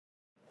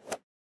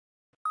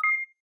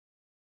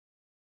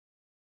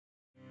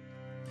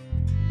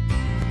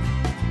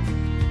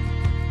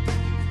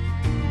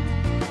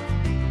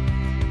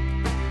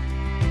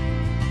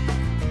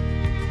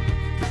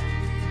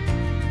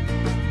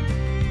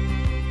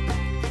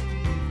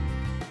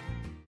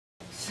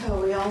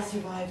all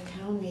survived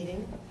town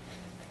meeting.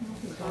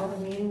 Call the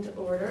meeting to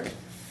order.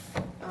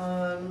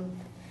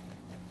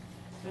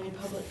 Any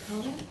public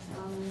comments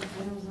on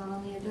items not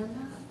on the agenda? I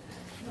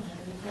don't have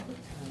any public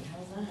comment.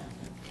 How's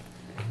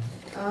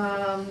that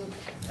happen?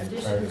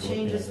 Additional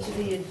changes to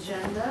the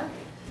agenda.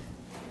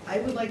 I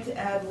would like to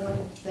add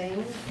one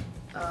thing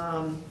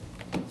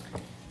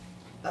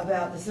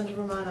about the Central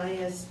Vermont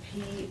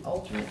ISP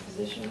alternate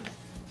position.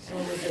 So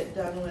we'll get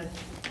done with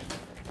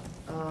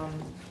some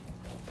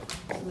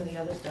of the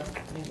other stuff.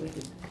 Maybe we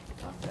could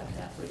talk about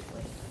that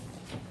briefly.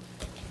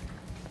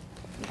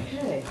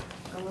 Okay,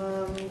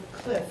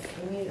 Cliff, I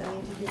need to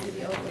give you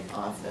the oath of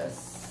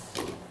office.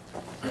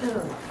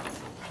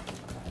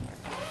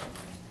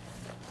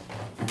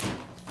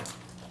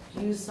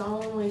 Do you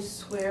solemnly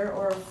swear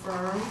or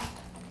affirm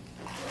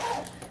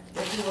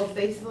that you will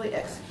faithfully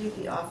execute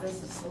the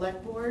office of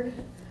Selectboard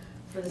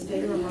for the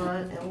state of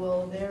Vermont and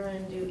will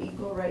therein do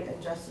equal right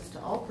and justice to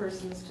all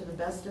persons to the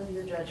best of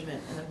your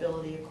judgment and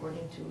ability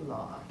according to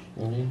law?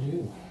 I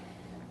do.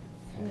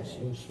 Yes,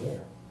 you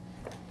swear.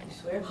 You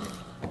swear?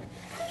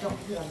 Don't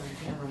put it on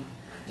camera.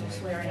 No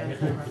swearing on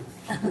camera.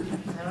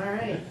 All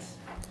right.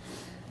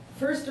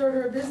 First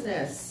order of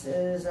business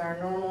is our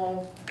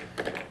normal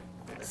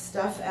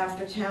stuff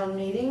after town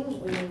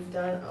meeting. We've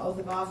done oath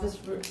of office.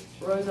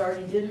 Rose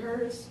already did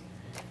hers.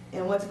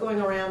 And what's going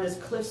around is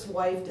Cliff's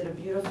wife did a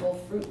beautiful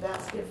fruit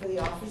basket for the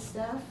office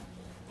staff.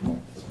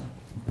 And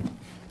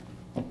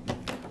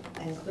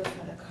Cliff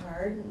had a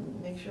card.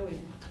 And make sure we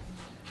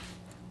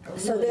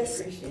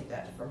appreciate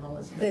that from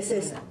Melissa. This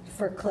is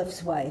for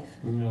Cliff's wife.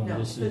 No, No,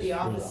 this for is the for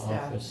office the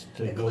staff. office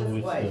to The go Cliff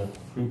with wife. the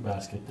fruit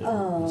basket that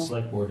Oh. the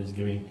select board is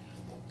giving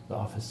the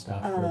office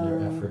staff for their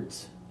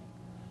efforts.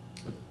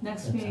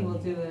 Next That's meeting, we'll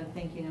how do a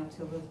thank you note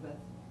to Elizabeth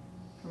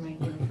for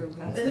making the fruit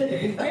basket.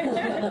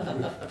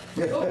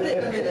 Open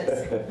it in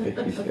minutes.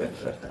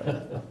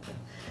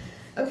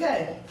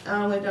 Okay,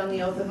 we've done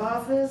the oath of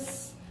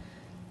office.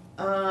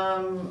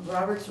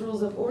 Robert's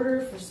Rules of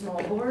Order for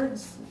small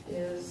boards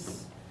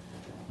is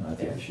I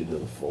think we should do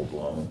the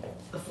full-blown,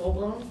 a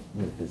full-blown.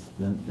 because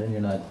then you're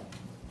not,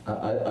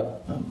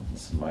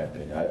 this is my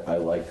opinion, I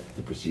like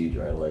the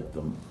procedure, I like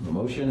the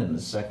motion and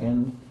the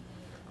second,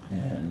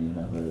 and, you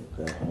know,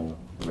 the whole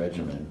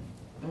regimen,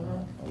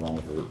 along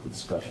with the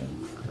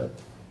discussion that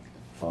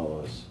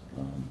follows.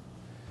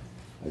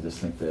 I just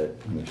think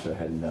that when we start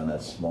heading down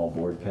that small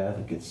board path,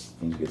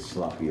 things get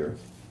sloppier.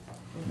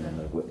 And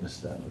I've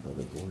witnessed that with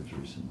other boards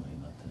recently,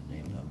 not to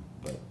name them,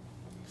 but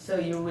So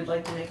you would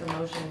like to make a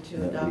motion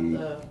to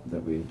adopt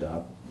that we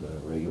adopt the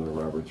regular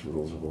Robert's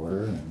Rules of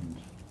Order, and,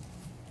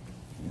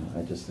 you know,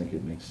 I just think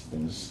it makes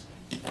things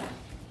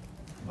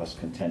less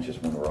contentious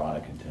when we're on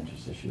a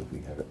contentious issue. If we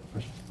have a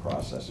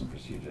process and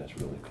procedure that's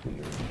really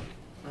clear,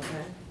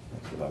 Okay,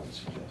 that's what I would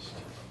suggest.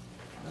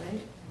 all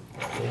right.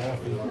 Yeah,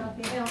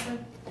 Nothing else?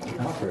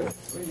 Alfred?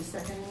 Were you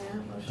seconding that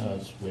I motion?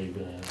 was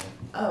waving it,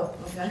 Oh,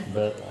 okay.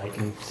 but I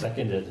can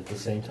second it at the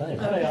same time.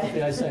 Okay. Hi,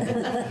 Alfie, I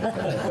second.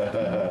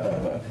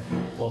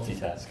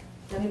 Multitask.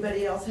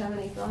 Anybody else have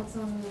any thoughts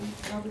on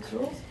Robert's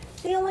Rules?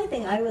 The only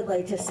thing I would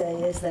like to say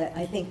is that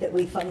I think that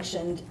we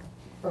functioned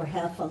or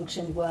have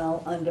functioned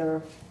well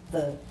under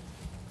the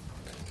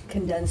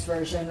condensed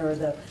version or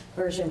the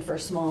version for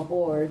small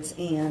boards,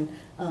 and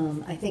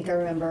I think I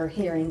remember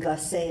hearing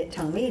Gus say at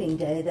town meeting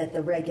day that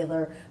the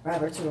regular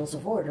Robert's Rules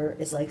of Order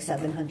is like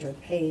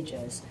 700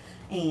 pages.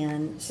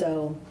 And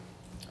so,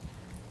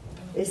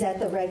 is that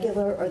the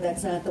regular, or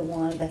that's not the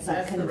one, that's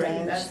not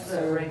condensed? That's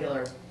the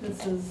regular.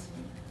 This is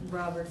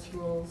Robert's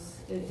Rules.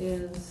 It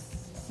is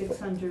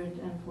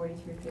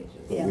 643 pages.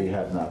 Yeah. We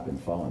have not been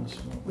following the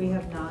small. We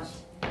have not.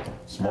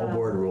 Small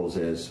board rules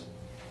is,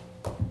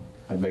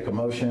 I make a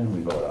motion,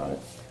 we vote on it.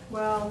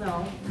 Well,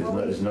 no.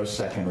 There's no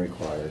second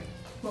required.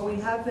 What we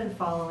have been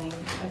following,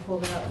 I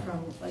pulled it up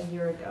from a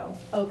year ago.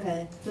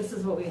 Okay. This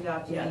is what we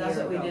adopted Yeah, a year that's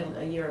ago. what we did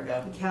a year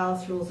ago. The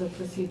Calais rules of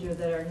procedure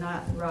that are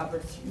not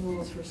Robert's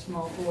rules for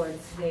small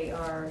boards, they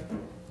were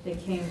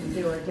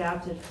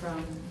adapted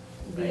from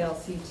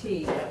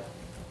VLCT,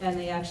 and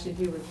they actually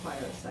do require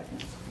a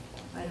second.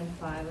 Item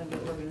 5 under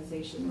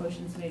organization,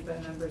 motions made by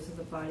members of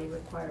the body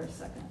require a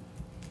second.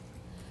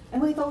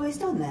 And we've always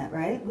done that,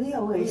 right? We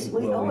always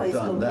Well, we've always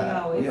done go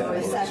that. always Yeah, go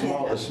well, second.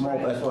 the small,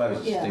 that's why I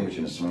was Yeah.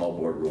 distinguishing the small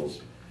board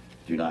rules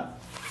do not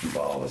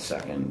involve a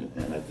second,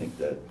 and I think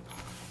that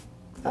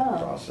the Oh.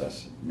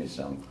 process may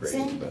sound crazy,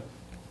 See? but,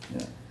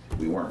 yeah,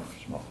 we weren't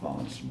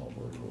following small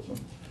board rules, and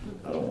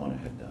I don't want to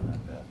head down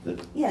that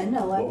path. Yeah,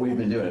 no, What we've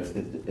been doing,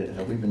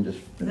 have we been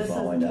just been This is-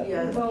 following that?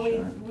 yeah, Well,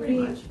 Pretty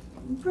much.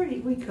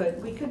 we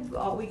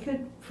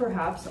could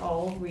perhaps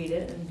all read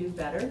it and do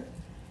better,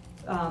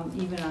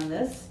 even on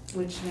this,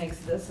 which makes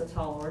this a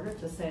tall order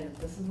to say that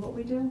this is what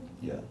we do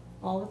Yeah.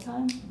 all the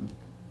time.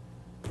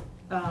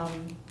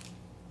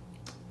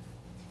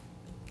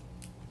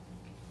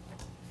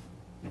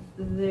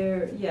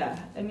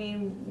 I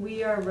mean,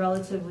 we are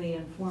relatively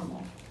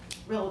informal,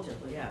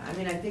 Relatively, yeah. I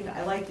mean, I think,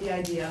 I like the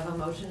idea of a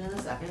motion in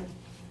a second.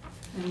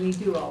 and we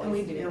do And we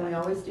always do do, and we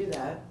that. always do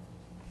that.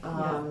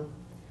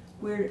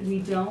 We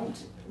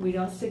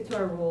don't stick to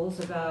our rules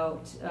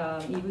about,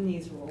 even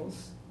these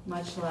rules,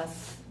 much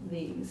less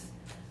these.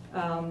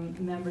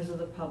 Members of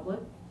the public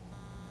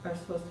are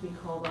supposed to be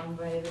called on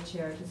by the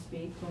chair to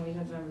speak. When we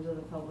have members of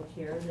the public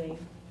here,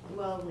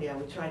 Well, yeah,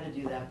 we try to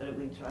do that, but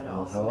we try to Well,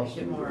 also how else make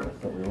do it we do more. it? I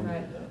thought we only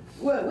Right. did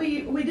that. Well,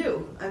 we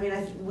do. I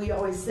mean, we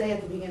always say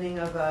at the beginning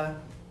of a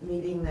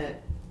meeting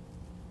that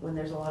when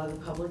there's a lot of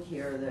the public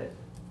here, that,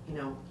 you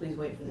know, please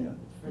wait for Yeah.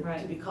 it to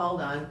Right. be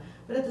called on.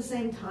 But at the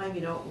same time,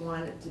 you don't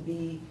want it to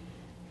be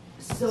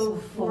so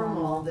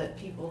formal that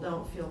people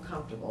don't feel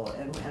comfortable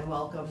and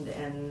welcomed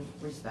and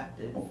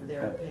respected for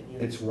their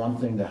opinions. It's one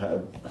thing to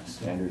have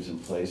standards in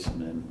place,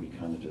 and then we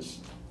kind of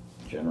just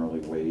generally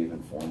waive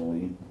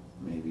informally,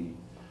 maybe,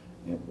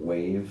 you know,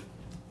 waive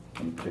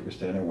any particular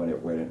standard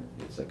when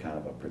it's a kind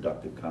of a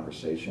productive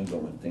conversation,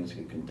 but when things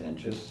get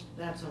contentious,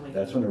 That's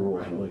that's when the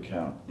rules really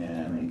count.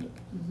 And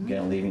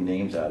again, leaving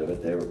names out of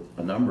it, there,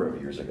 a number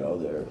of years ago,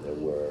 there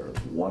were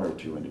one or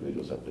two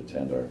individuals that would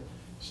attend our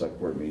select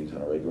board meetings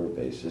on a regular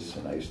basis,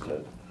 and I used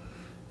to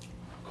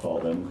call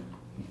them,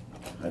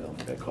 I don't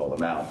think I called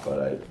them out, but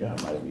I might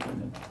have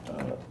even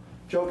in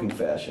joking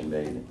fashion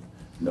made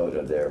note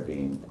of their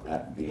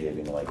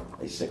behaving like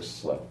a sixth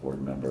select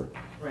board member.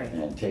 Right.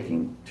 And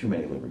taking too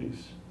many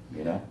liberties,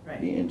 you know?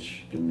 Right. The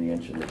inch, give them the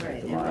inch and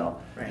Right, the and-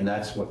 mile. right. And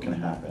that's what can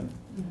happen.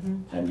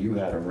 And you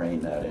had to rein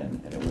that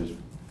in, and it was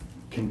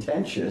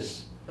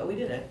contentious, But we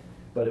did it.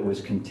 but it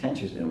was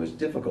contentious, and it was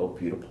difficult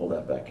for you to pull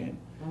that back in,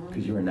 Mhm.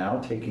 because you were now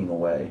taking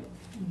away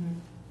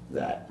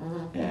that.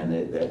 Mhm. And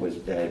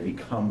that had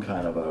become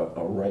kind of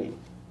a right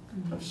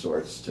of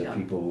sorts to Yeah.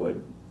 people who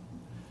had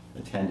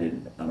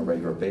attended on a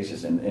regular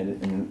basis. And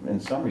in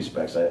some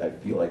respects, I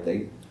feel like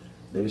they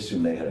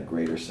assumed they had a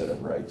greater set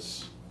of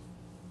rights.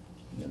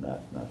 You know,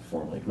 not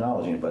formally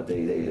acknowledging it, but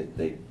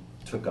they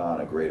took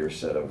on a greater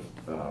set of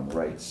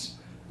rights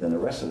than the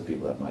rest of the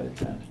people that might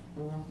attend.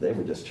 They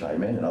would just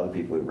chime in, and other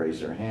people would raise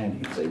their hand.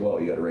 You'd say, well,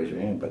 you gotta raise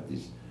your hand, but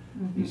these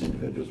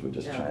individuals would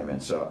just Yeah. chime in.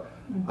 So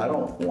I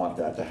don't want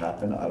that to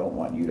happen. I don't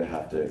want you to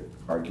have to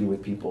argue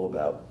with people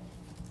about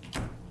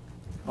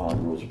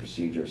following rules of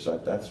procedure. So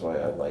that's why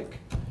I like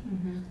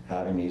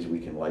having these. We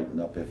can lighten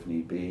up if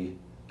need be,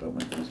 but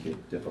when things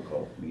get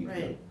difficult, we need to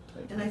Right.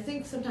 tighten And I up.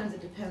 think sometimes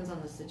it depends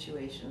on the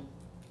situation.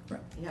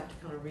 Right. You have to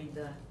kind of read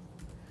the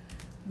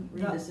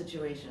The-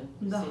 situation.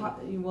 The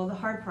See- the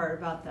hard part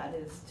about that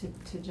is,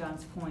 to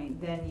John's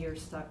point, then you're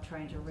stuck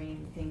trying to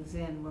rein things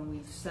in when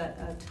we've set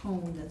a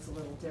tone that's a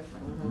little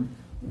different.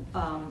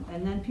 Mhm.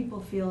 And then people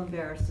feel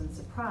embarrassed and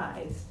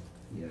surprised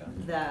Yeah.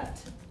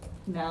 that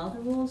now the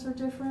rules are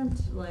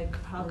different, like,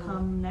 how Mhm.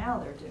 come now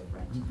they're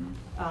different?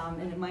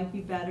 And it might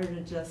be better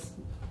to just,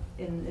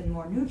 in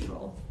more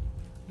neutral,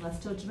 less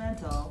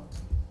judgmental.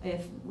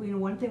 If, you know,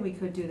 one thing we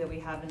could do that we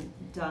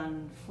haven't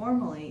done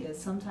formally is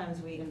sometimes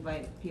we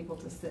invite people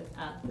to sit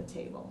at the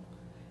table.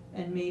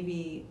 And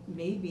maybe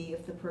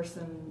if the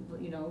person,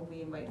 you know,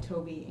 we invite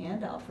Toby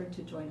and Alfred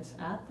to join us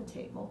at the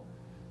table,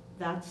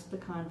 that's the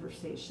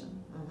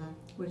conversation, Mhm.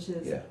 which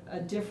is Yeah.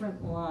 a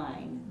different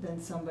line than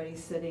somebody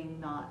sitting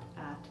not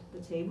at the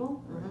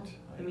table. Right.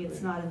 I mean, it's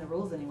agree. not in the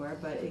rules anywhere,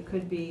 but it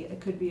could be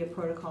a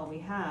protocol we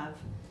have.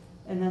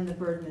 And then the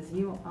burden is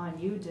on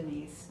you,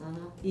 Denise,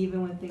 Mhm.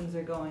 even when things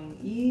are going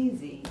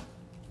easy,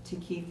 to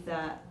keep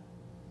that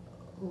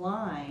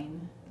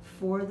line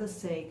for the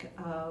sake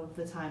of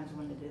the times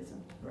when it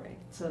isn't. Right.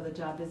 So the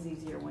job is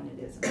easier when it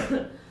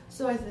isn't.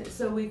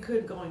 So we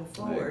could, going I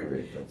forward,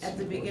 agree. That's at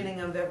the important. beginning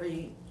of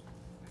every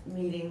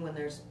meeting, when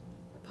there's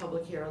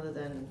public here other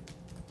than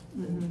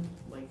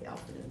like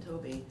Alfred and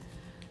Toby,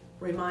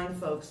 remind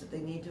folks that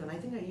they need to, and I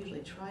think I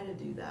usually try to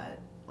do that,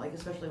 like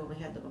especially when we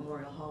had the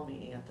Memorial Hall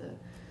meeting at the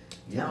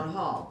town Yeah.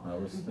 hall. I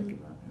was thinking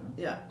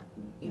that, yeah. Yeah,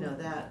 you know,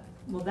 that,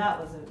 Well, that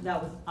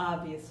was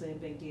obviously a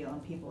big deal,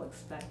 and people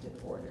expected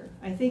order.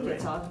 I think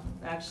it's Right.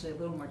 actually a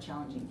little more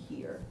challenging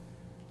here,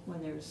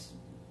 when there's,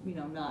 you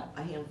know, not,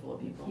 a handful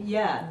of people.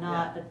 yeah,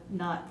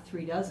 not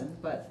 3 dozen,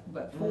 but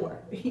 4,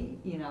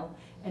 Mm-hmm. you know,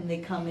 and they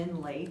come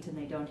in late and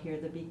they don't hear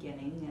the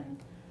beginning, and,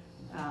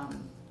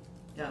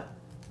 Yeah.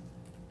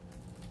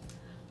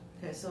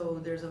 Okay, so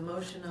there's a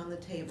motion on the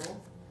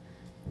table.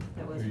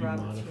 that was Are you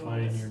Robert's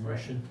modifying rules. your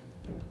motion?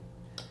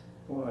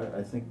 Well,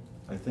 I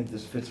think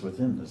this fits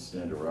within the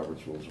standard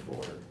Robert's Rules of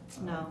Order.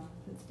 No,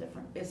 it's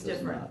different. It's Does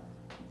different. not.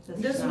 This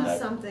This is was not-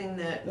 something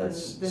that,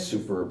 That's this-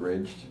 super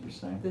abridged, you're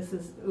saying? This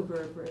is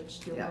uber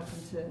abridged, you're Yeah. welcome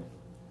to,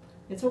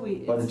 it's what we.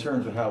 But in it's-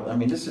 terms of how, I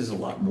mean, this is a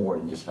lot more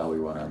than just how we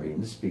run our meeting.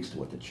 This speaks to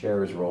what the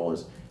chair's role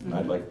is, and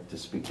I'd like to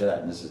speak to that,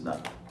 and this is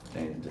not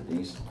pertaining to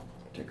Denise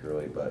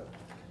particularly, but,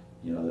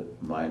 you know,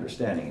 my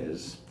understanding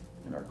is,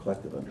 and our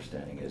collective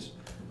understanding is,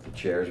 the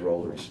chair's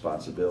role and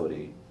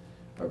responsibility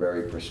are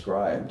very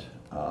prescribed,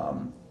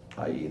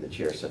 i.e. the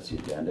chair sets the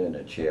agenda and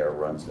the chair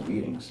runs the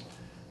meetings,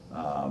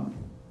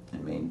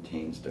 and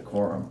maintains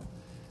decorum.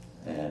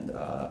 And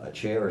a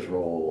chair's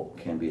role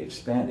can be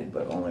expanded,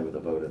 but only with a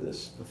vote of the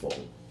full,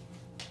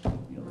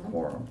 you know, the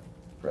quorum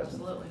present.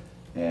 absolutely.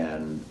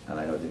 And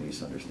I know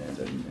Denise understands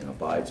it and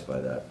abides by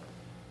that,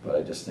 but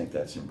I just think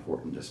that's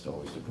important just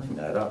always to bring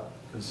that up.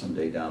 Because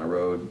someday down the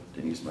road,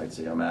 Denise might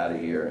say, I'm out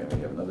of here, and we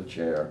have another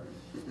chair,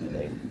 and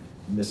they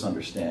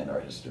misunderstand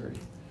our history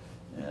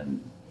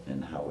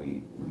and how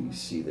we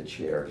see the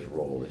chair's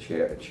role.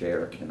 A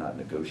chair cannot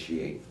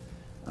negotiate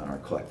on our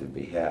collective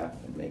behalf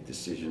and make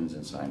decisions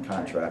and sign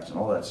contracts and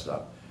all that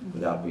stuff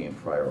without being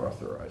prior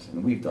authorized.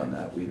 And we've done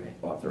that. We've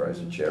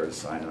authorized the chair to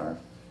sign our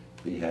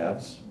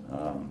behalves.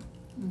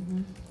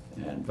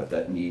 But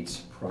that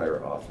needs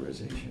prior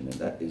authorization, and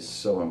that is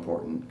so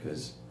important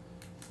because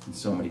in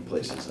so many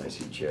places I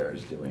see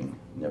chairs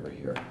never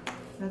here,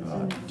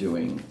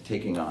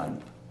 taking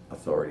on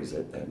authorities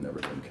that have never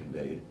been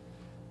conveyed.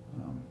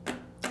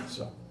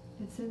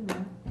 It's in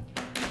there.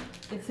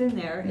 It's in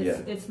there.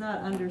 It's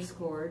not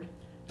underscored.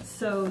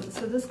 So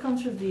this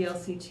comes from the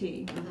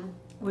LCT,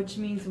 which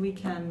means we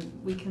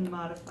can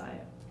modify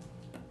it.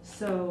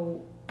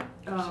 So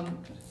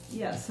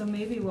yeah. So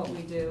maybe what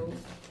we do,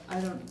 I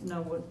don't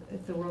know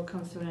if the world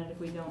comes to an end if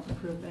we don't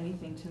approve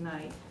anything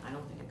tonight. I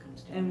don't think it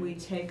comes to. And we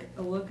take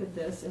a look at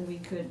this, and we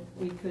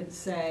could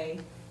say,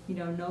 you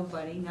know,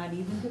 nobody, not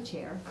even the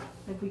chair,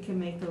 like we can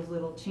make those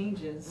little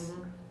changes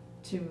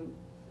to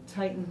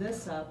tighten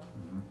this up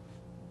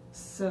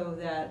so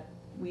that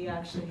we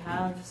actually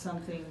have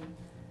something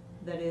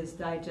that is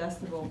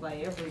digestible by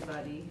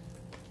everybody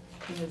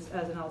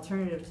as an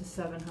alternative to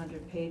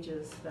 700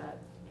 pages that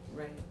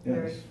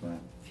very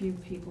few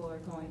people are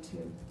going to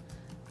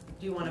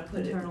Do you want to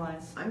put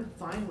internalize. I'm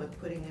fine with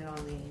putting it on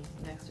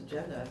the next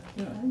agenda.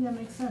 I think that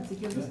makes sense. It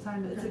gives us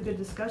time. It's a good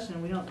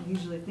discussion. We don't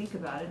usually think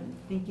about it, and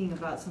thinking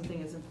about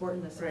something as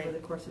important as over the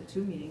course of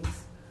 2 meetings.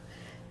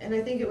 And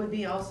I think it would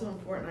be also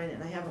important,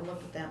 and I haven't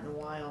looked at that in a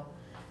while,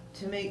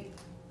 to make,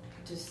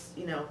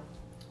 you know,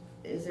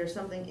 is there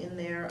something in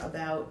there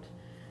about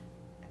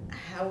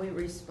how we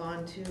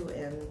respond to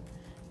and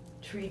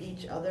treat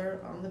each other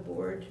on the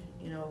board,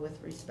 you know,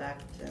 with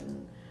respect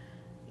and,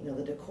 you know,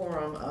 the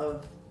decorum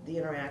of the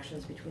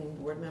interactions between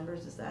board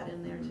members? Is that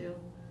in there too?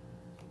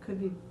 Could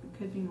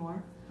be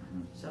more.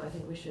 So I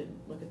think we should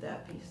look at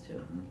that piece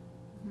too.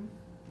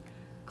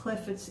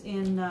 Cliff, it's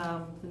in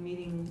the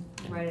meeting,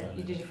 right?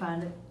 Did you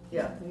find it?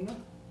 Yeah. There you go.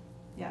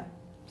 Yeah.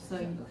 So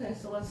Okay,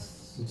 so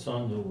let's. It's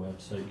on the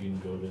website. You can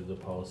go to the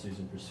policies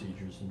and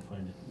procedures and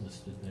find it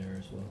listed there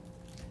as well.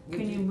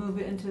 can you move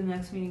it into the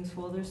next meeting's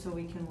folder so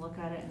we can look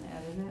at it and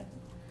edit it?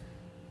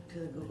 To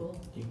the Google?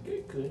 You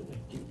get good, I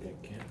think I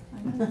can.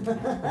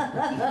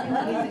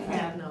 Anything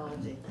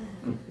technology.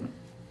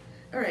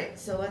 All right,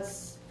 so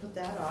let's put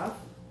that off.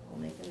 I'll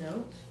make a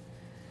note.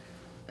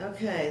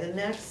 Okay, the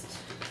next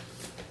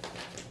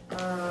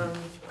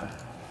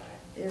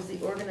is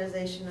the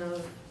organization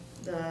of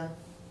the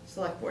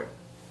select board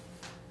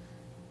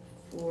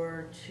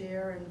for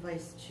chair and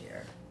vice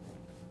chair.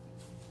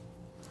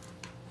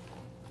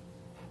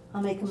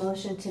 I'll make a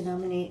motion to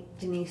nominate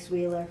Denise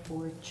Wheeler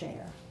for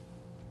chair.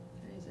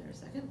 Okay, is there a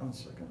second? I'll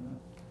second that.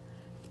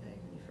 Okay,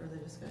 any further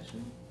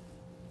discussion?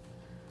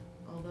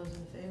 All those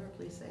in favor,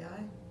 please say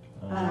aye.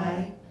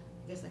 Aye.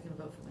 I guess I can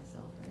vote for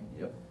myself, right?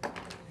 Yep.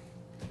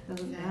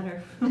 Doesn't Okay.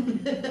 matter.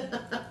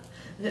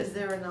 Is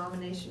there a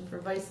nomination for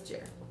vice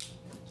chair?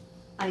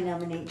 I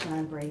nominate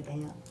John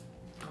Brabant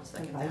I'll for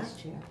second that. vice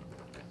chair.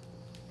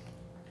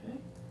 Okay.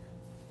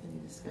 Any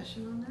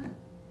discussion on that?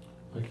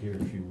 I'd like to hear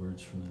a few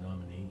words from the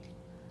nominee.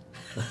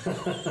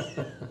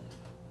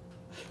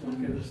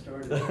 Don't get us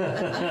started.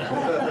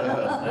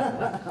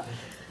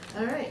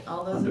 All right,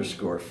 all those.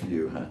 Underscore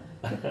few, huh?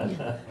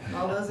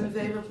 All those in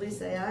favor, please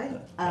say aye.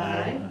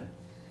 Aye.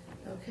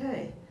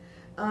 Okay.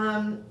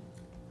 And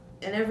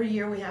every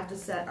year we have to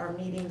set our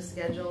meeting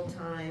schedule,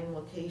 time,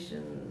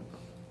 location,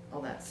 all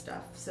that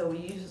stuff. So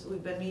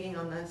we've been meeting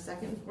on the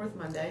second and fourth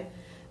Monday,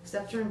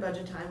 except during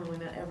budget time when we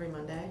met every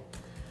Monday.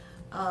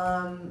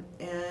 And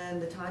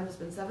the time has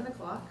been 7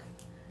 o'clock,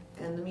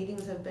 and the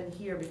meetings have been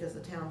here because the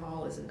town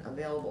hall isn't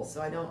available.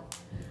 So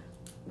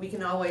we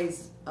can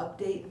always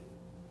update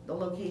the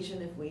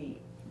location if we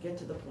get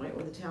to the point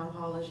where the town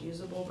hall is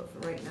usable, but for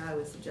right now, I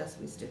would suggest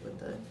we stick with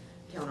the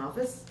town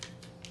office.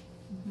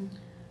 Is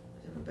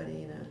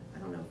everybody I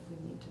don't know if we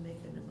need to make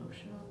an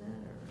emotion on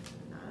that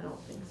or not, I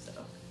don't think so.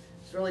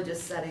 It's really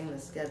just setting the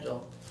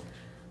schedule.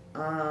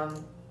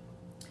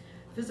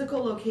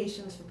 Physical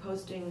locations for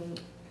posting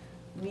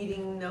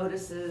meeting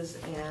notices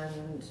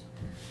and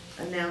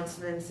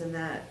announcements and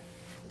that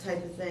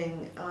type of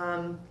thing.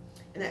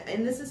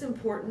 And this is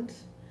important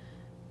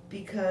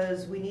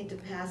because we need to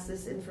pass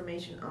this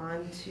information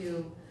on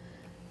to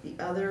the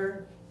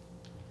other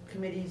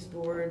committees,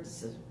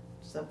 boards,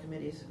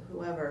 subcommittees,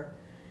 whoever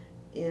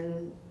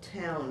in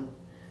town.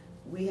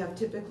 We have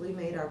typically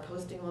made our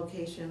posting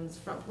locations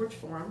Front Porch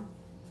Forum,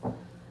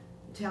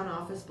 Town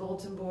Office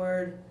Bulletin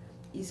Board,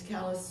 East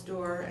Calais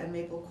Store, and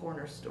Maple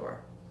Corner Store.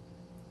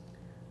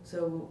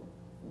 So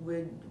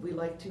would we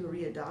like to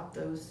readopt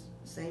those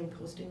same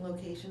posting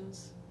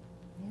locations?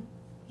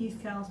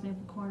 East Calais,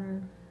 Maple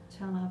Corner,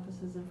 town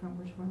offices in Front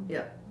Porch Forum.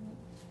 Yep.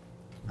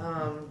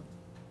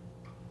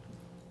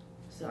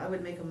 So I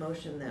would make a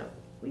motion that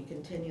we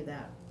continue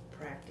that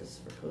practice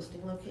for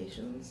posting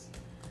locations.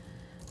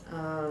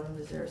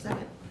 Is there a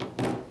second?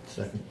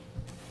 Second.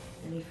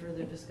 Any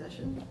further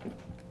discussion?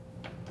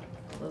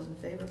 All those in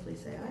favor, please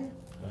say aye.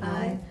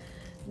 Aye.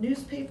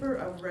 Newspaper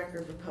of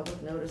record for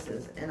public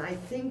notices, and I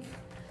think,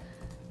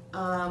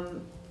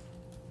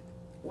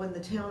 when the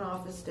town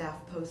office staff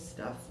post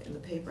stuff in the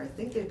paper, I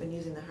think they've been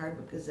using the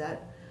Hardwick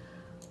Gazette.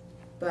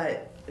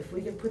 But if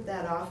we could put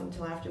that off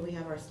until after we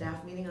have our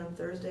staff meeting on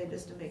Thursday,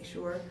 just to make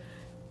sure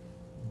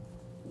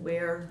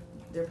where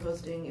they're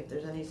posting, if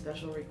there's any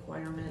special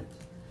requirement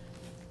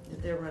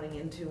that they're running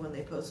into when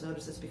they post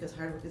notices, because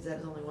Hardwick Gazette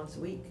is only once a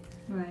week.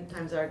 Right.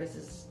 Times Argus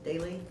is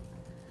daily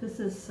This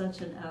is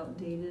such an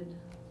outdated,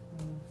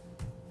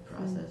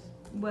 process.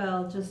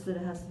 well, just that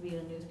it has to be in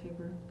a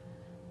newspaper.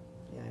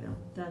 Yeah, I know.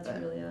 That's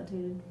But- really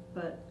outdated,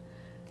 but,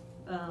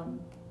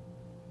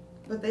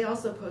 But they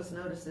also post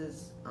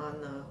notices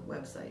on the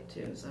website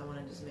too, so I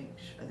wanna just make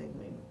sure, I think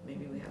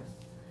maybe we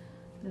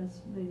have,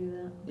 they do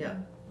that. yeah.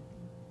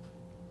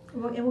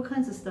 And what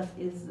kinds of stuff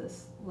is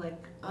this?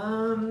 Like,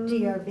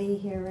 DRB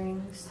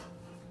hearings,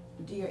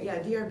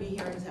 DRB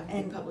hearings have to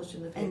And- be published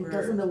in the and paper.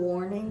 doesn't the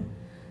warning,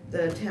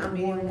 The town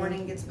meeting Warning.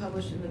 warning gets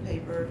published in the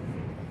paper.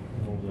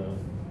 Well,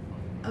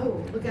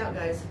 Oh, look out,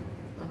 guys,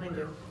 behind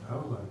you. How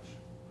much?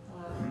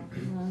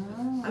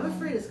 I'm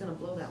afraid it's gonna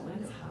blow that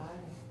window.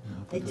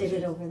 they did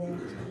it over there. You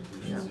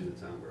should see the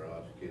town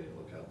garage, you can't even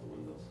look out the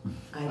windows.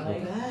 I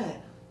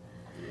bet.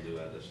 In the new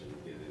addition, you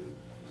can't even,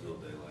 there's no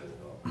daylight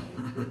at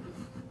all.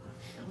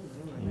 Oh,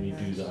 when you my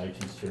do the gosh.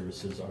 IT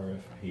services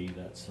RFP,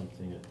 that's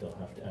something that they'll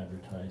have to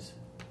advertise.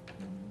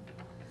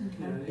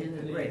 Yeah,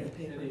 okay. Right, the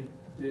paper. any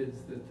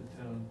bids that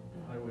the town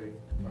highway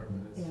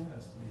department Yeah.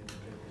 has to be in the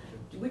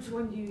paper too. Which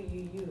one do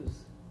you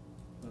use?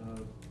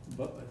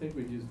 But I think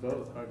we'd use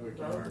both, Hardwick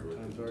and Both?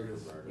 Times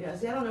Argus. Yeah,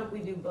 see, I don't know if we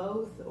do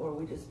both, or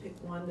we just pick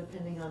one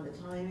depending on the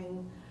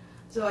timing.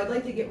 So I'd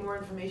like to get more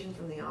information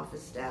from the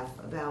office staff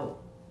about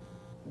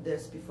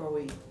this before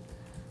we,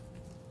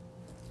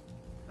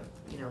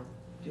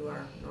 do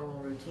our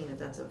normal routine, if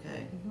that's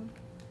okay.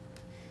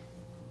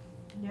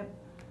 Yep.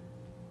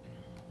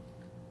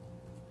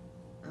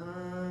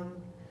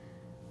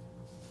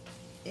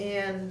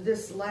 And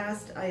this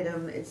last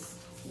item, it's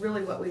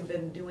really what we've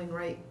been doing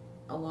right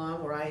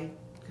along, where I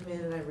come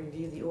in and I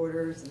review the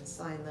orders and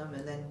sign them,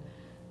 and then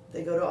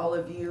they go to all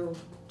of you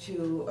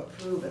to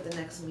approve at the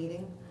next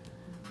meeting.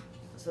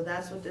 So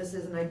that's what this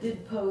is, and I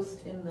did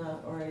post in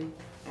or I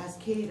asked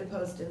Katie to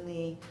post in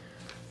the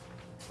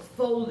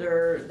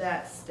folder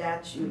that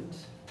statute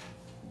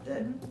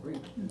that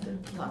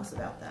talks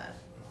about that.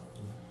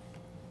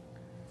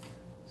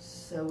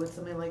 So would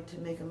somebody like to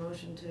make a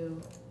motion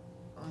to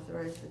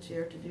authorize the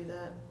chair to do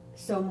that?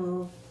 So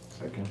move.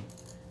 Second.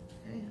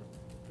 Okay,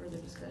 further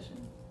discussion?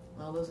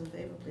 All those in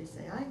favor, please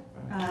say aye.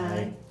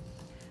 Aye.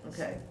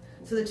 Okay,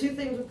 so the two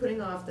things we're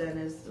putting off then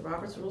is the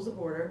Robert's Rules of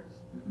Order,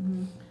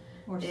 Mhm.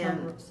 Or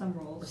And- some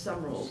rules.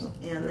 some rules,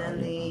 and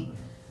then the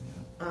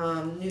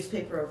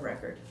newspaper of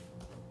record.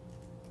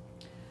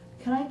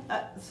 Can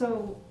I,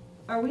 so,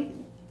 are we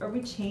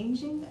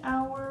changing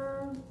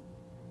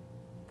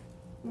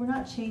we're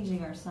not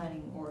changing our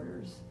signing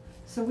orders.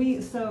 So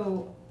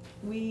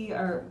we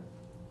are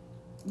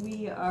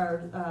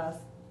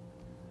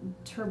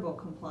turbo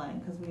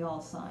compliant, because we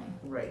all sign.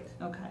 Right,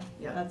 Okay.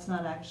 Yeah. That's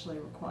not actually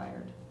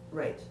required.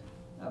 right,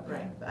 Okay.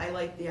 right. But I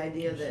like the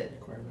idea that,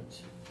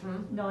 Requirements.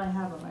 No, I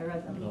have them, I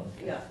read them. No,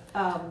 okay.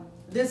 yeah,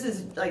 this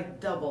is like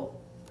double,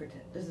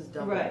 this is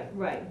double.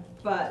 Right,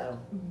 but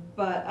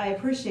I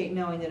appreciate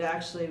knowing that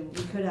actually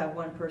we could have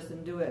one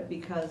person do it,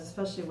 because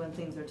especially when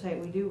things are tight,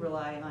 we do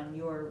rely on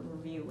your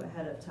review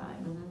ahead of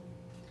time,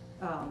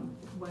 Mhm.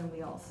 when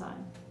we all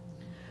sign.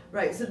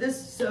 Right,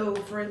 so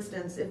for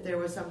instance, if there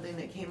was something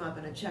that came up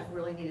and a check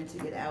really needed to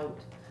get out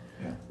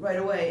Yeah. right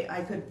away,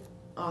 I could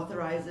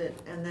authorize it,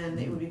 and then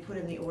it would be put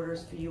in the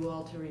orders for you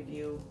all to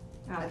review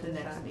at After the the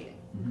next fact. meeting.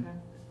 Okay.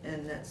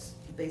 And that's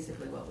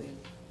basically what we've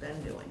been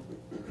doing.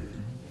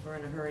 If we're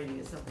in a hurry to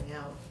get something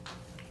out.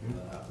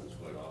 That happens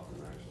quite often,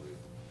 actually.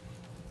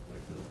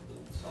 Like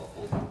the cell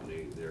phone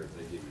company,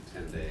 they give you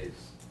 10 days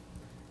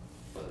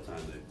by the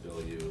time they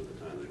bill you,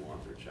 the time they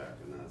want their check,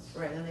 and that's.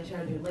 Right, and they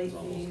try to do late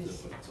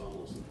fees. It's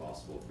almost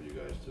impossible for you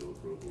guys to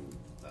approve them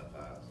that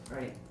fast.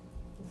 Right.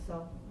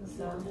 So,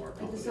 More and more Like the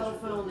companies cell are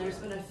doing phone, there's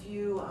that. been a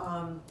few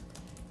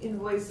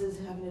invoices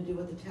having to do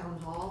with the town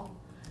hall,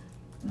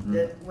 Mhm.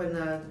 that when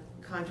the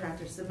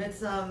contractor submits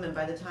them, and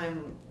by the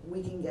time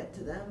we can get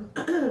to them,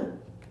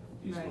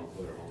 East Right.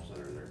 Montclair Home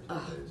Center, they're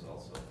Ugh. 10 days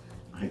also.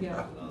 Yeah.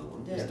 That's another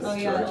one. Yeah. Just Oh,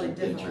 to yeah, charge really you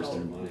difficult. interest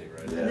in money, right?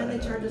 and then they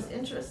Yeah, charge yeah, us yeah.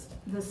 interest.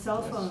 the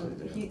cell Yes, phone,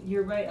 they do.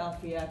 you're right,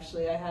 Alfie,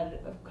 actually, I had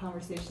a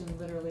conversation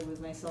literally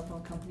with my cell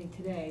phone company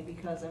today,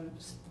 because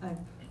I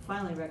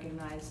finally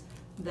recognized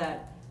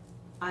that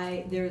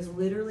there is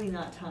literally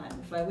not time.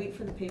 If I wait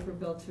for the paper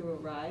bill to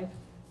arrive,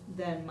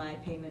 then my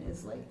payment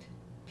is late,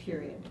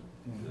 period.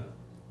 Yeah.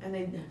 And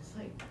it's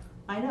like,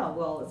 I know,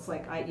 well, it's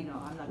like, I'm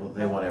not. Well,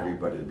 they want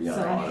everybody to be on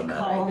So I automatic.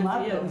 call them Good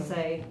up for you. and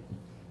say,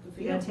 good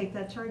for you gotta take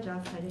that charge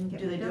off, I didn't get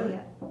Do my they do bill it?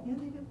 yet. Yeah,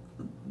 they do.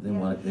 they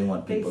want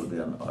They- people to be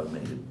on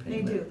automated They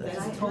payment. do, That's-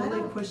 that's And I totally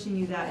don't- pushing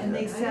you that, and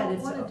they I said don't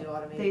it's. wanna do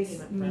automated they-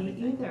 payment for Me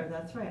everything. either,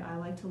 that's right, I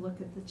like to look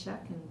at the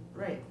check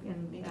Right,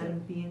 and, me too.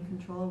 and be in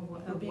control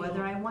of You're being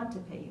whether all- I want to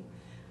pay you.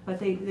 But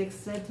they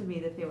said to me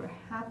that they were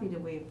happy to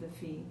waive the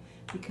fee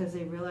because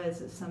they realize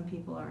that some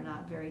people are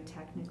not very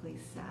technically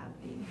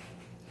savvy.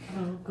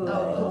 Oh, good.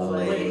 Oh,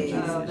 please.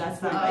 Oh,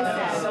 that's not Oh, what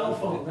I said. Cell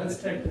phone,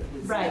 that's technically.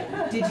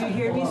 Right, did you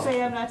hear me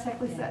say I'm not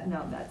technically savvy?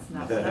 No, that's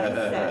not what I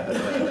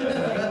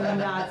said. I'm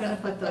not gonna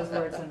put those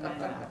words in my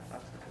mouth.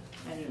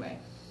 Anyway,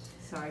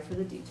 sorry for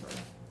the detour.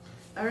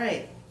 all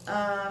right,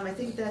 I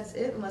think that's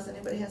it, unless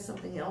anybody has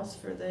something else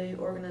for the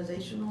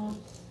organizational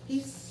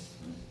piece.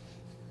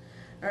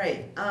 All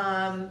right,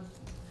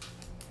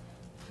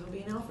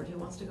 Toby and Alfred, who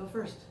wants to go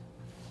first?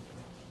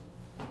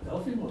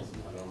 Elfie wants to.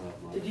 I don't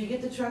have much. Did you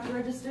get the truck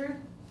registered?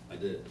 I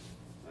did.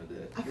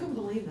 I couldn't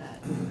believe that.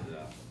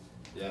 Yeah.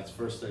 Yeah, it's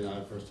first time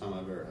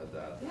I've ever had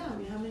that. Yeah, I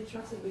mean, how many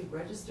trucks have we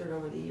registered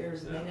over the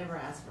years and they Yeah. never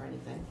asked for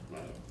anything?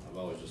 I've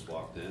always just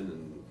walked in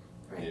and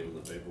Right. gave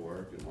them the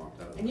paperwork and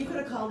walked out. And you could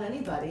have called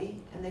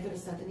anybody and they could have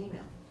sent an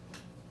email.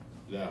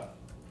 Yeah.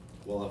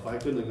 Well, if I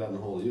couldn't have gotten a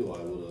hold of you, I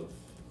would have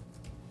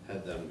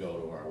had them go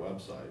to our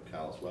website,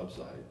 Calais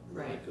website. And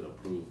I Right. could have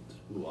proved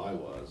who I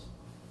was,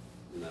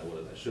 and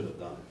I should have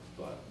done it,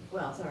 but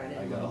Well, it's all right.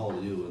 I got a hold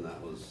of you and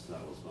that was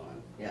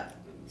fine. Yeah.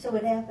 And- So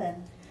what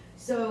happened?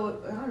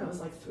 So, I don't know, it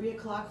was like 3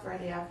 o'clock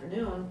Friday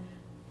afternoon,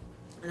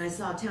 and I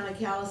saw Town of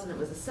Calais, and it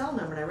was a cell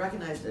number, and I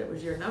recognized that it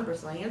was your number,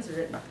 so I answered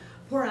it.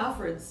 Poor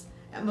Alfred's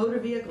at motor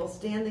vehicle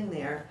standing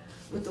there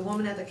with the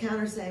woman at the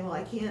counter saying, well,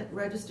 I can't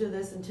register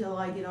this until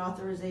I get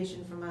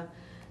authorization from a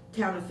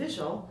town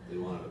official. They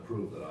wanted to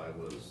prove that I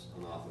was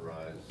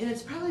unauthorized. And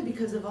it's probably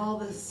because of all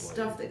this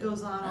stuff that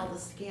goes on, all the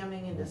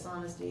scamming and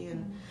dishonesty,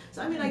 and,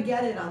 so I mean, I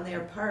get it on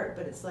their part,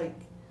 but it's like,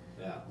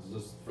 Yeah,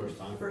 this is the first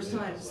time for me. first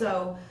time, It's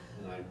so, like-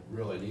 And I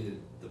really needed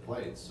the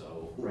plates,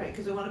 so. right,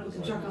 because we want to put the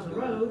It's truck like, on the I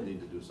was gonna road. Need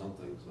to do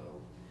something, so,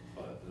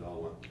 but it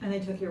all went. And they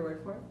took your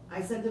word for it?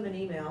 I sent them an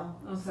email,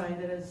 Okay.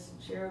 signed it as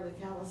chair of the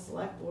Calais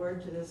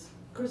Selectboard to this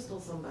Crystal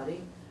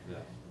somebody, Yeah.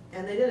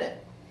 and they did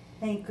it.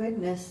 Thank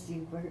goodness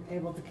you were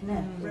able to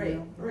connect. you Right,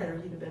 know. right, or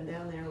you'd have been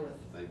down there with,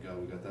 Thank God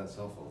we got that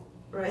cell phone.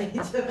 right.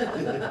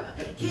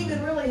 Came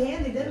in really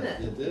handy, didn't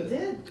it? It did. It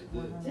did,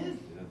 It did.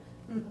 Yeah.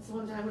 That's the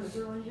one time when it's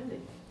really handy.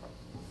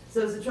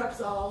 So is the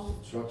truck's all,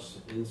 Truck's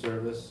in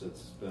service,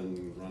 it's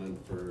been running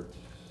for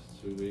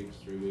 2 weeks,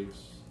 3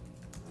 weeks.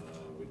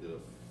 We did a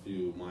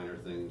few minor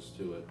things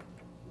to it,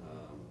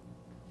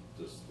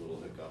 just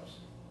little hiccups.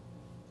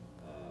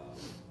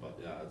 But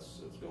yeah, it's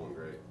going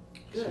great.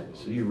 Good.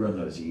 So you run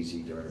those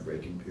easy during a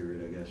braking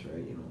period, I guess, right?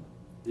 You don't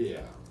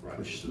Yeah, right.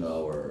 push It's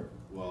snow or,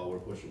 Well, we're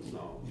pushing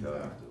snow, we Yeah.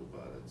 have to,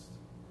 but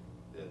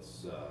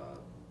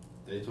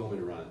they told me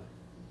to run it,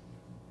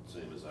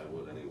 same as I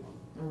would anyone.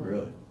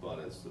 really? But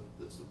it's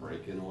the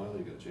break-in oil,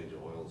 you gotta change the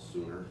oil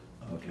sooner,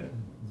 Okay.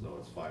 so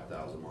it's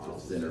 5,000 So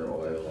miles. thinner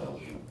oil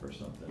 5,000. or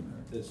something,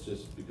 or? It's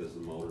just because the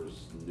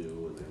motor's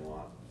new and they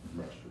want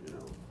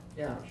fresher,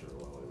 Yeah. fresher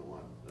oil, they don't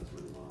want as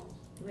many miles,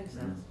 makes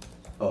sense.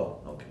 Oh,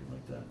 okay,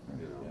 like that. Right,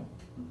 you know? yeah.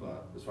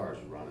 But as far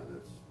as running,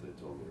 they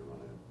told me to run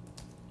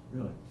it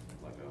Really?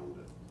 like I owned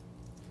it.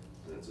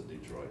 And it's a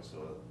Detroit,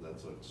 so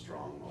that's a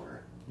strong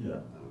motor, Yeah.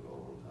 that'll go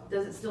a long time.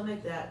 Does it still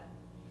make that,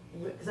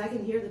 because I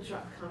can hear the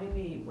truck coming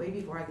me way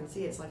before I can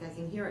see it, it's like I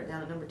can hear it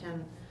down at number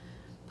 10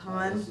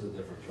 Pond. This is a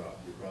different truck,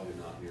 you're probably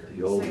not hearing.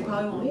 The old So you one.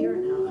 probably won't hear it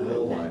now. The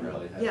old Okay. one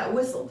really had. Yeah, it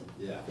whistled,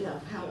 Yeah. yeah,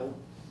 howled.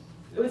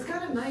 Yeah. It was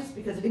kind of nice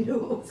because I knew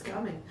it was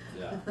coming.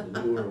 Yeah, the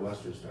newer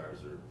Western Stars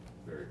are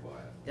very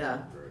quiet.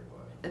 Yeah. Very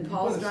quiet. And You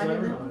Paul's put a driving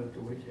siren now? on it to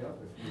wake you up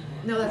if you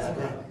want. No, that's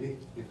okay.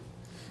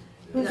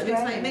 Who's It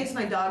driving? makes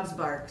my dogs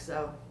bark,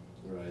 so.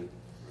 Right,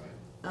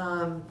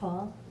 right.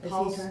 Paul, is he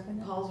Paul's driving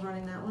it?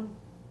 running that one?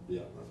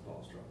 Yeah, that's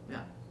Paul's truck. Yeah,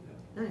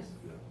 Yeah, nice.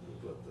 yeah.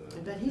 we put the- I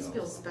bet he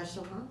feels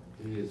special, huh?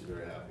 He is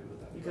very happy with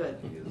that. Good,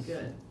 truck. He is-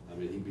 good. I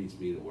mean, he beats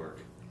me to work.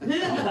 He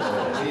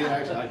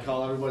actually, I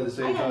call everybody at the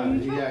same time,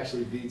 and he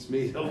actually beats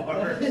me to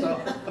work,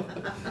 so.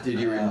 Did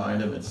you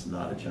remind him it's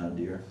not a John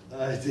Deere?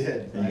 I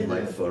did. And you I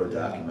might did. photo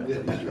document what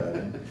he's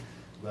driving?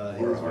 But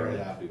he Or was very Harley.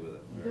 happy with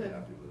it, very Good.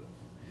 happy with it.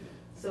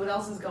 So what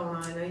else is going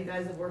on? I know you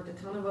guys have worked a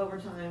ton of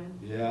overtime.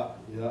 Yeah,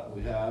 yeah,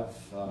 we have,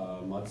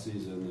 mud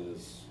season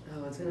is.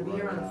 Oh, it's gonna be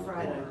here right on around the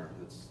Friday. corner.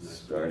 It's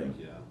next Starting.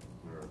 week,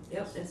 yeah. Or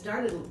Yep, it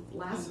started End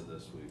last, of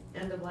this week.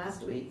 end of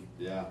last week.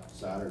 Yeah,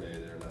 Saturday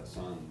there, that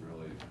sun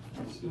really,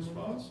 good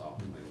spot,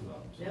 softened things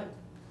up. So Yep.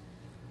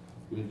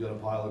 We've got a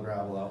pile of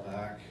gravel out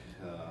back,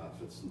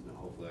 if it's,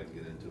 hopefully I can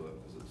get into it,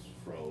 because it's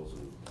froze,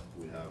 and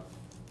we have,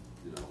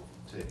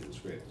 taken and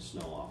scraped the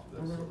snow off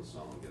of it, so the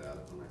sun will get at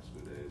it the next few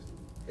days,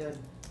 and Good.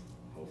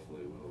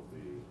 hopefully we'll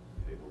be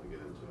able to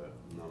get into it.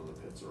 None of the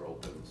pits are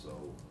open, so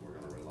we're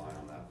gonna rely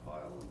on that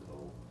pile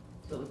until,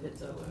 Till the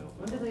pit's open. Till they open.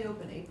 When do they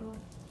open? April?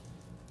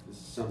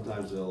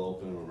 sometimes they'll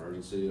open an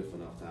emergency if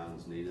enough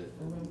towns need it,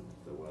 and Mhm.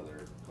 the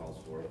weather calls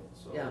for it,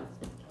 so. Yeah.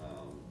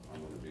 I'm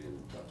gonna be in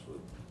touch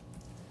with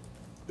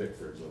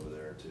Bickford's over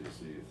there to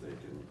see if they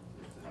can,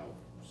 how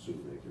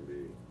soon they can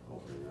be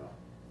opening up.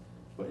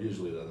 But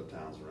usually the other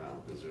towns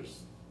around, because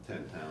there's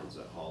 10 towns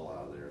that haul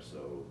out of there,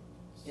 so,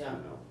 you Yeah.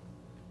 know,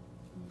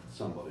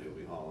 somebody will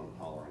be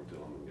hollering to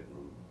them and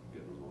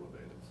getting them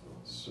motivated, so.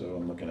 So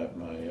I'm looking at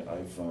my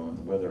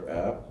iPhone weather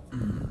app,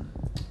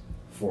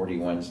 40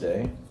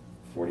 Wednesday,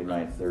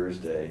 49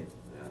 Thursday,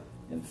 Yeah.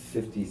 and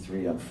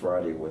 53 on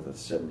Friday with a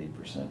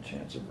 70%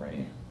 chance of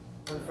rain.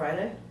 On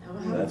Friday? How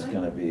That's high?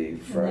 gonna be,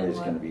 Friday's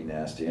what? gonna be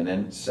nasty, and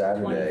then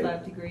Saturday.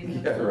 25 degrees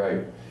next Yeah,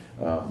 Friday.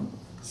 right.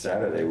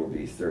 Saturday will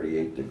be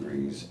 38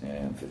 degrees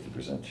and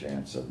 50%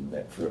 chance of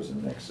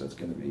frozen mix, so it's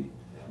gonna be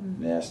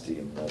nasty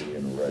and muddy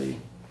and ruddy.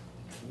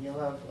 Yeah,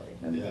 lovely.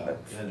 And Yeah,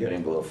 and-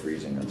 getting below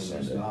freezing on There's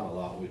Sunday. not a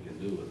lot we can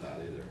do with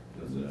that either,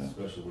 because Yeah.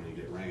 especially when you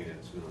get rain,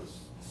 it's gonna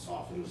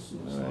soften, it's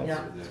Right.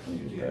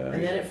 soften. Yeah.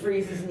 And then it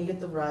freezes and you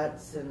get the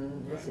ruts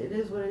and it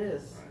is what it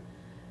is. Right.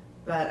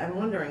 But I'm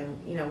wondering,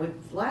 you know,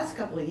 with the last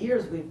couple of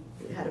years, we've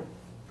had a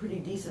pretty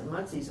decent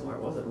mud season where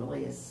it wasn't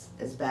really as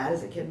bad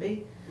as it can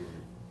be.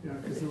 Yeah,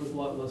 because there was a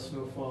lot less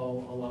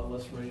snowfall, a lot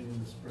less rain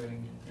in the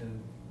spring, and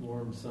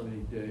warm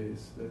sunny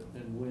days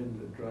and wind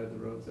that dried the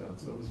roads out.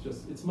 So it was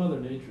just, it's Mother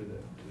Nature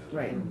that Yeah.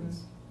 Right.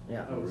 determines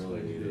Yeah, how We it's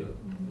really going to need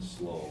be. a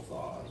slow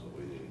thaw is what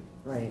we need.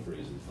 right.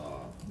 Freezing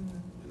thaw,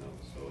 you know,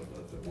 so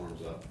if it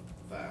warms up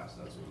fast,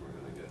 that's when we're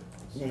gonna get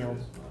Nailed.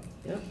 serious mud.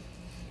 Yep,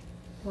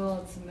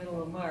 Well, it's the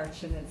middle of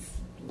March and it's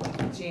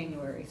like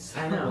January, so.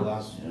 I Well, know.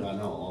 that's, I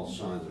know, all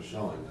signs are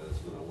showing that it's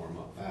gonna warm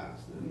up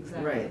fast. And-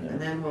 Exactly. Right, and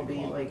then we'll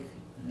be like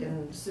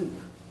in soup.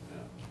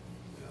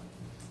 Yeah,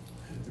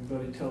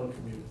 Everybody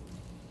telecommute.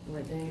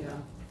 Right, there you go.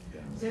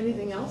 Yeah, Is there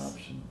anything that's an else?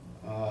 option.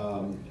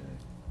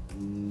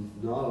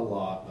 Not a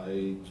lot.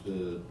 I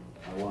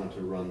wanted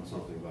to run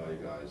something by you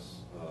guys.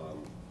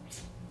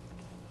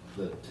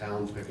 The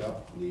town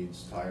pickup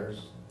needs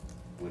tires,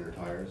 winter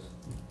tires,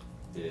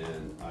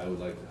 and I would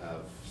like to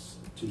have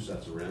 2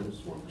 sets of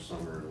rims, one for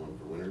summer and one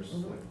for winters,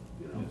 Mhm. like,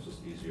 you know, it's just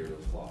easier to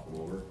flop them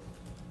over.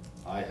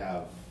 I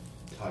have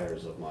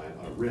tires of my,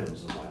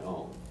 rims of my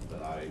own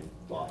that I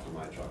bought for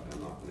my truck, and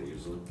I'm not gonna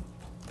use them.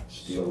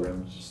 Steel So,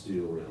 rims?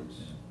 Steel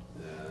rims,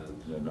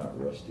 and They're not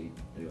rusty?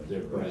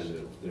 they're brand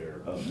new,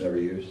 they're. Oh, never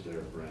used?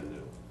 They're brand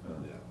new, Oh.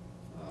 yeah.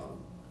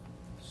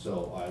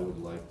 So I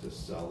would like to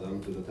sell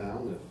them to the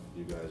town, if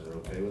you guys are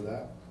okay with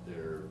that.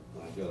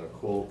 I got a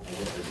quote,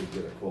 I did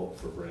get a quote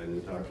for brand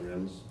new tire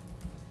rims,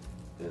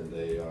 and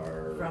they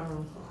are.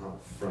 From?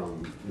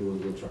 From New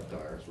England Truck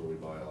Tires, where we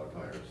buy all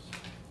our tires.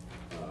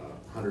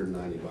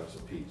 $190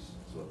 a piece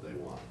is what they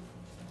want,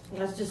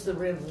 That's just the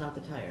rims, not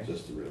the tires.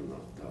 just the rim,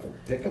 not the tire.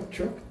 Pickup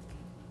truck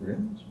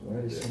rims?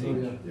 Why is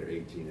it? They're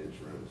 18-inch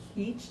rims.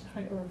 Each,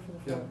 or for the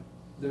Yeah, front?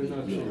 they're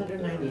not cheap.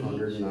 190 each.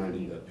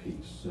 190 a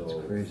piece, That's so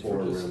crazy. 4 For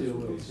the rims steel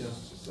would be rims,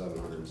 yeah.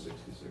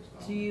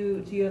 $766.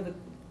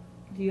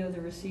 Do you have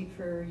the receipt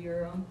for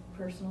your own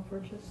personal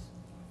purchase?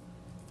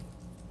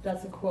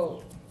 That's a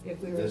quote,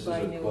 if we were This to is buy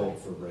a new quote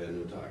ones. for brand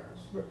new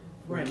tires.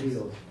 Rims.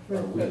 Wheels. For Or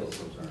the-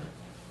 wheels, I'm sorry,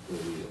 for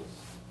wheels.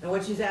 And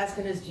what she's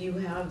asking is, do you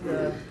have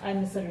the, I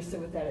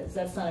misunderstood what that is,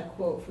 that's not a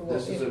quote for what?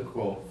 This is a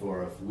quote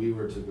for if we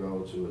were to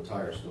go to a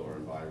tire store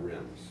and buy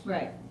rims.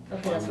 Right, okay,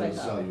 I'm that's what I gonna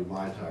sell thought. you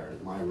my tires,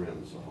 my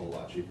rims a whole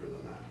lot cheaper than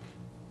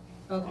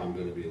that. Okay, I'm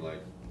gonna be like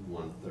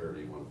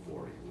 130,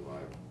 140, what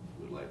I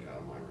would like out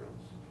of my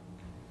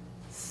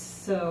rims.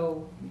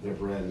 so, They're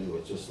brand new,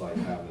 it's just like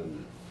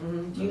having,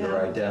 mhm, do you They're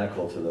have?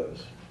 identical to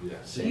those.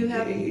 yes. Do you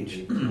have-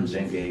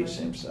 Same gauge,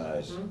 same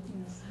size. Mhm.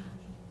 yes.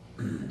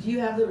 Do you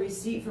have the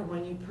receipt from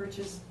when you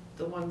purchased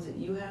the ones that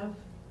you have?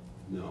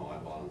 No, I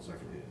bought them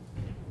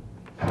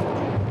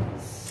secondhand.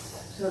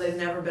 So they've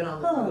never been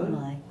on the Oh, road?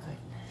 my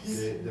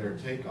goodness. They're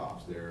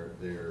takeoffs,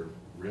 they're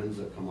rims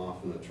that come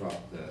off in the truck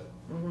that,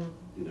 Mhm.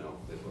 you know,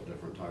 they put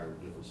different tires,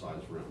 different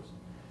size rims.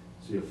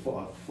 So you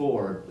have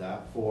Ford,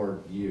 that Ford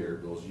year,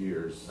 those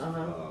years,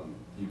 Uh-huh.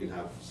 you can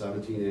have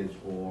 17-inch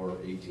or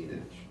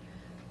 18-inch.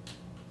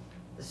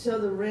 So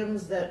the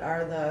rims that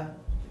are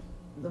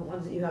the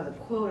ones that you have the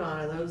quote on,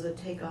 are those that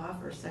take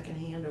off or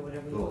secondhand or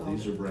whatever you call No, them?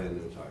 these are brand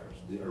new tires,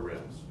 they are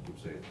rims, I keep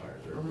saying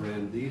tires, they're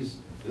Mhm.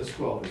 this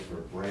quote is for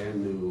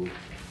brand new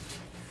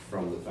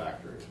from the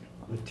factory.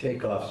 The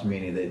takeoffs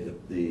meaning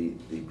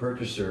the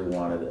purchaser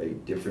wanted a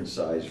different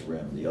size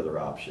rim, the other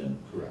option.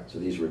 Correct. So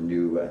these were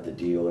new at the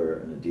dealer,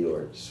 and the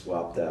dealer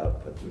swapped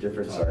out, put the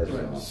different size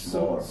Right, rims, so,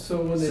 smaller.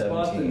 so when they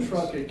bought the 17s.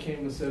 truck, it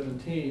came with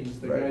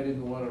 17s, the Right. guy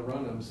didn't want to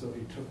run them, so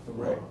he took them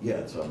Right, off. yeah,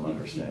 that's what I'm He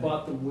understanding.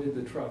 bought them with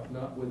the truck,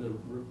 not with a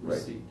Right.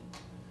 receipt.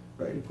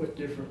 He Right. put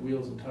different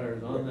wheels and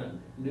tires on Right. that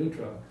new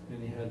truck, and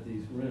he had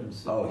these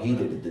rims. Oh, he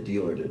did it, the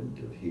dealer didn't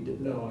do it, he did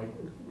it. No,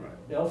 Right.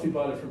 Elfie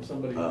bought it from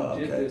somebody Oh,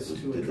 who did okay, this to a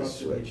did the truck that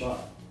switch. he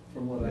bought,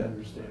 from what I Yeah.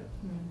 understand.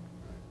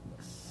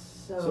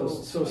 So,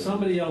 So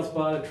somebody else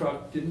bought a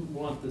truck, didn't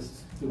want the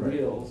Right.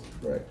 wheels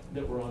Right,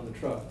 that were on the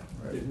truck.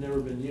 Right. They've never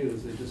been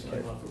used, they just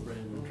came Right. off a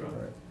brand new truck.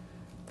 right.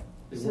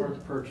 They So-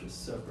 weren't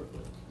purchased separately.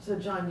 so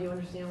John, do you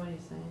understand what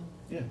he's saying?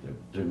 Yeah,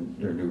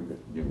 they're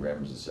new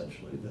rims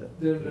essentially that.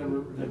 They've never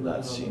Have been on not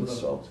the seen road.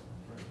 salt.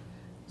 Right.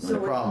 And So the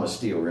we're- problem with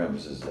steel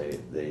rims is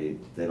they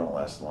don't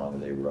last long,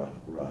 they rot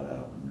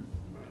out. And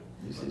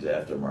Right. these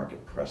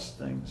aftermarket pressed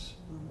things,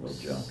 little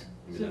junk.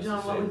 mean, So that's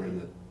John, the what same would- rim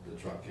that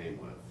the truck came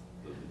with,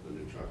 the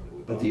new truck that we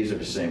bought. But these are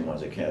the same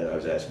ones, I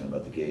was asking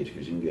about the gauge,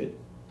 because you can get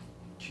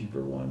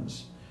cheaper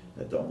ones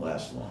that don't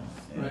last long.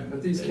 and Right,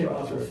 but these they came rot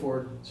off of through.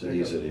 Ford. So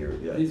these are your,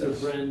 yeah. These are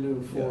that's- brand new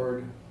yeah.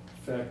 Ford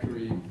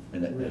factory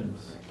And-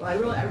 rims.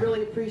 Well, I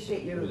really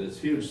appreciate But you it's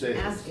huge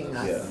savings. asking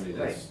That's- us, I mean,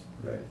 right. it's,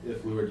 Right.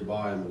 if we were to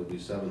buy them, it would be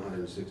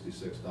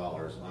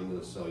 $766. I'm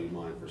gonna sell you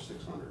mine for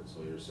 $600,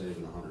 so you're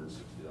saving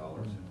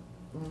 $160.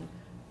 Mm.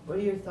 What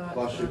are your thoughts?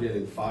 Plus, you're John?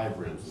 getting 5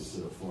 rims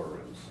instead of 4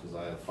 rims, because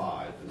I have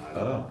 5, and I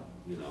Oh. don't,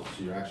 you know,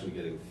 so you're actually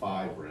getting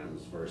 5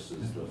 rims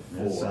versus the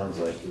 4. That sounds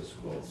like- This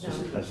quote.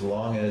 Sounds- As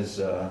long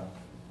as,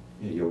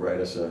 you'll write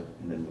us an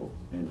Well,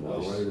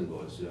 invoice. right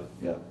invoice, yeah,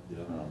 Yeah. yeah.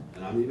 Um,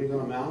 And I'm even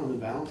gonna mount them and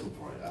balance them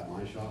for you at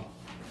my shop.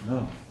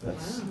 No,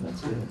 that's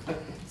good.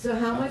 So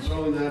how I'm much,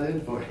 throwing that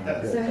in for you.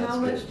 Okay. so how That's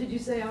much good. did you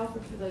say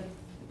offered for the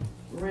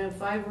rim,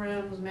 5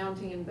 rims,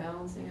 mounting and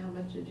balancing? How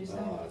much did you say?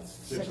 It's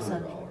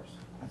 $600.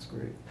 That's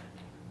great.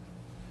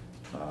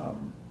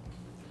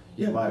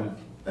 Yeah,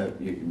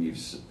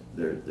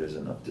 there's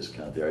enough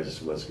discount there. I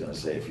just was gonna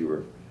say, if you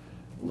were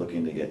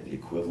looking to get the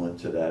equivalent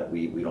to that,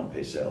 we don't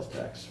pay sales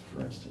tax,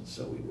 for instance,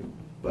 so we would,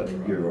 but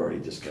you're already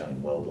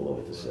discounting well below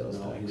what the sales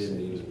No, tax. he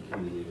didn't even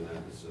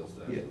have the sales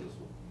tax in Yeah. this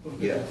one.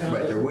 Yeah,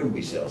 right, there wouldn't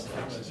be sales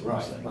tax, is what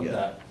I'm saying, But yeah.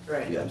 that,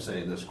 Right. Yeah. I'm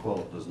saying this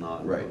quote does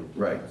not Right, include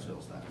right.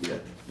 sales tax. Yeah,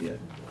 yeah,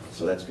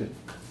 so that's good,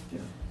 yeah.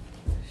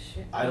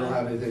 Shit. I don't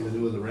have anything to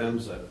do with the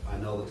rims, I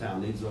know the town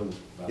needs them,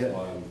 that's Yeah.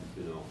 why I'm,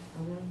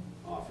 Mhm.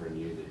 offering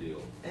you the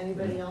deal.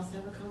 Anybody else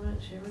have a comment?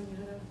 Sharon, you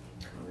had a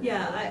comment?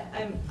 Yeah,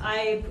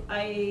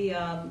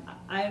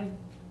 I'm,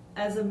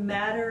 as a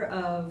matter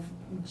of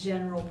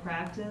general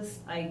practice,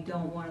 I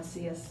don't wanna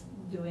see us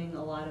doing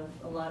a lot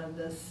of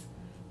this.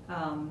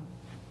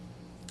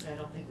 I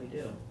don't think we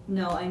do.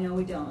 No, I know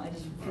we don't, I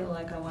just feel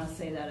like I wanna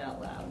say that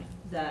out loud,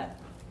 that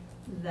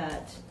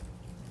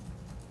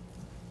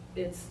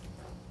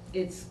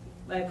it's,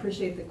 I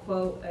appreciate the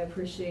quote, I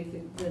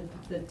appreciate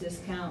the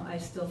discount, I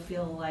still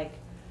feel like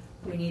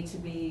we need to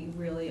be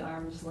really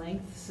arm's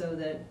length so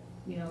that,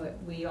 you know,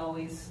 we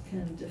always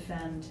can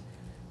defend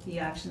the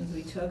actions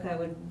we took.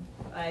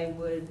 I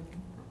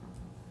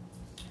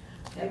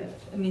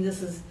mean,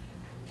 this is,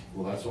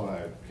 Well, that's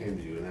why I came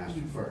to you and asked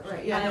you first. Right,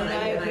 and yeah, no,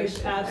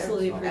 I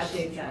absolutely I-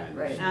 appreciate that,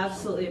 Right.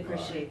 absolutely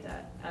appreciate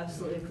that,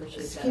 absolutely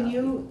appreciate that. Can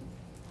you,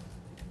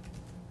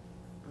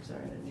 I'm sorry,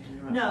 I didn't mean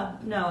to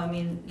interrupt. No, I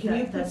mean, Can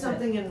you put that's it.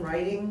 something in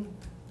writing,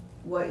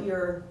 what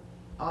you're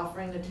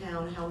offering the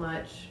town, how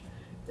much,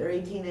 they're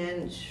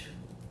 18-inch,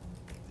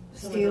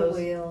 Steel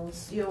wheels.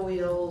 steel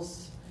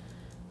wheels,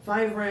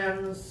 5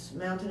 rims,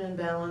 mounted and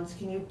balanced,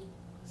 can you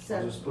I'll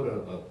set? just put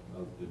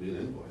it'd be an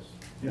invoice.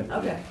 Yeah.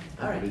 Okay,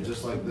 all It'd be right,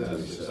 just like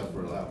this, except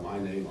for it'll have my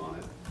name on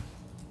it.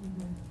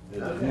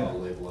 And Okay. then I'll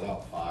label it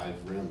out,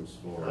 5 rims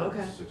for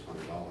Okay.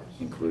 $600.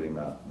 Including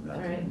mounting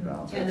Alright. and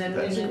balance. And then we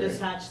That's should great.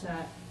 Attach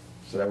that.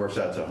 So that works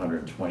out to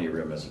 120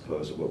 rim as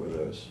opposed to, what were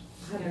those?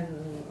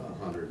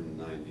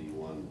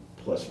 191.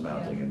 Plus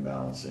mounting and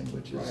balancing,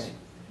 which is Right.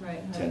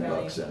 Right. high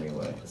 $10 value.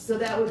 anyway. So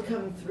that would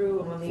come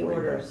through on the 40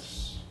 orders,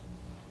 bucks.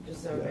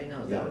 just so everybody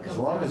knows, Yeah, that would come as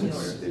through long on as the it's,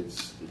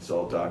 orders. it's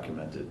all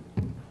documented.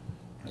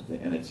 I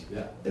think, and it's,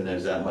 Yeah. and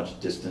there's that much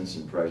distance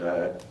in price.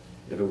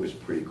 If it was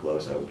pretty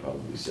close, I would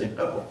probably say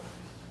no.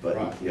 But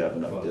Right. you have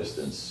enough But it's-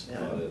 distance.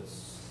 Yeah. But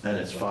And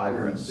it's 5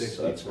 rims, 160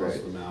 so that's plus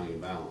great. the mounting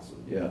and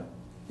balancing. Yeah,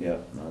 yeah,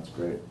 no, that's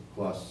great.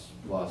 Plus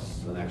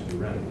an extra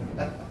rim.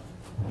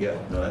 Yeah,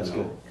 no, that's You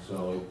know, good.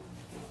 So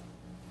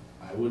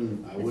I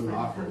wouldn't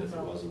offer it if it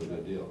wasn't a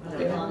good deal. I know.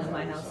 They're long in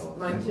my house.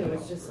 Mine too,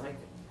 it's just like,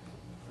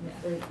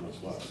 Yeah.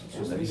 Much less. It's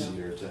just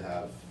easier to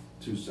have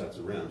 2 sets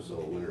of rims, so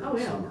winter oh and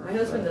yeah, summer. my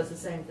husband does the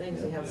same thing,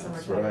 so you have Yeah, summer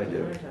that's what I tires and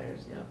do. winter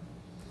tires, yeah.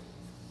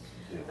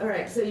 Yeah. All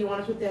right, so you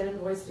wanna put that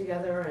invoice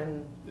together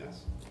and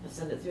Yes.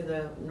 send it through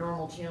the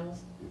normal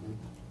channels?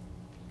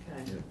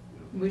 Mhm.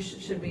 Okay.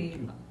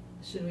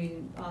 Should we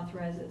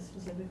authorize it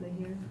specifically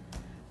here?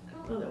 I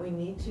don't know that we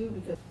need to,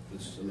 because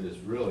It's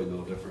really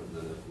no different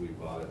than if we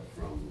bought it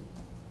from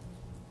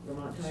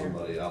Vermont Tire.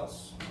 somebody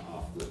else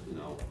off the,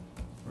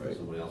 Right.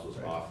 somebody else was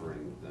Right.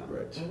 offering them.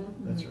 Right, Mhm.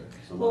 that's right.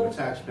 Some Well- other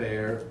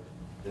taxpayer,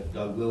 if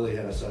Doug Lilly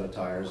had a set of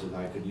tires and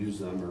I could use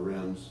them or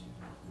rims,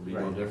 it'd be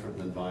no Right. different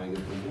than buying it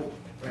from him.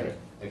 Right,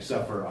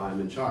 Except for I'm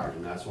in charge,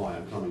 and that's why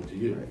I'm coming to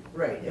you.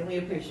 Right. right, and we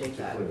appreciate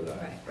To that. clear that.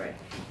 Right,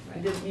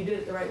 Right. you did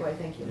it the right way,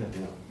 thank you.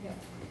 Yeah. Yeah.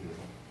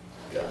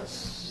 Yeah.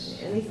 Yes.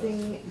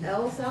 Anything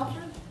else,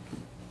 Alfred?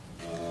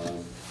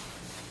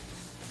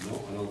 No,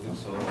 I don't think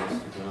so. I'll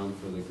stick around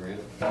for the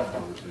grant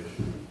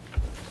conversation.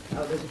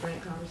 Oh, there's a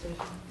grant conversation?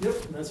 Yep,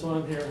 that's why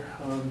I'm here.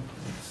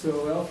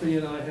 So Alfie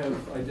and I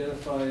have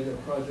identified a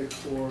project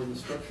for the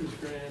structures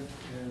grant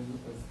and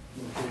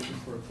a location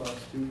for a class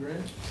 2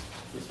 grant.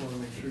 Just want to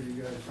make sure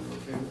you guys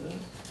are okay with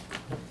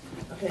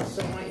that. Okay,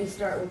 so why don't you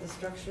start with the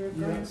structure of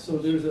Yeah, grant? so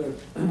there's a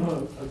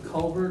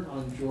culvert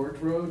on George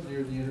Road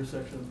near the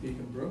intersection of Peak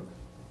and Brook.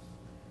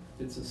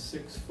 It's a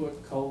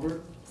 6-foot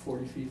culvert,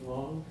 40 feet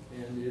long,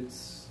 and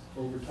it's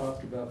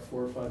overtopped about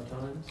 4 or 5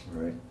 times.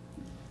 Right.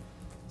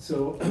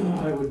 So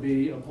I would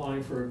be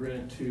applying for a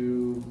grant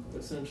to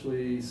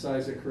essentially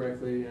size it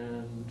correctly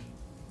and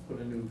put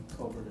a new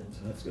culvert in. So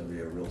that's gonna be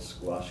a real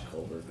squash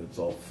culvert, it's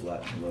all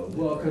flat and low.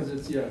 Well, because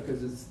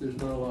there's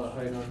not a lot of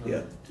height on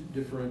Yeah. the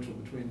differential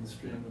between the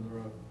stream and the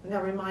road.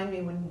 Now, remind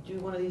me, when you do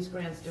one of these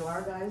grants, do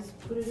our guys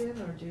put it in,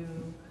 or do?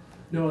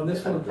 No, and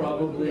this one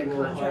probably Get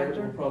will hire,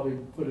 contractor? we'll probably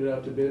put it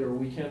out to bid, or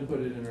we can put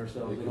it in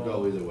ourselves It at could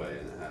all. go either way,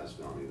 and it has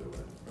gone either way.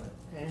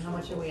 Okay, and how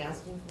much are we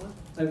asking for?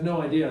 I have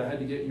no idea, I had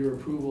to get your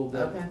approval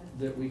Okay.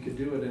 that we could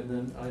do it, and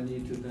then I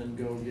need to then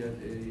go get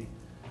a,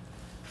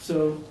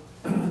 so,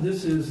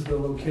 this is the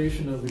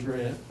location of the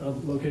grant,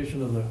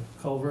 location of the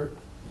culvert.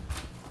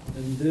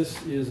 And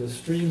this is a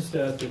stream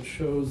stat that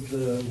shows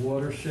the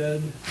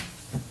watershed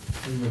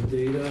and the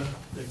data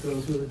that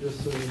goes with it,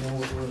 just so you know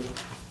what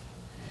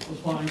we're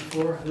applying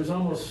for. There's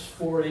almost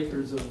 4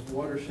 acres of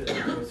watershed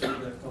that goes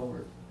through that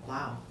culvert.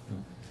 Wow.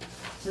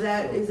 So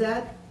that, is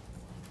that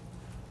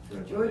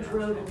George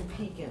Road and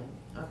Pekin?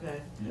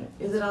 Okay. Yeah.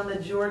 Is it on the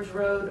George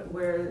Road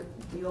where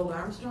the old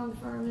Armstrong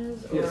farm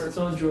is? Yes, or- it's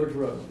on George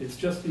Road. It's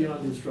just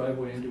beyond his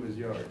driveway into his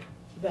yard.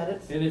 Bet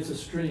it's, And it's a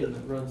stream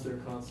that runs there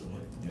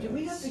constantly. do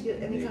we have to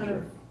get any kind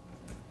of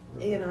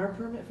A&R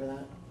permit for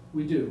that?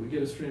 We do, we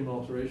get a stream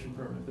alteration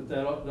permit, but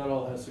that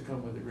all has to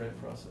come with the grant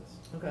process.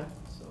 Okay.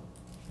 So,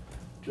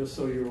 just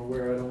so you're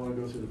aware, I don't wanna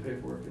go through the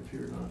paperwork if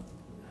you're not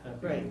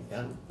happy Right, with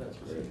yeah. that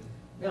procedure.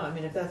 No, I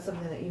mean, if that's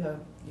something that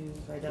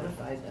you've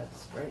identified,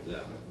 that's great. Yeah,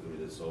 I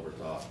mean, it's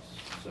overtopped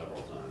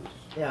several times.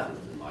 Yeah.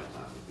 In my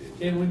time of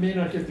being. And we may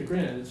not get the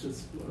grant, it's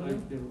just,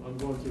 I'm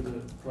going through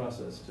the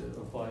process to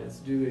apply, it's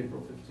due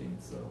April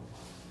 15th, so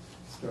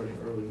starting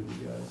early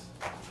with you guys.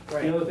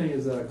 Right. The other thing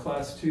is,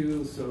 class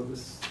 2, so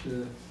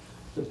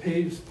the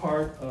paved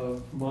part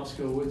of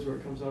Moscow Woods where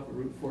it comes up at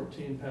Route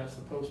 14 past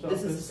the post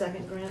office. This is the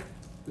second grant?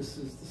 This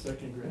is the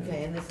second grant.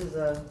 Okay, and this is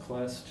a,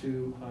 Class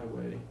 2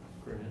 highway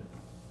grant.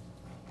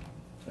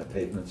 That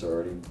pavement's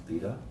already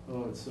beat up?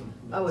 Oh, it's some.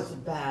 oh, it's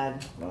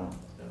bad. Wow.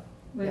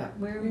 Yeah.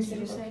 Where did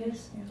you say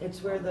this?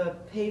 It's where the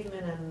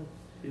pavement and,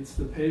 It's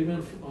the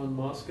pavement on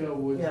Moscow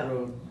Woods Yeah.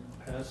 Road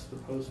past the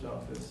post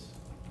office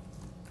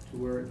to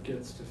where it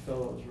gets to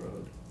Fellows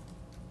Road.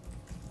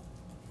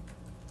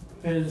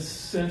 And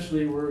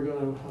essentially, we're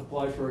gonna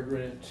apply for a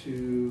grant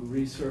to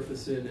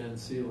resurface it and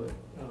seal it.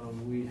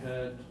 We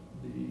had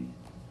the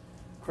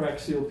crack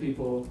seal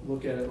people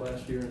look at it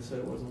last year and said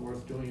it wasn't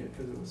worth doing it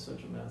because it was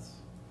such a mess.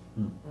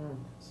 Hmm.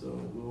 So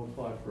we'll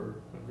apply for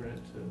a grant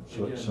to,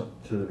 So, again. so,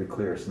 to be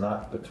clear, it's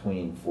not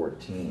between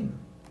 14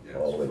 Yeah,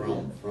 all the way it's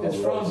in. from. It's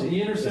from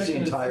the intersection It's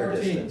the is entire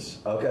 14. distance.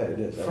 Okay, it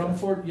is. From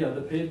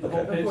okay. the whole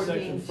Okay. paved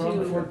section, 14 from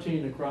to-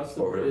 14 across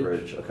the Over the bridge,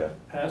 bridge, okay.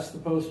 past the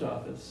post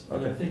office.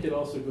 And I Okay. think it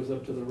also goes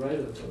up to the right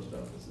of the post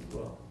office as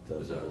well.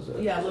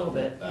 yeah, a little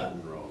bit.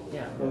 Baton Road.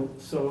 Yeah.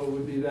 So it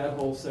would be that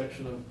whole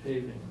section of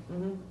paving.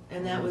 Mhm.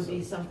 And that would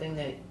be something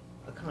that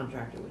a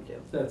contractor would do.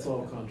 That's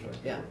all contract.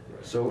 Yeah. work,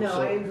 right. So, No,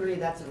 I so, agree,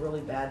 that's a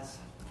really bad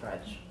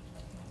stretch.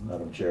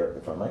 Madam Chair,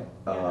 if I might,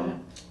 Yeah, go ahead.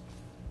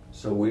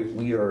 so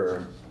we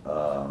are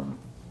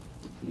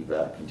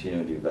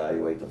continuing to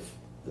evaluate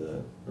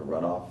the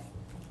runoff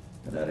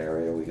in that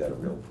area. We got a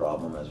real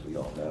problem, as we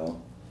all know.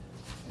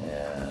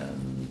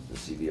 And the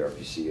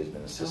CVRPC has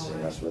been assisting All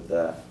right. us with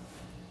that.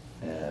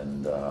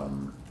 And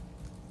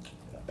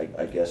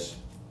I guess,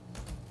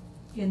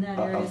 In that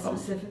area I'm-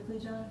 specifically,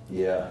 John?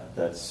 yeah,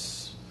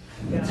 that's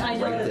I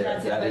know right that there.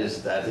 that's it, That but-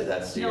 is,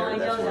 that's the No, I area,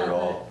 that's know where it that,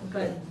 all.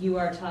 but you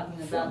are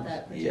talking about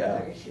that Yeah.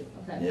 particular issue,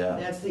 okay. Yeah.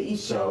 That's the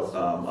East So Charles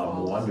I'm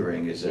Falls.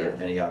 wondering, is there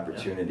Yeah. any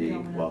opportunity,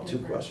 Yeah. well, 2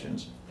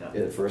 questions. Yeah.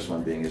 Yeah, the first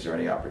one being, is there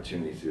any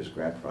opportunity through this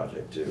grant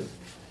project to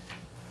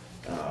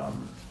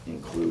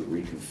include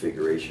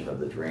reconfiguration of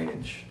the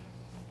drainage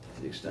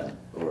to the extent,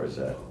 or is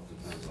that? Well,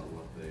 it depends on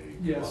what they.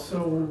 Yeah, come up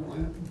so with for a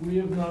plan. we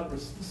have not,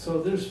 so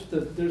there's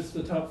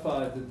the top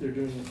 5 that they're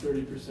doing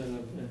 30%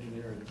 of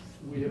engineering.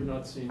 We have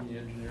not seen the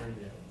engineering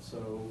yet.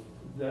 So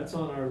that's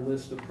on our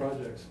list of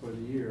projects for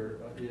the year,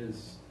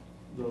 is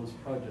those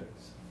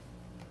projects.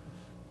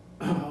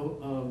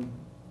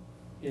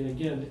 And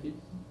again,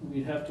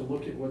 we'd have to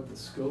look at what the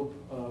scope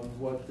of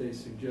what they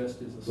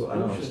suggest is a So solution.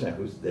 I don't understand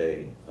who's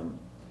they.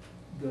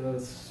 The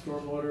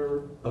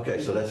stormwater.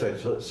 Okay, so that's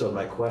right. So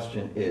my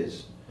question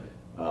is,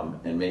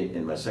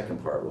 and my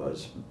second part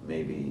was,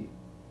 maybe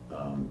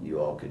you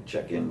all could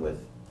check in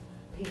with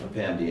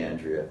Pam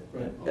DeAndrea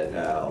Right. et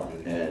al.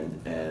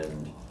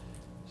 and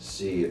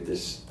see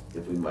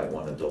if we might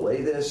want to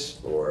delay this,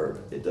 or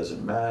it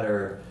doesn't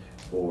matter,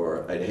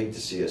 or I'd hate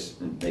to see us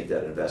make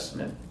that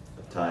investment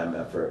of time,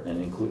 effort,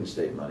 and including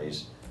state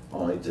monies,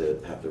 only to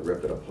have to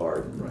rip it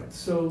apart. and- Right,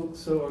 so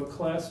a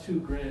class 2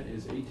 grant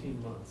is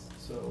 18 months.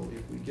 So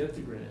if we get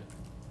the grant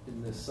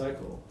in this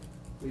cycle,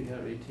 we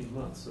have 18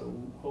 months. So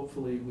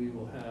hopefully we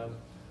will have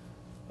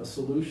a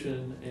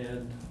solution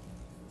and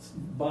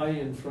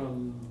buy-in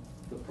from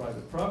the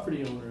private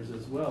property owners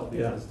as well,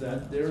 because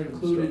they're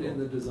included in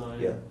the design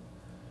Yeah.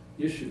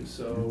 issue.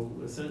 So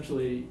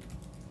essentially,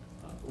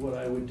 what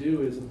I would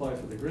do is apply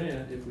for the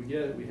grant. If we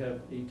get it, we have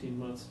 18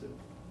 months to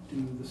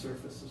do the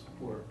surface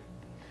work.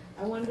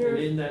 I wonder, And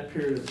in that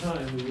period of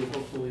time, we will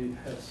hopefully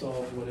have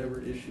solved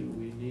whatever issue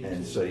we need to.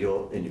 And so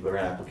you'll, in your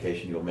grant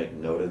application, you'll make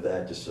note of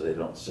that, just so they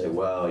don't say,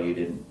 well, you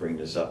didn't bring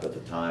this up at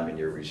the time and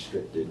you're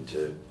restricted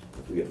to,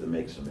 if we have to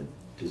make some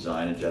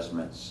design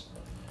adjustments.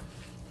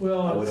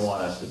 Well, I wouldn't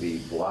want us to be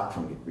blocked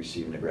from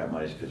receiving the grant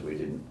monies because we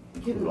didn't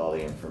include all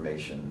the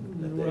information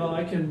that they. well,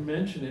 I can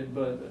mention it,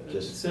 but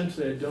Just-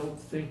 essentially, I don't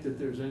think that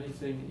there's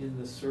anything in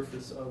the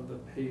surface of the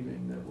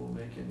paving that will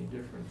make any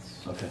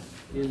difference Okay.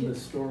 in the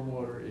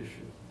stormwater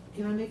issue.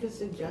 can I make a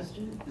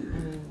suggestion?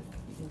 And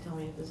you can tell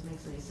me if this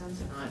makes any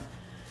sense or not.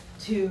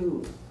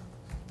 To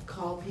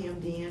call Pam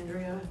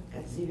DeAndrea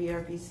at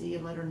CVRPC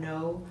and let her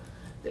know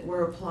that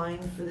we're applying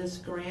for this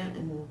grant,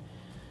 and,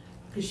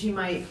 because she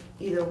might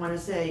either want to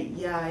say,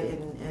 yeah,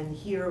 and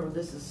here,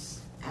 this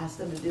is, ask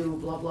them to do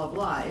blah, blah,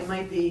 blah. It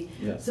might be,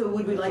 Yeah. so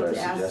would we like That's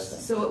to what I was ask,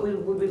 suggesting. so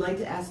would we like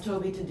to ask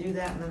Toby to do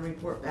that and then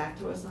report back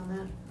to us on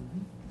that?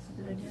 That's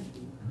a good idea.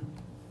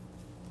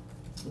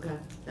 Okay,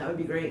 that would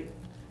be great.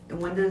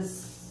 And when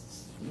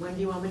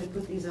do you want me to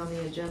put these on the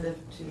agenda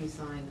to be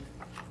signed?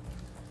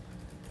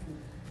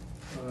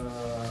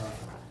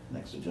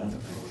 Next agenda.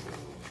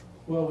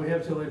 Well, we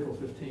have till April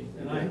 15th,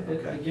 and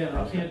Okay. again,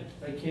 Okay.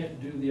 I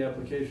can't do the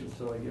applications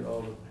till I get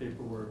all the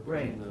paperwork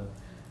Right. and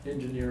the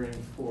engineering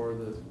for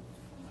the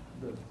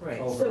Right,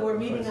 culvert. so we're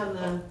meeting on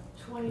the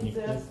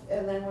 25th,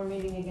 and then we're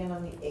meeting again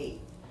on the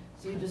 8th.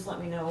 So you just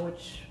let me know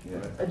which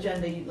Yeah.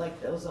 agenda you'd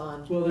like those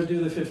on. Well, they're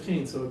due the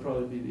 15th, so it'd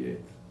probably be the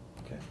 8th.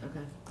 Okay.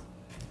 Okay,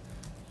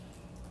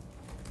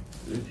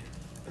 Good.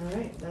 all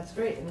right, that's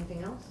great.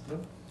 Anything else?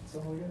 Nope, that's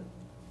all we got.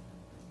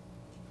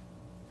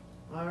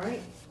 All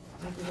right,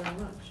 thank you very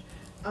much.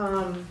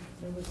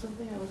 There was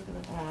something I was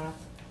gonna ask,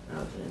 and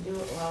I was gonna do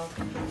it while,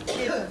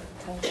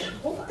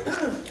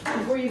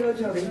 before you go,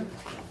 Toby.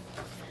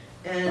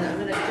 And I'm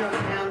gonna jump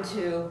down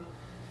to,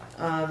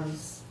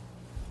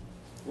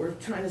 we're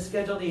trying to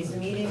schedule these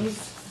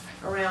meetings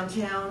around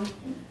town.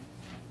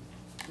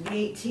 The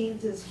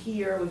 18th is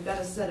here, we've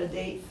gotta set a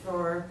date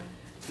for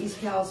East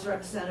Calais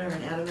Rec Center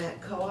and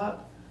Adamat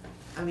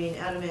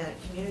Adamat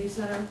Community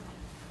Center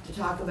to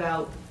talk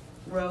about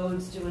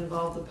roads, to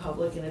involve the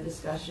public in a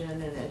discussion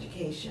and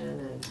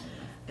education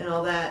and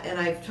all that. And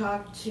I've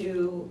talked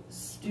to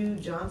Stu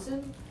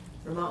Johnson,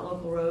 Vermont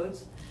Local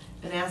Roads,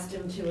 and asked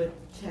him to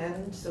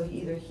attend, so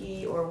either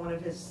he or one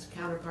of his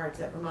counterparts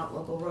at Vermont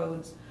Local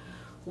Roads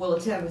will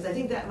attend, because I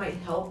think that might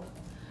help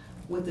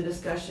with the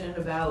discussion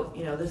about,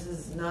 this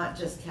is not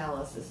just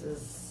Calais, this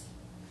is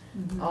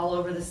all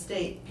over the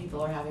state.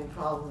 People are having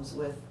problems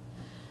with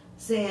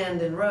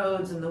sand and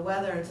roads and the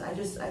weather, and so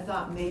I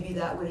thought maybe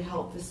that would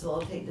help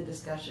facilitate the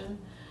discussion.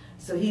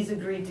 So he's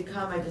agreed to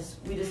come,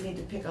 we just need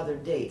to pick other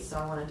dates, so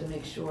I wanted to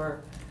make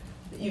sure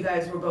that you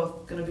guys were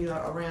both gonna be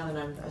around, and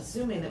I'm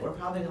assuming that we're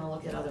probably gonna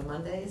look at other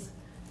Mondays,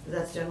 because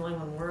that's generally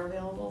when we're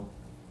available.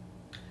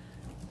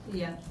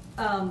 Yeah.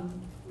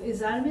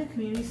 Is Adamat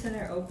Community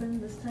Center open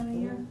this time of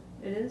year?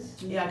 It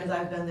is? Yeah, because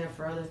I've been there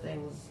for other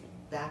things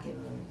back in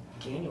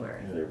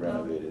January. Yeah, they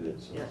renovated it,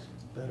 so Yeah. it's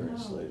better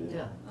insulated.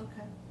 Yeah.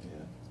 Okay.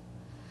 Yeah.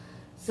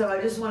 So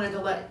I just wanted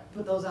to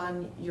put those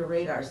on your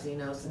radar, so you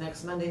know. So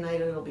next Monday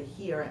night, it'll be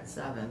here at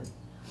 7.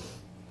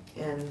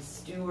 And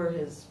Stu or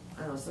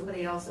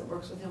somebody else that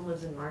works with him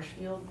lives in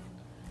Marshfield.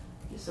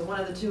 So one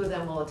of the two of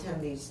them will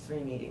attend these 3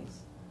 meetings.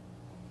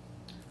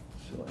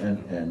 So,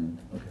 and,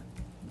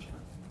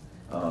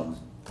 okay.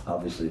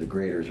 Obviously, the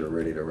graders are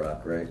ready to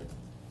rock, right?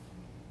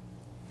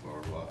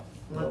 Or what?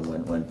 Well,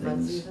 when Mud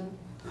things season?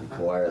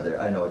 require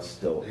their, I know it's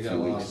still They a got a few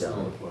lot of weeks snow to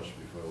down. push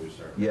before we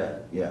start. Yeah,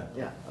 yeah.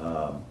 Yeah.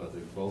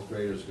 But both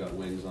graders got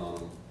wings on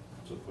them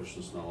to push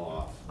the snow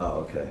off, Oh,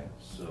 okay.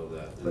 so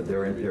that. But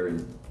they're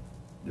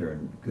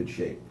in good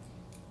shape.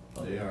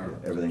 They are.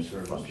 Everything's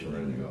serviced and functioning.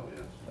 Ready to go,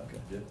 yes. Okay.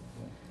 Yeah.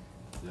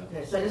 Yeah.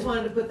 Okay, so I just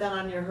wanted to put that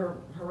on your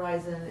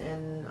horizon,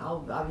 and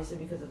I'll, obviously,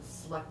 because it's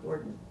select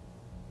board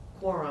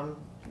quorum,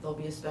 there'll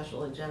be a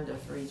special agenda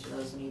for each of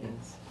those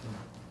meetings.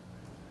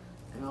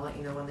 And I'll let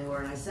you know when they were,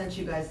 and I sent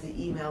you guys the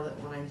email that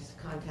when I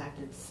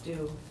contacted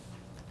Stu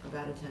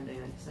about attending,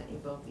 I sent you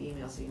both the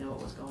emails so you know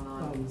what was going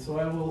on. So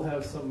I will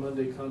have some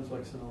Monday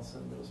conflicts, and I'll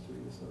send those to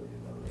you, so you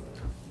know that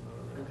I'm not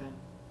around. Okay.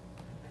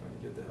 Trying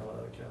to get the hell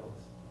out of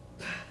Calais.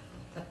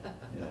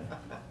 Yeah.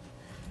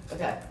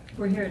 Okay,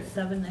 We're here at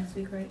 7 next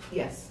week, right?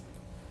 yes,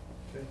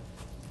 Okay.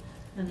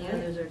 And the Yeah.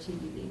 others are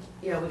TBD.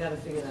 yeah, we gotta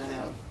figure that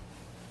out.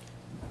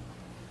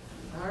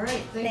 All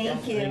right,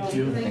 thank you. Thank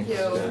you. Thank you.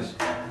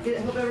 Thank you.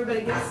 Hope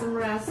everybody gets some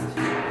rest.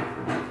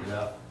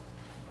 Yeah.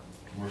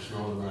 More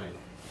snow tonight.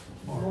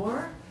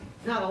 More?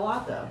 Not a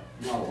lot, though.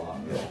 Not a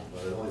lot, no,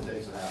 but it only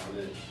takes a half an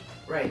inch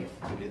Right,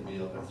 to get me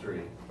up at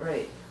 3.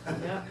 right,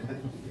 yep,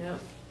 yep.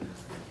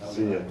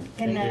 See ya.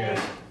 Good night.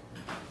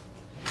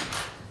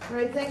 All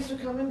right, thanks for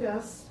coming,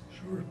 Gus.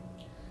 Sure.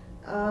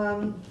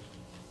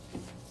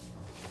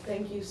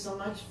 Thank you so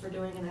much for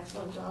doing an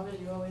excellent job, as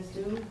you always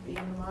do, being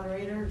the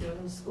moderator,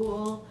 doing the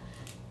school,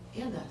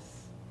 and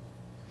us.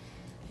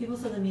 People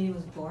said the meeting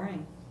was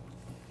boring.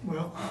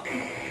 Well,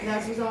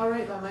 That was all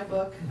right by my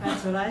book.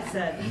 That's what I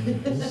said.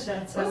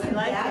 That's how we Wasn't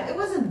like that- it. It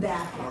wasn't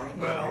that boring.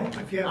 well,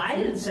 if you I have,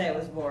 didn't say it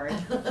was boring.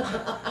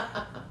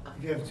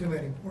 if you have too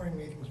many boring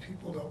meetings,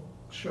 people don't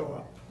show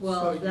up.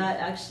 Well, So you- that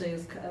actually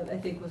is, I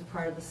think was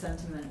part of the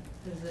sentiment,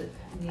 is it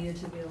needed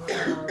to be a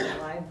little more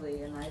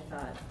lively, and I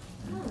thought,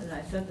 oh, and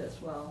I said this,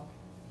 well,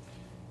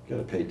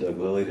 Gotta pay Doug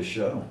Lilly to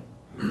show.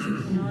 you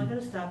know, I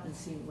gotta stop and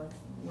see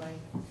why,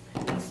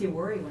 I see a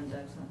worry when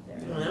Doug's not there.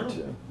 Yeah. Me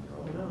too.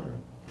 No.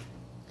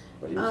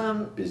 But he was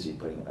Um, busy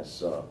putting, I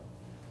saw a lot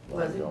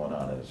Was he? going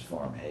on at his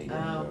farm, hay Oh.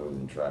 getting moved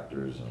and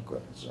tractors and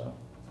equipment, so.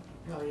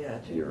 Oh, yeah,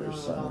 Your dealing with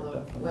son all would the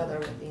definitely- weather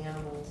with the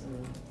animals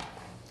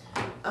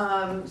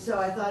and, so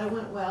I thought it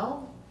went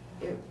well.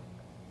 It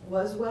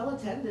was well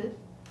attended,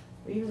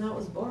 even though it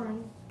was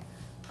boring.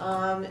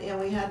 And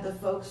we had the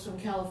folks from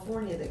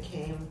California that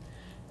came,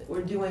 that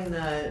were they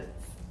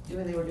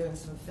were doing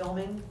some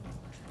filming,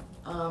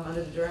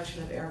 under the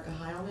direction of Erica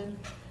Heilman,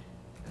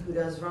 who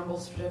does Rumble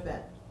Strip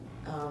at,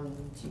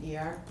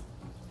 TDR.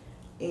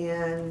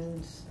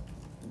 And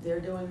they're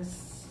doing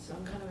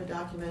some kind of a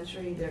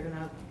documentary. They're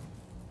gonna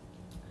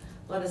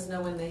let us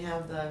know when they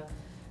have the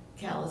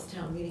Calais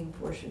town meeting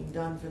portion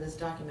done for this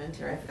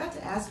documentary. I forgot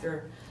to ask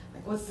her,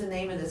 like, what's the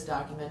name of this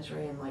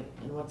documentary and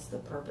what's the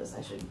purpose?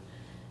 I should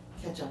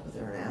catch up with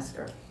her and ask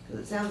her,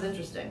 because it sounds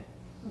interesting.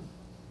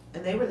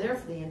 And they were there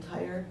for the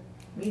entire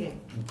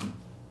meeting.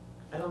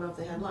 I don't know if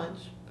they had lunch,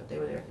 but they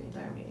were there for the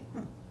entire meeting.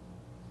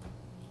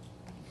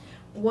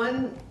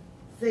 One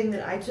thing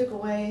that I took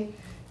away,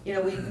 you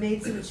know, we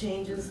made some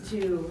changes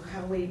to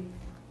how we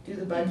do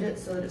the budget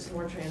so that it's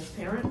more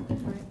transparent,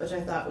 which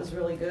I thought was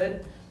really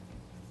good.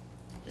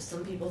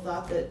 Some people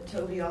thought that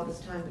Toby all this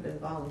time had been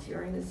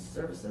volunteering his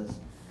services.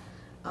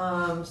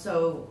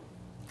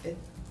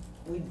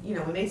 We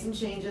made some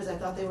changes. I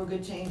thought they were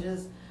good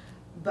changes,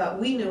 but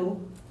we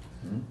knew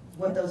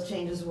what those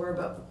changes were,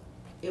 but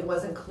it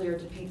wasn't clear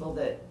to people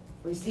that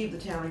received the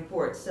town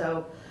report.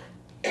 So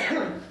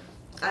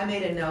I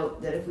made a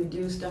note that if we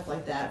do stuff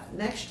like that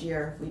next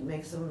year, we'd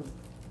make some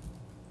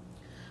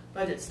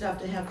budget stuff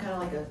to have kind of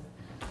like a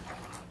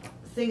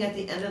thing at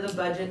the end of the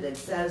budget that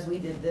says we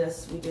did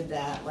this, we did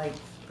that, like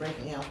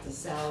breaking out the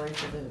salary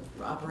for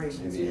the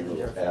operations Maybe a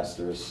manager. little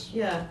asterisk.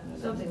 Yeah,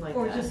 something like that.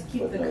 Or just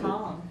keep the Footnoted.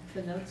 column,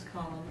 the notes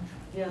column.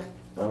 Yeah,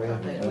 Oh,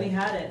 yeah. We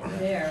had it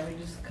there, we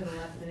just could have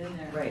left it in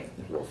there. right.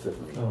 It will fit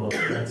in the Oh,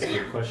 report. that's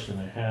the question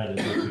I had,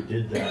 is if we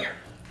did that,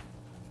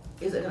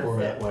 Is it gonna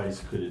format fit?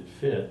 wise, could it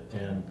fit?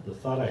 And the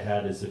thought I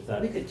had is if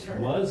that We could turn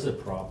it. was a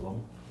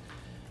problem,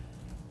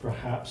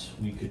 perhaps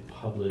we could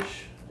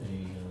publish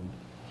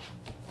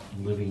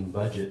a living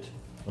budget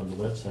on the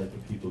website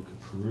that people could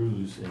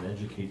peruse and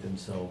educate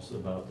themselves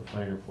about the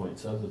finer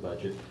points of the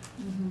budget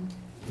Mhm.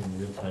 in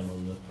real time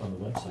on the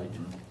website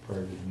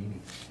prior to the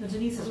meeting. No,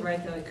 Denise is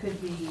right, though, it could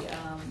be,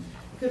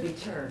 It could be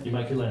turned, You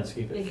might could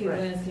landscape it it. could Right.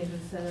 landscape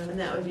instead of. and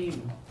that would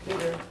be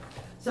bigger.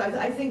 So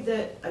I think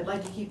that I'd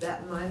like to keep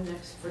that in mind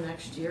for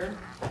next year.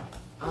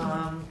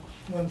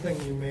 One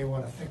thing you may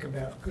want to think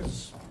about,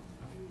 because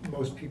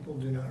most people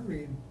do not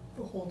read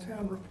the whole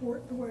town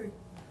report the way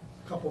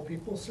a couple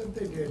people said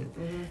they did,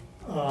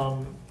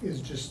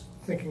 is just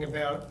thinking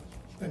about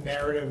a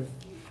narrative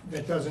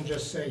that doesn't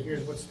just say,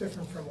 here's what's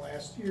different from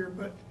last year,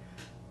 but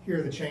here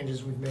are the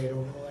changes we've made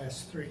over the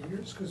last 3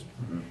 years. Because,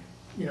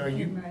 you know,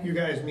 Right. you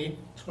guys meet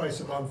twice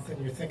a month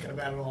and you're thinking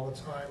about it all the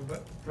time,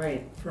 but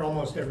Right, for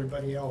almost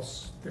everybody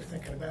else, they're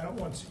thinking about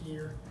it once a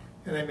year,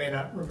 and they may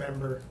not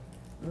remember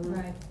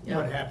Right. Yeah.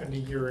 what happened a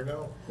year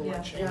ago, or Yeah.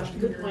 what changed Yeah, a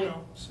good year point.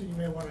 ago. So you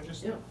may want to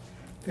just Yep.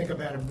 think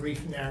about a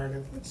brief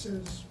narrative that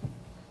says,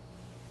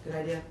 good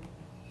idea.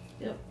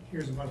 Yep.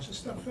 here's a bunch of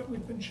stuff that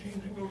we've been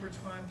changing over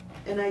time.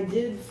 And I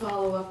did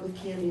follow up with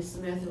Candy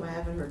Smith, who I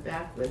haven't heard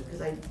back with,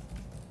 because I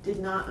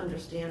did not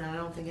understand, and I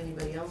don't think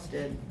anybody else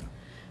did,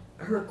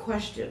 her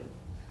question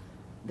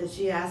that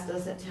she asked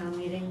us at town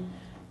meeting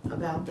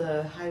about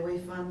the highway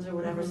funds or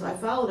whatever. So I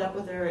followed up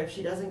with her. If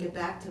she doesn't get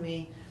back to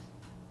me,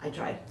 I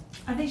tried.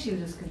 I think she was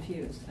just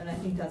confused, and I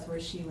think that's where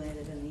she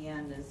landed in the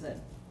end, is that,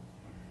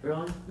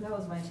 Really? that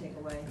was my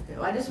takeaway. Okay,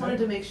 well, I just wanted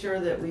to make sure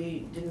that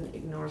we didn't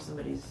ignore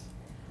somebody's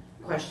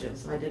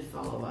questions, and I did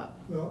follow up.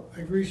 Well, I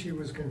agree she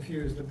was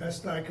confused. The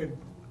best I could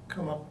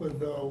come up with,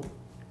 though,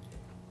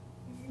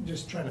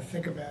 just trying to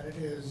think about it,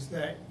 is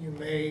that you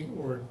may,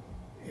 or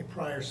a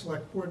prior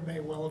select board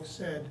may well have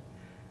said,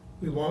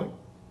 we won't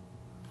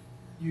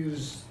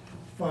use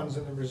funds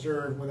in the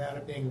reserve without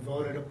it being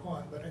voted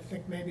upon. But I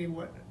think maybe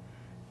what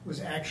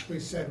was actually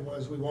said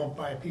was, we won't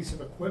buy a piece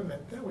of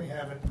equipment that we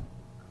haven't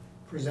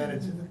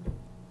presented to the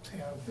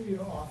town for you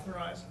to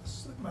authorize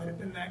us. It might have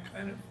been that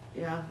kind of,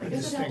 Yeah, I A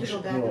guess I'd have to go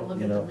distinction. back and Well, look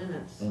you at know, the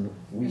minutes. And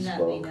we And that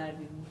may spoke, not have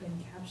even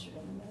been captured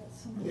in the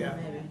minutes.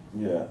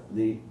 Yeah.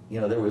 Maybe.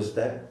 yeah, there was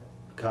that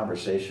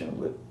conversation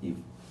with,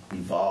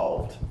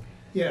 evolved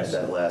yes.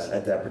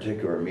 at that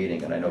particular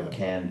meeting, and I know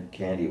Yeah.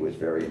 Candy was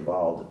very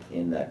involved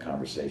in that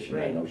conversation. I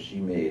Right. know she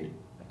made,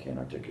 I can't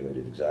articulate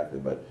it exactly,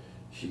 but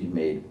she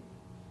made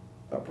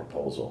a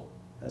proposal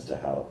as to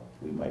how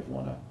we might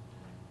want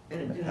to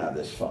And it didn't- have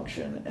this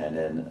function, and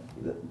then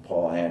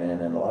Paul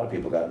Hannon and a lot of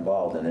people got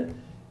involved, and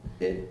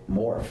it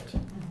morphed.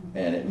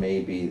 And it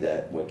may be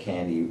that what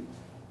Candy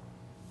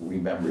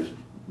remembers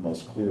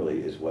most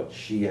clearly is what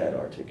she had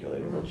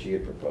articulated, what she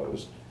had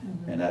proposed,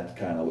 and that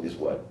kind of is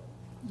what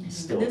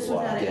still And this was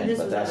locked at- and in, this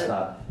but was at that's a-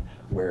 not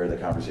where the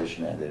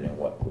conversation ended and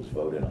what was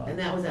voted on. And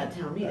that was at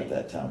town meeting. At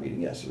that town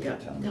meeting, yes, it was Yeah,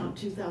 at town no, meeting.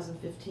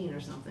 2015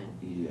 or something.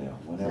 Yeah,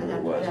 whenever I'd it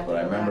have was, to but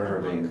I go back remember her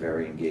and being look.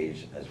 very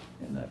engaged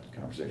in that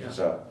conversation, Yeah.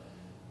 so,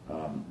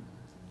 I'm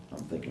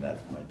thinking that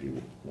might be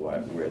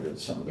where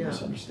some of the Yeah.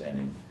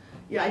 misunderstanding.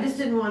 Yeah, I just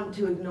didn't want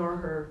to ignore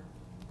her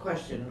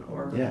question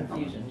or her Yeah.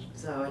 confusion,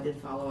 so I did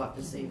follow up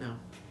to say no.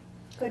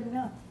 Good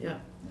enough. Yeah.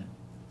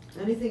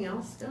 Anything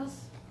else,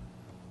 Gus?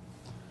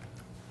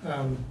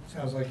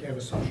 Sounds like you have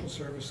a social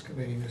service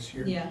committee this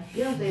year. Yeah,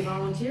 Yeah, they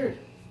volunteered.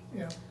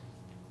 Yeah.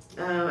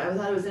 I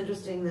thought it was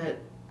interesting that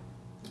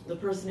the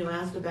person who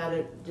asked about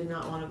it did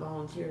not want to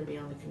volunteer to be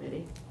on the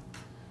committee.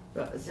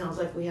 But it sounds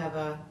like we have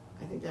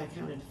I think that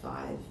counted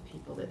 5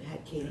 people that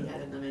Katie had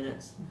in the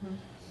minutes.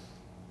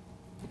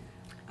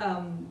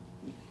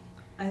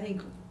 I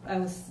think I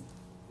was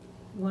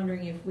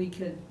wondering if we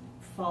could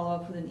follow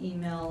up with an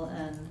email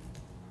and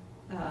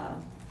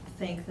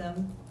thank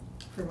them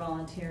for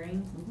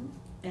volunteering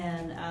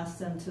and ask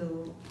them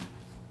to,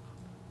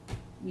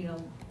 you know,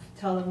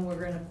 tell them we're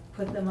gonna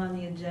put them on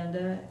the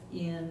agenda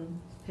in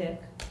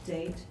pick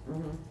date,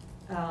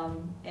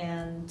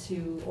 and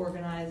to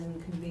organize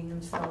and convene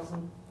themselves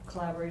in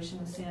collaboration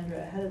with Sandra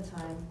ahead of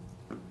time,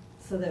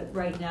 so that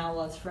right now,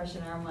 while it's fresh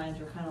in our minds,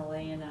 we're kind of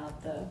laying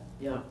out the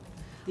Yeah.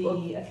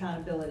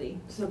 accountability.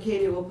 So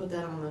Katie, we'll put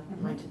that on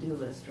my to-do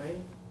list, right?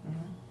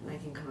 And I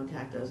can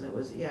contact those. It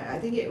was, I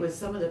think it was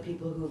some of the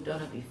people who've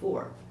done it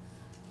before.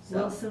 So,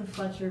 Wilson,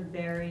 Fletcher,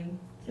 Barry,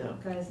 yeah,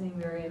 guy's name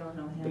Barry, I don't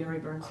know him. Barry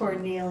Burns.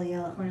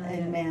 Cornelia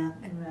and Mac.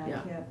 And Mac,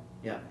 Yeah. yep.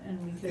 Yeah.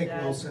 And we I could think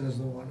ask, Wilson is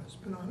the one who's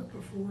been on it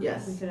before.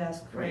 Yes. we could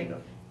ask Craig.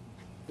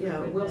 Yeah,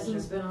 Good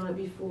Wilson's measure. been on it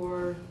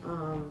before.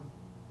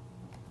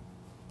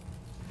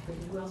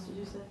 Who else did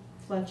you say?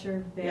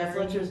 Fletcher, Barry. Yeah,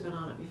 Fletcher's been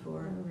on it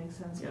before. That would make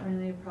sense. Yeah.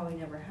 Cornelia probably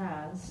never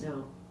has.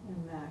 No,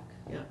 And Mac,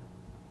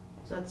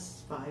 so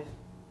that's 5.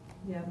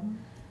 yep.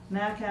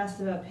 Mac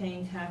asked about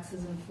paying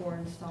taxes in 4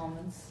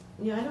 installments.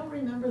 Yeah, I don't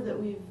remember that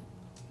we've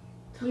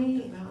talked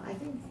about, I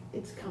think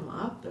it's come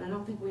up, but I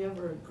don't think we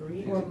ever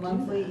agreed to Or do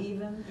monthly that.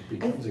 even. It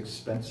becomes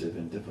expensive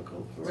and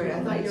difficult for. Right,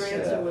 I thought your someone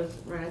answer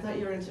that's, was, I thought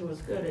your answer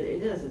was good.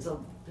 It is, it's a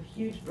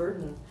huge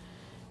burden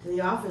to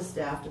the office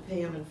staff to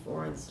pay them in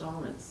 4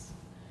 installments.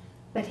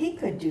 But he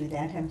could do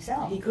that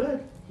himself. He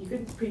could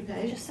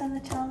prepay, Just send the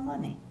town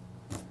money,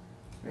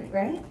 right?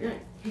 right? Yeah,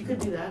 he could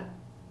do that.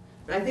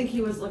 But I think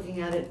he was looking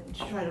at it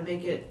to try to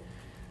make it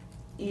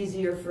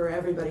easier for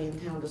everybody in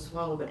town to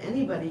swallow, but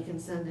anybody can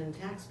send in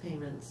tax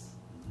payments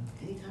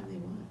anytime they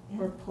want.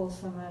 Or pull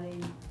somebody,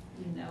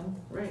 you know,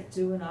 Right,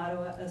 do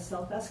a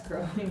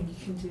self-escrow, I mean, you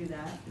can do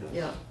that.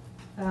 yeah.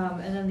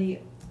 And then the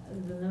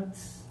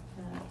notes,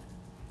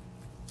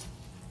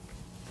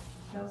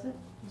 that was it,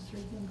 those 3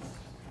 things.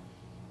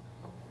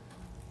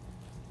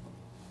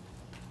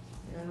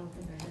 Yeah, I don't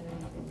think I had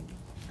anything.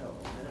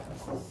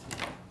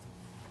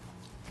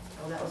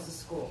 That was the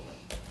school.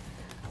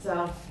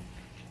 So,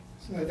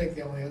 So I think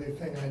the only other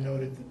thing I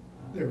noted that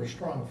there were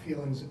strong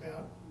feelings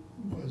about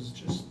was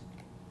just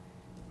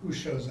who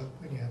shows up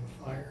when you have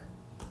a fire.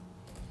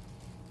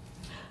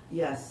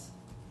 yes,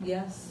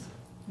 Yes,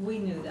 we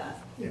knew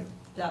that. Yeah.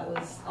 That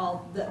was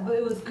all, but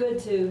it was good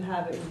to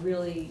have it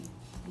really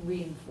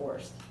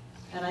reinforced.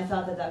 And I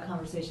thought that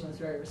conversation was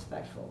very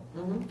respectful.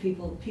 Mhm.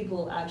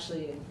 People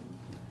actually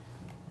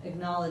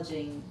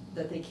acknowledging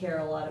that they care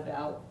a lot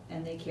about,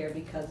 and they care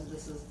because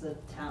this is the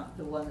town,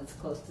 the one that's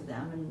close to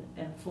them,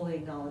 and fully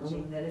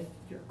acknowledging that if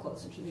you're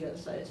closer to the other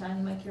side of town,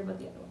 you might care about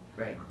the other one.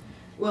 right.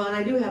 Well, and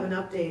I do have an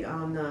update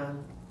on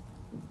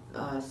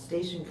the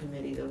station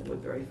committee, the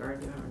Woodbury Fire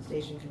Department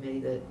Station Committee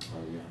that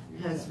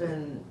has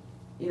been,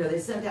 they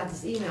sent out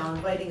this email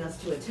inviting us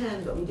to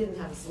attend, but we didn't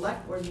have a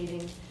select board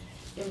meeting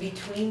in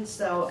between,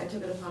 so I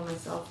took it upon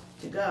myself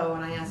to go,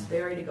 and I asked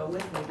Barry to go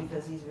with me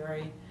because he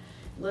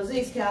lives in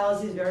East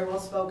Calais, he's very well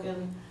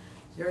spoken,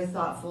 he's very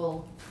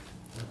thoughtful.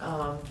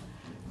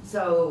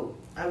 So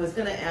I was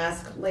gonna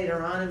ask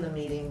later on in the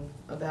meeting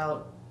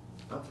about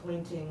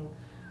appointing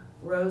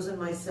Rose and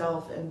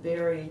myself and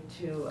Barry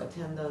to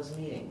attend those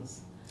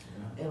meetings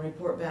and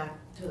report back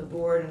to the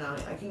board, and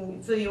I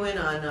can fill you in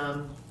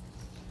on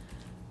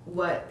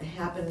what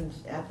happened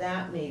at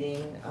that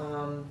meeting.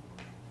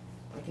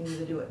 I can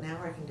either do it now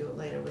or I can do it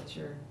later. What's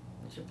your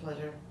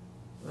pleasure?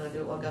 You wanna do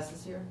it while Gus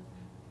is here?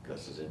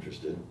 Gus is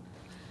interested.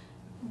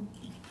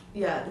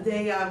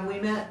 Yeah, we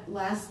met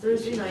last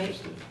Thursday night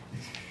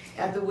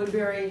at the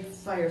Woodbury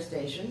Fire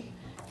Station.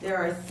 There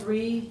are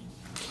 3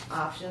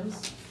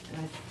 options,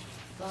 and I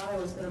thought I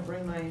was gonna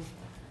bring my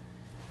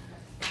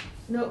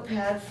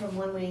notepad from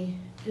when we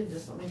did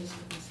this. Let me just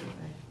look and see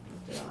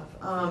if I left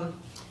it off.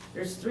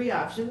 There's 3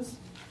 options.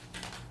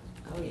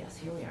 Oh yes,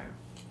 here we are.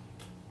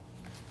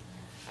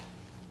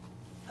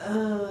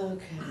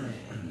 Okay,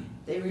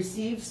 they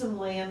received some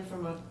land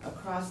from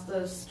across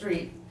the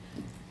street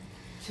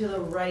to the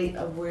right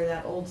of where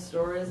that old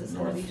store is, it's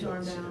gonna be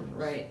torn Northfield down, Savings.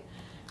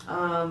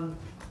 right.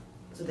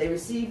 So they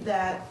received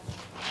that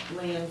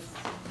land,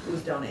 it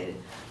was donated.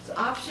 So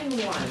option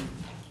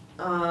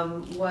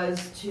one,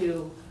 was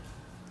to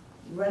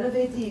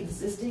renovate the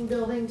existing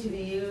building to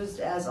be used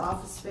as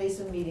office space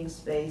and meeting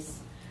space,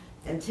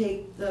 and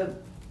take the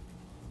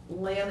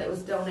land that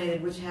was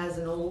donated, which has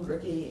an old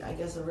rickety, I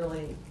guess a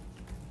really,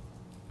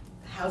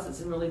 house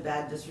that's in really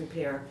bad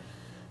disrepair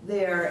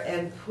there,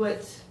 and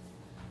put,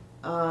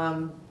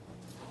 a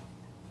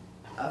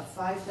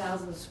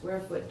 5,000 square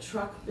foot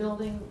truck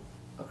building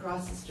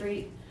across the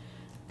street,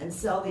 and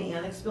sell the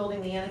annex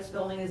building. The annex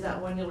building is that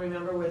one you'll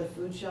remember where the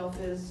food shelf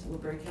is,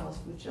 Woodbury Calais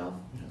food shelf.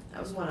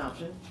 That was one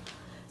option.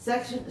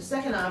 The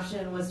second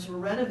option was to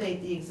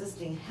renovate the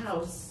existing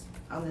house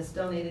on this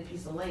donated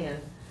piece of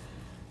land,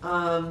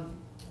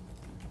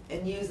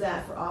 and use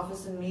that for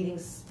office and meeting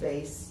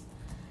space,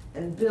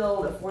 and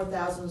build a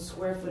 4,000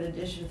 square foot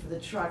addition for the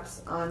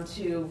trucks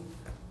onto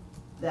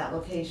that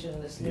location,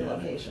 this new Yeah,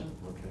 location,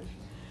 Location.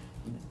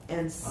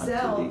 and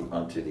sell.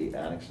 Onto the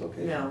annex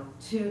location? No,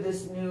 to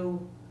this new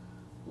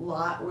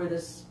lot where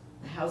this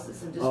house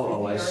that's in disrepair is.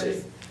 Oh, I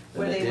see.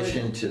 where In they would-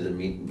 addition to the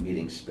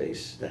meeting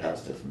space, the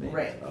house that's made?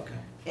 Right. Okay.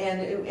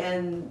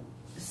 And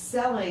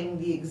selling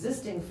the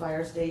existing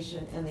fire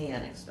station and the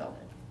annex building.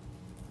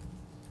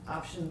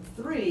 Option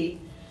three,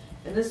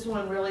 and this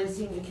one really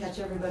seemed to catch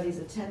everybody's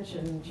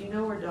attention. Do you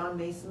know where Don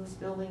Mason's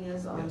building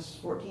is on Yes.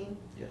 14?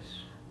 Yes.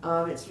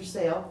 It's for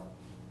sale.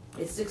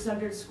 It's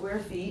 600 square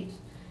feet.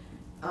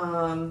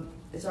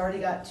 It's already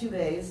got 2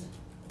 bays.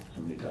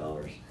 How many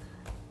dollars?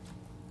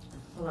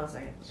 Hold on a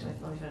second,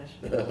 let me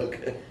finish.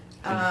 Okay.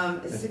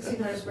 It's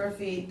 1,600 square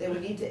feet. They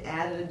would need to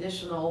add an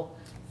additional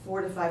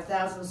 4,000 to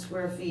 5,000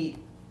 square feet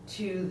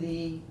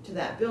to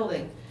that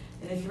building.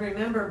 And if you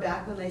remember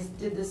back when they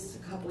did this a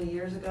couple of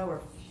years ago,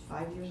 or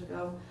 5 years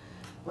ago,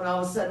 when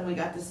all of a sudden we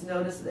got this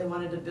notice that they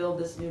wanted to build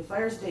this new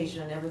fire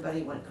station and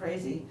everybody went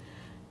crazy,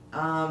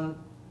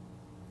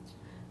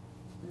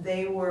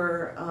 they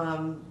were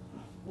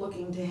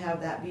looking to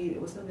have that be,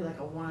 it was gonna be like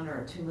a $1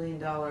 or $2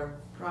 million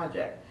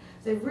project.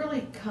 They've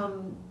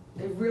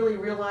really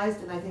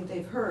realized, and I think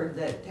they've heard,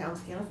 that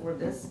towns can't afford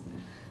this.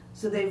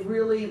 So they've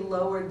really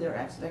lowered their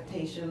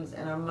expectations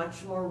and are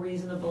much more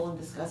reasonable in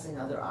discussing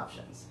other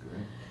options.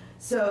 Great.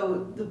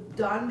 So the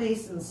Don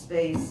Mason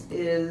space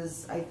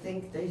is, I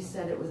think they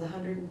said it was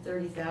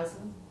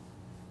 130,000.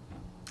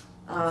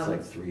 It's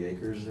like 3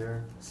 acres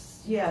there?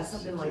 Yeah,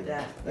 something like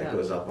that. That yeah.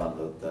 goes up on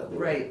that little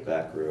Right.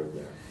 back road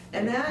there.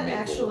 And that Maple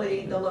actually,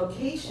 Lane. the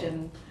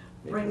location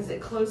brings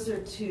it closer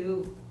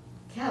to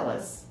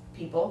Calais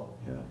people.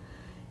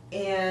 Yeah.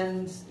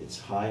 And, It's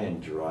high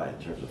and dry in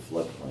terms of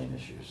floodplain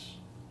issues.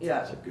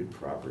 yeah, It's a good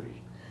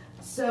property.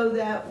 so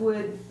that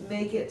would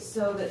make it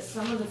so that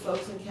some of the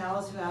folks in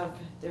Calais who have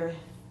their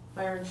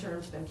fire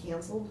insurance been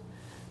canceled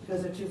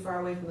because they're too far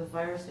away from the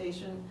fire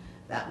station,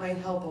 that might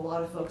help a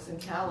lot of folks in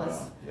Calais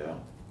Wow, yeah.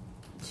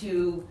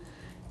 to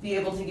be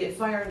able to get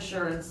fire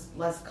insurance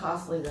less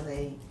costly than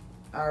they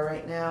are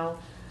right now.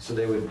 So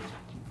they would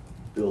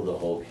build a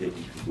whole kit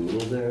and caboodle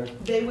there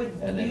They would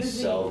and then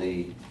use sell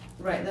the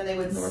right, then they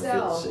would Northfield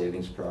sell.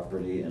 Savings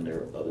property and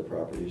their other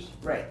properties?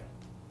 Right,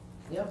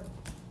 yep.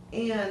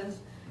 And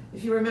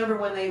if you remember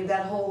when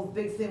that whole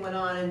big thing went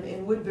on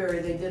in Woodbury,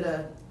 they had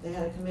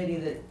a committee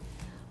that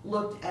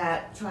looked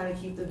at trying to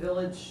keep the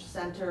village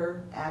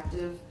center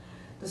active.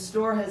 The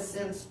store has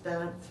since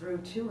been through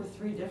 2 or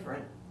 3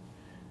 different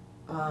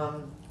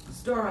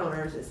store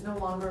owners. It's no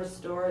longer a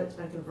store, it's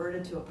been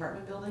converted to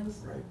apartment buildings.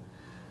 Right.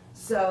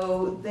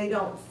 So they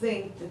don't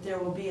think that there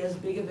will be as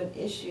big of an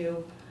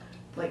issue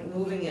like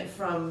moving it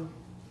from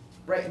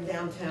right in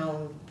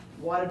downtown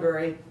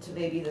Waterbury to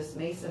maybe this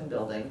Mason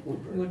building.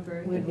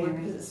 Woodbury,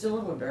 Because it's still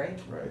in Woodbury.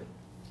 Right.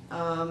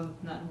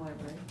 not in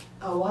Waterbury.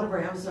 Oh,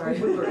 Waterbury, I'm sorry,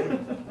 Woodbury.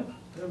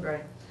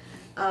 Woodbury.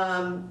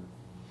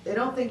 They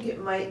don't think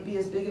it might be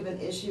as big of an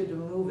issue to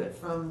move it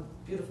from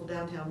beautiful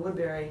downtown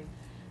Woodbury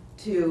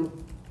to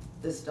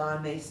this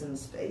Don Mason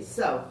space,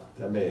 so.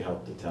 That may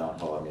help the town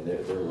hall. I mean, they're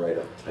right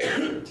up tight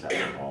to the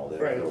town hall,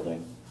 their Right.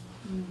 building.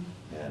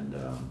 And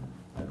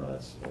I know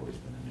that's always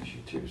been an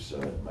issue too,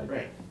 so it might,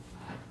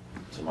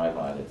 to my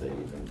mind, if they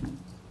even,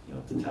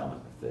 if the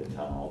town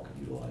hall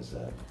could utilize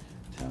that,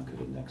 the town could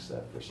annex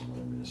that for some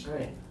other municipal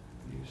Right.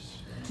 use.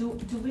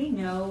 Do we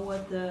know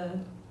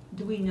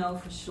do we know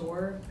for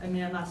sure, I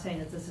mean, I'm not saying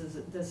that this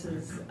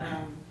is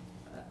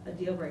a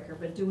deal breaker,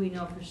 but do we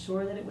know for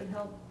sure that it would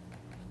help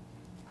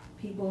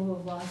people who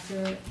have lost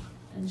their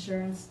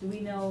insurance? Do we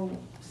know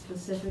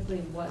specifically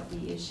what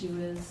the issue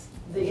is?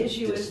 The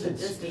issue is the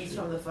Distance distance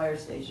issue. from the fire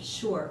station.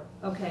 Sure,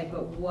 okay,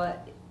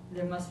 but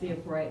there must be a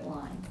bright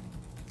line.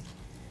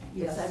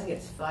 Yes, I think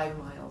it's 5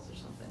 miles or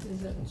something.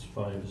 Is it? It's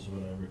 5 is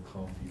what I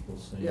recall people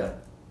saying. Yeah,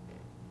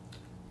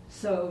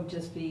 So it would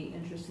just be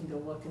interesting to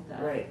look at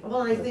that. right.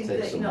 Well, I It think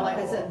takes that, a like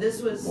I mile said, off,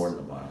 this was more than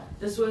a mile.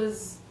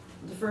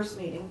 the first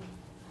meeting.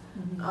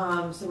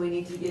 Mhm. So we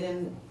need to get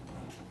in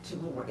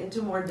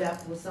into more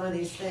depth with some of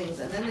these things.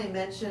 And then they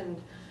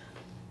mentioned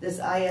this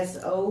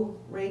ISO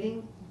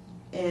rating,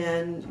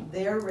 and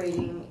their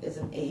rating is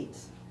an 8.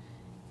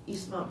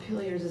 East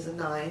Montpelier's is a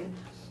 9.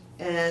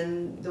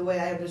 And the way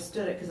I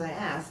understood it, because I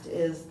asked,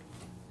 is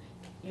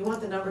you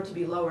want the number to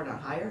be lower,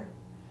 not higher.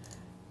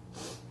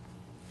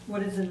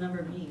 What does the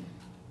number mean?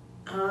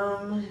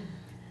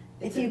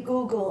 If you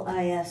Google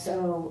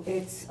ISO,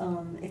 it's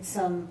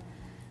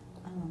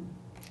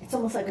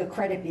almost like a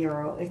credit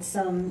bureau. It's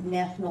some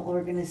national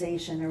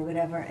organization or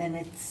whatever,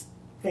 and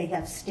they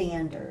have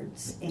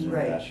standards. And-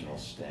 International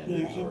Standards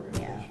Yeah, yeah.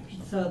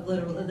 Organization. So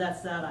literally,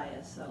 that's that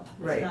ISO.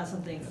 Right. It's not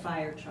something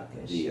fire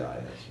truckish. The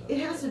ISO. It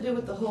has to do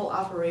with the whole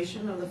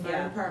operation of the fire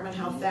Yeah. department,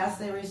 how fast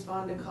they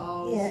respond to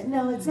calls. Yeah,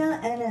 no, it's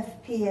not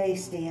NFPA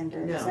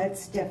standards. No.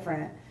 That's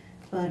different.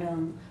 But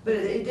But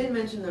it did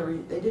mention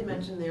they did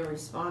mention their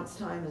response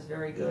time is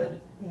very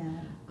good.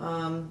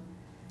 yeah.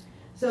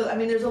 So, I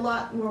mean, there's a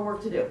lot more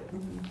work to do,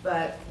 Mhm.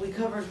 but we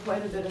covered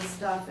quite a bit of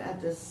stuff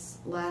at this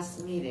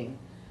last meeting.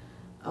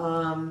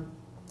 Kind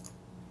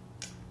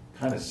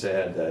of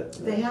sad that.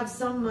 They have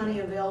some money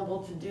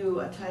available to do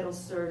a title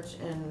search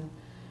and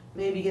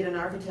maybe get an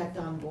architect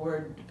on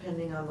board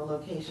depending on the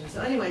location.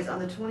 So anyways, on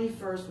the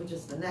 21st, which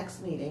is the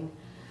next meeting,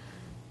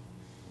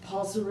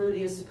 Paul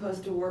Cerruti is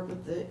supposed to work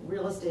with the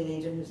real estate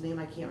agent, whose name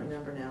I can't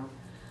remember now,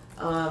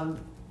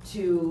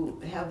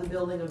 to have the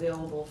building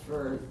available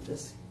for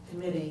this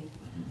committee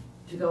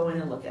to go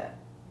in and look at,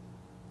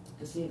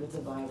 to see if it's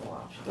a viable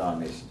option. Don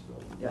Mason's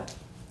building. Yeah,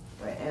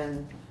 right,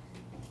 and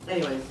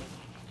anyways,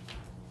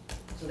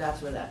 so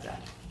that's where that's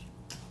at.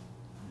 I'm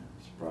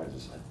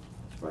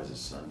surprised his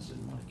sons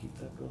didn't want to keep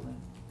that building,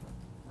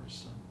 or his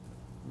son.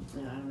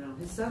 Yeah, I don't know,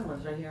 his son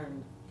lives right here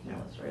in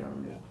Calais, right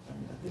on. Yeah, I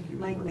mean, I think he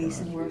was Mike working on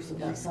Mason it. works with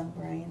my Yeah. son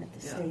Brian at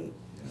the Yeah. state.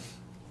 Yeah.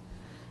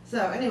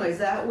 So anyways,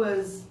 that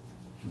was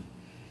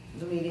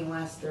the meeting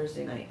last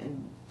Thursday night,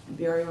 and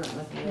Barry went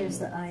with me. Here's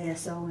the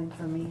ISO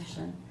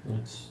information.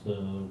 It's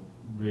the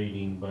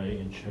rating by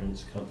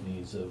insurance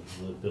companies of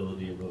the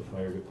ability of a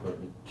fire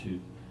department to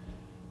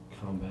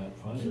combat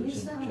fires Can you and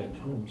send- protect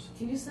homes.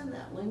 Can you send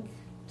that link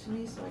to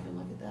me so I can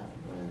look at that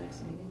for the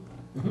next meeting?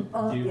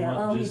 Oh, Do you yeah,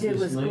 all want he just did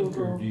this was link, or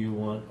Google. do you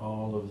want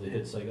all of the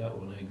hits I got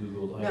when I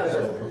Googled No,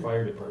 ISO just- for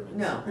fire departments?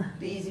 No,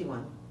 the easy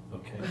one,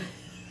 Okay.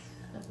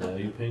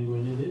 Value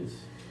Penguin it is.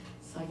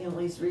 so I can at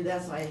least read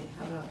that, so I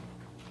have a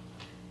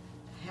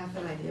half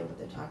an idea what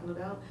they're talking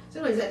about. So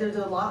anyways, there's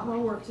a lot more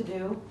work to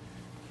do.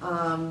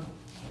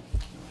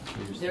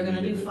 Here's They're the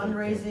gonna do meat of it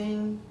right there.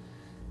 fundraising,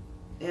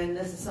 and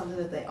this is something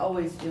that they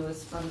always do,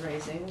 is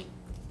fundraising.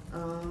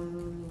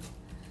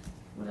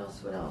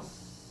 What else?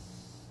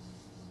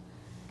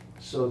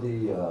 So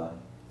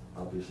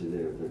obviously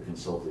they're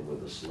consulting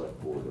with the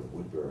Selectboard of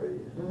Woodbury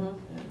Mhm.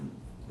 and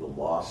the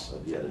loss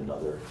of yet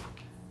another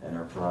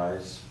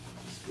enterprise,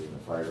 this being the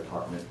fire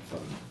department from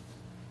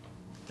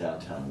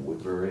downtown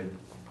Woodbury.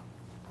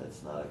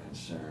 That's not a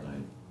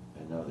concern.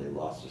 I know they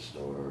lost a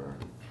store,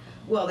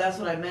 Well, that's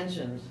what I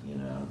mentioned. you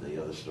know,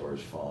 the other store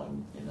is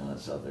falling, you know,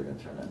 it's out there gonna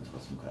turn that into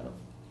some kind of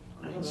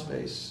I don't green know.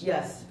 space.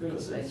 Yes, green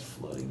Because it's space,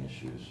 flooding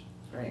issues.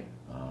 right.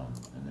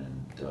 And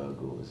then Doug,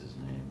 what was his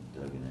name?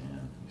 Doug and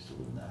Ann, used to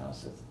live in the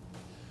house that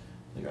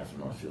they got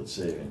from Northfield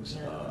Savings.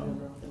 Yeah, I don't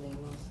remember what the name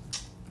was.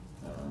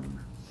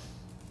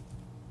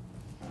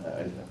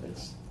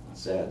 It's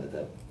sad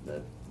that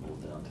little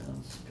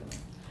downtown's gonna.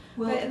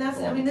 Well, Right, and that's,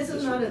 I mean, this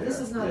is not a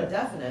Yeah.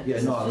 definite. Yeah,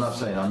 This no, is I'm not just-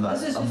 saying, I'm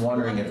this is not, I'm just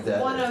wondering one-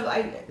 if one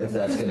of, if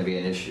that's gonna be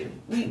an issue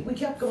We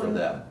kept for going,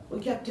 them. we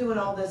kept doing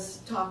all this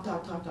talk,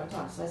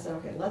 so I said,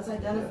 okay, let's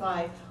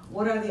identify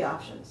what are the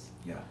options,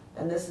 Yeah.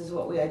 and this is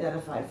what we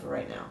identified for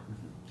right now.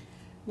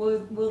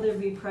 will there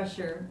be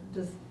pressure,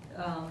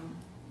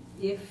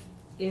 if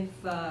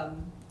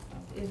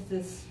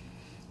this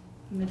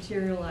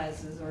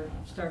materializes or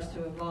starts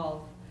to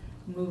evolve,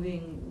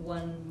 moving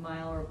 1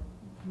 mile or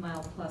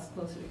mile plus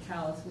closer to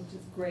Calais, which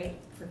is great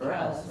for For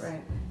us, Calais.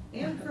 right,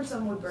 and for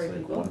some It's Woodbury like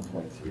people.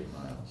 1.3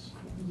 miles.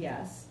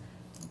 Yes,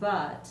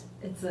 but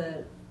it's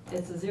a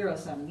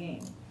zero-sum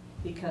game,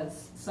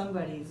 because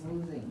somebody's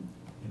losing,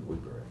 In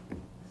Woodbury.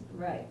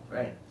 right,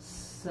 Right,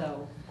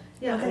 so.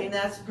 yeah, I mean,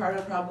 that's part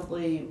of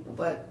probably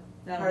what,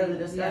 that'll part of the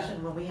be-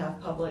 discussion when we have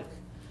public,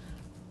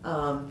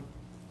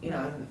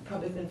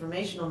 public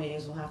informational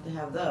meetings, we'll have to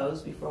have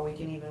those before we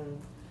can even,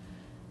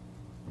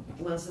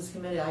 once this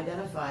committee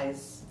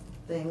identifies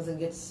things and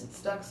gets its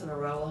ducks in a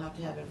row, we'll have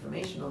to have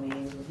informational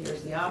meetings with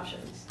here's the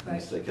options. Right.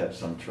 Because they kept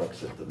some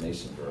trucks at the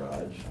Mason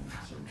garage and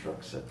some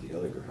trucks at the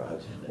other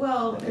garage.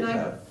 Well, they and I,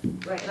 have-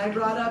 right, and I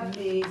brought up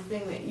the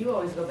thing that you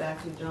always go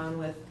back to, John,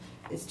 with,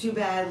 it's too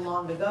bad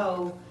long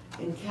ago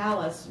in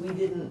Calais, we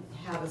didn't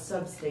have a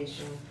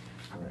substation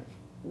Right.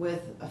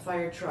 with a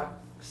fire truck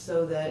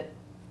so that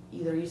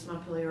either East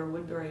Montpelier or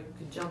Woodbury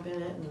could jump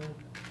in it and,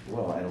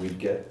 Well, and we'd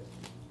get,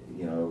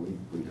 you know,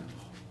 we'd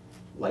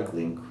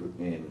likely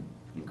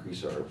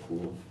increase our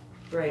pool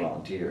of right,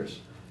 volunteers.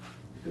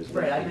 Because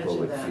Right, I then people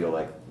would mentioned that. feel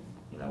like,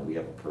 you know, we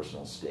have a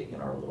personal stake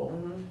in our little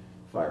Mhm.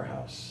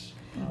 firehouse.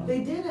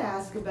 They did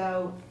ask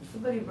about,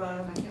 somebody brought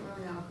up, I can't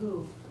remember now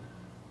who,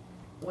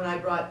 when I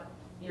brought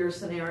your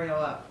scenario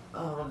up,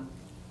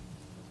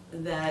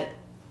 that,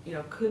 you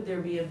know, could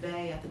there be a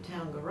bay at the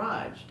town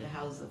garage to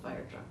house the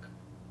fire truck?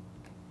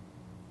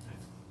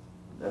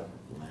 That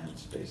land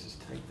space is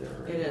tight there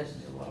already. It is.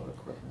 There's a lot of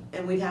equipment.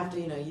 And we'd have to,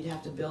 you know, you'd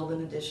have to build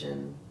an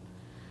addition,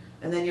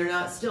 and then you're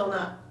still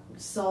not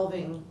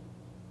solving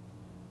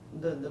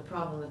the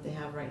problem that they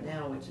have right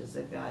now, which is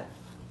they've got,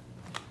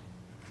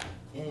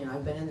 and, you know,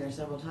 I've been in there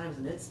several times,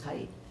 and it's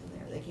tight in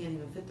there. They can't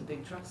even fit the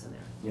big trucks in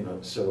there. You know,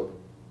 so,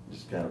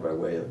 just kind of by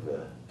way of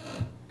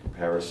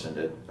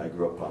comparison, I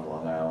grew up on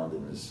Long Island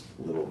in this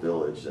little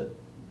village that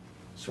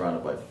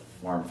surrounded by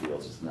farm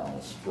fields. It's now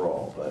a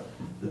sprawl, but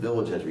the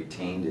village has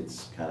retained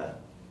its kind of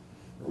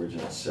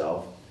original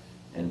self.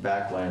 And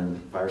back when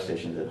fire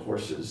stations had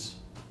horses,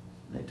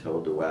 and they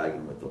towed the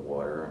wagon with the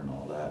water and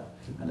all that,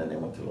 and then they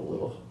went to the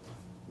little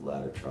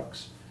ladder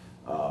trucks.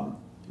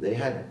 They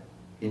had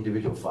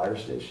individual fire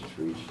stations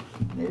for each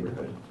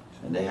neighborhood,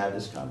 and they had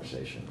this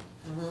conversation,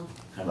 kind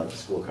of like the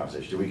school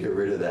conversation. Do we get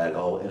rid of that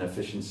whole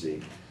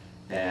inefficiency?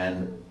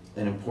 And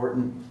an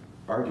important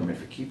argument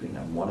for keeping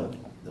them, one of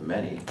the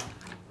many,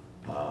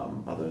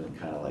 other than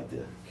kind of like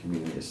the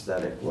community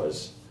aesthetic,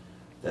 was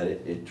that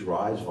it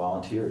drives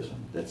volunteerism.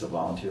 That's a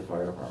volunteer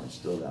fire department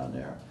still down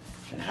there.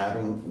 And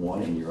having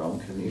one in your own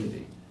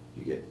community,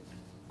 you get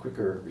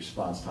quicker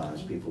response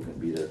times, people can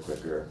be there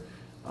quicker,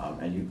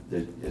 and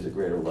there's a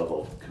greater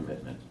level of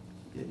commitment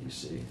that you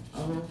see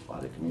by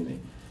the community.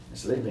 And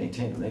so they've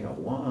maintained them. They got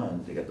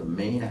one, they got the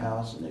main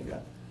house, and they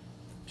got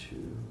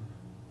two,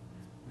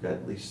 we got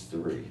at least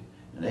three.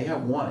 And they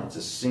have one, it's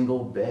a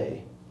single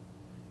bay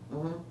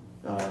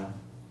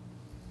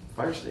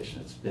fire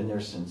station. It's been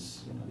there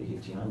since, you know, the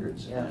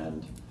 1800s. Yeah.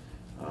 And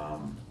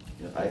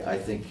you know,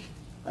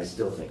 I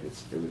still think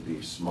it would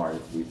be smart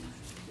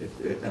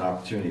if an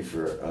opportunity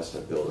for us to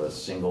build a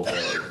single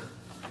bay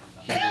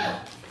heated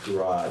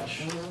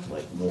garage,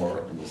 like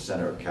more in the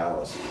center of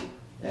Calais.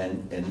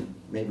 And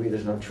maybe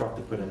there's no truck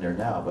to put in there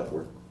now, but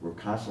we're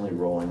constantly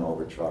rolling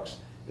over trucks.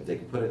 If they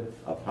could put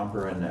a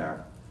pumper in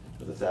there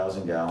with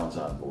 1,000 gallons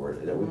on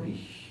board, that would be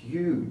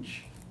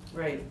huge.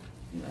 Right.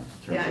 You know, in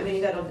terms Yeah, I of- mean,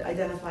 you gotta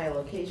identify a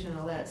location and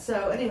all that.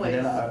 So anyways.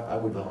 And then I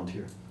would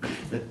volunteer.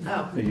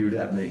 Oh. You'd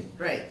have me.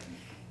 Right.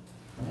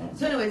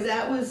 So anyways,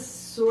 that was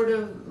sort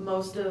of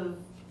most of,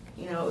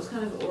 you know, it was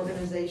kind of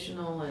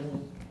organizational,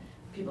 and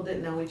people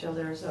didn't know each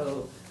other,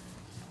 so,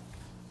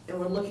 and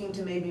we're looking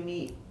to maybe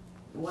meet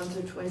once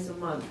or twice a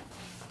month,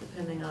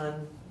 depending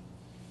on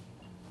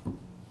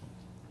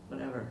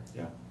whatever.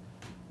 Yeah.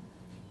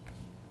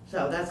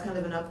 So that's kind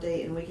of an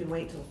update, and we can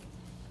wait till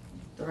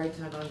the right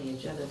time on the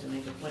agenda to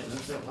make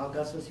appointments. So while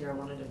Gus was here, I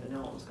wanted him to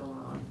know what was going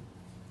on.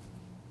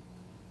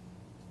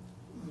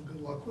 Well,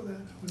 good luck with that.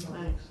 I was on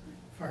Thanks.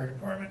 the fire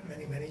department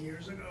many, many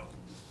years ago.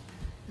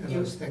 And You-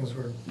 those things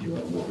were, You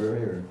went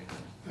Woodbury or?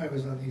 I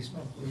was on the East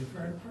Montpelier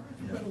Fire Department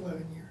for about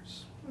 11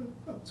 years,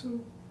 up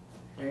to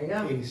There you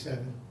go.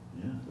 87.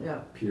 Yeah.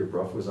 Yeah. Peter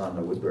Bruff was on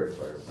the Woodbury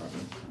Fire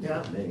Department. Yeah.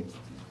 With me.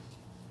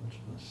 Which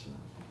was,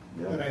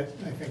 But yeah.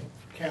 I think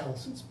for Calais,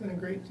 it's been a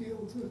great deal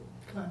to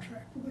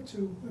contract with the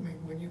two. I mean,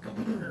 when you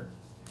compare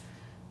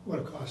what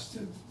it costs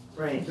to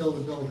Right. build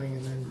a building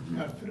and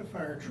then outfit a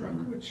fire truck,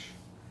 which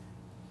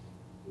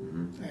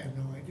Mhm. I have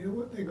no idea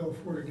what they go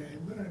for today,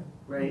 but I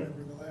Right.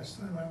 remember the last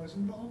time I was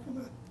involved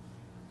with a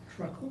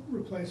truck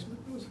replacement,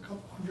 it was a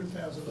couple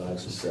 $100,000. 500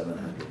 to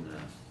 700 now.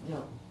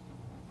 Yeah.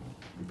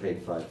 We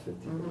paid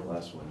 $550 for the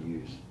last one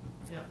used.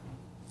 Yeah.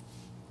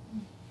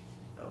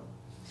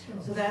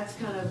 So that's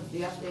kind of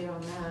the update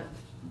on that.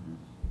 Mhm.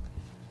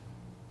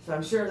 So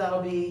I'm sure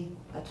that'll be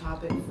a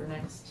topic for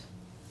next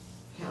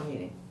town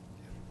meeting.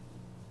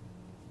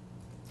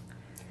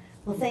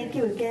 Well, thank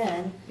you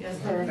again. Yes,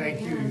 for-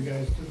 Thank you, you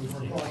guys do the work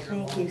all year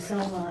long. Thank you so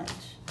much.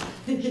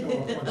 Show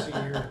up once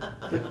a year,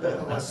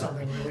 unless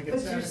something really But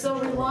gets out you're of so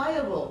control.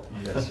 reliable.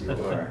 Yes, you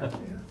are. Yeah.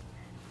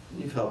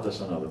 You've helped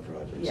us on other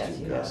projects Yes,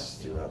 too, you Gus,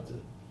 have. throughout the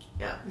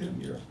Yeah.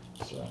 year,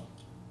 so.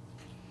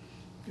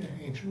 Yeah,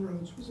 Ancient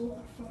Roads was a lot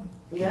of fun.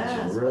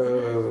 Yes.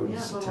 Roads,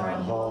 Yeah, town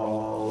Memorial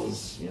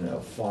halls, you know,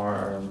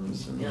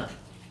 farms, and Yeah.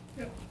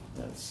 Yeah.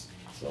 it's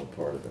all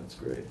part of it, it's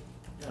great.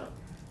 Yeah.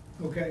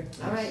 Okay.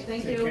 All right,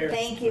 thank Take you. care.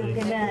 Thank you,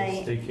 good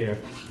night. Take care.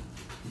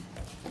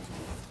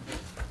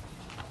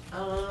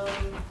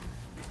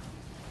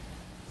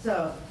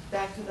 So,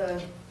 back to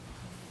the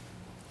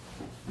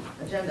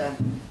agenda.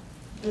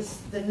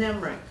 The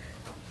NEMRIC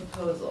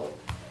proposal.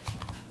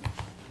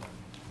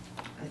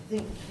 I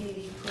think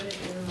Katie put it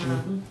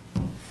in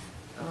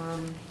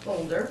the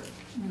folder.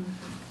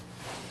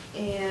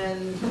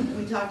 And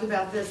we talked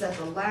about this at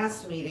the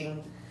last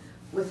meeting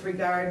with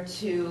regard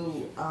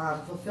to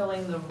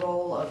fulfilling the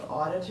role of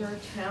auditor,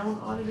 town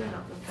auditor,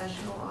 not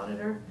professional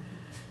auditor,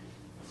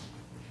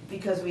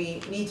 because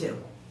we need to,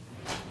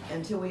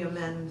 until we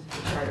amend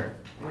the charter,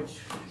 which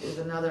is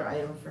another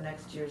item for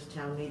next year's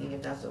town meeting,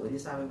 if that's what we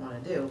decide we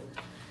want to do.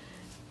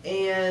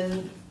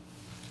 And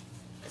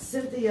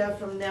Cynthia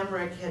from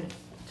NEMRIC had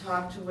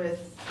talked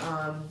with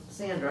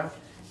Sandra,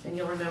 and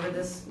you'll remember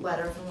this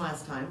letter from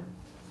last time,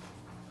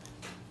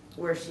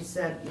 where she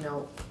said, you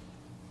know,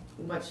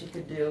 what she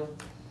could do.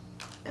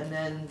 And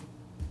then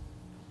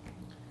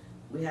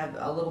we have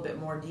a little bit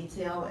more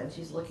detail, and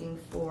she's looking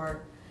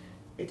for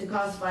it to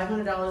cost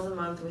 $500 a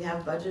month. We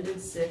have budgeted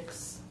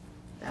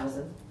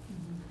 $6,000.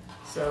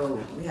 So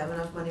we have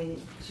enough money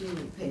to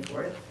pay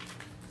for it.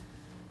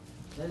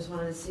 I just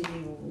wanted to see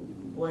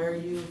where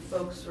you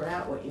folks were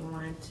at, what you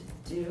wanted to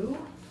do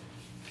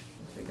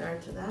with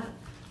regard to that.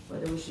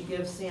 Whether we should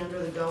give Sandra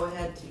the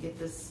go-ahead to get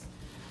this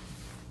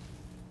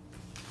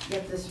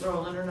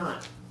rolling or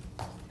not.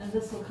 And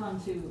this will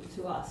come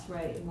to us,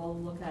 right? And we'll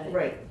look at it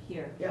Right.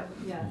 here. Yep.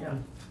 Yeah. Yeah.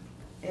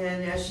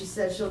 And as she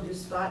said, she'll do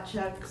spot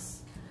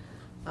checks.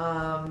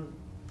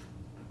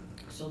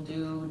 She'll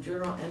do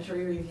journal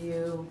entry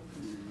review.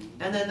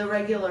 And then the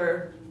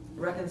regular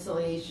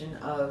reconciliation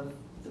of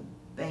the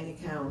bank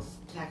accounts,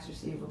 tax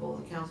receivable,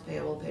 accounts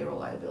payable, payroll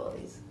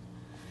liabilities.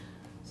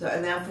 So,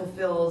 and that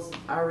fulfills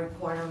our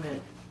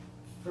requirement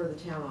for the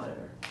town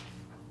auditor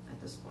at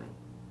this point.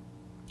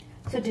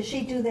 So does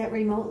she do that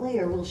remotely,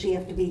 or will she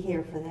have to be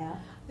here for that?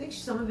 I think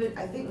some of it,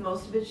 I think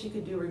most of it she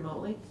could do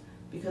remotely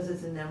because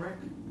it's in Nemrick.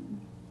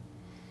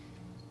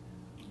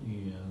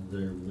 Yeah,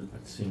 I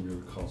seem to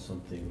recall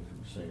something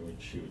saying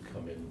that she would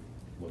come in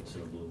once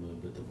in a blue moon,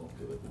 but the bulk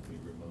of it would be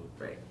remote.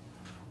 Right.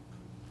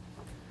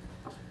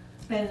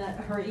 And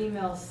her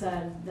email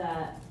said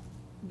that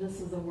this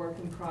is a work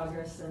in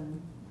progress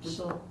and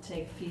she'll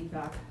take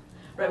feedback.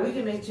 Right, we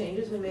can make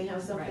changes, we may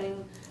have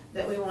something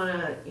that we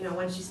wanna,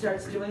 when she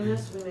starts doing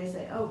this, we may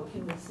say, oh,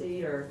 can we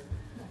see, or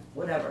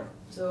whatever.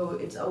 So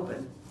it's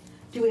open.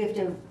 Do we have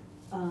to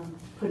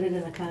put it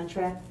in the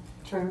contract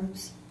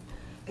terms?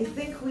 I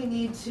think we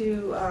need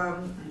to,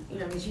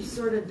 she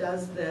sort of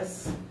does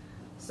this,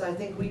 so I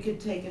think we could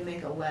take and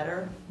make a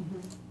letter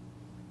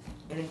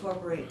and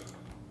incorporate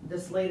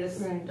this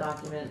latest Right.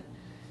 document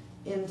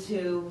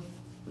into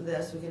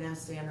this. We can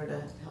ask Sandra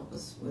to help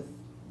us with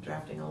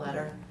drafting a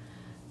letter.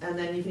 And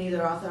then you can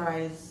either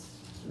authorize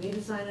me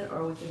to sign it,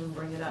 or we can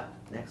bring it up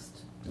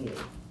next meeting,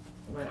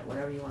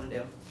 whatever you want to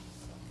do.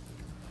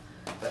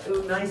 But it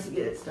would be nice to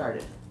get it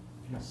started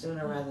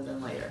sooner rather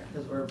than later,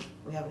 because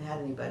we haven't had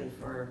anybody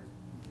for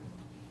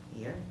a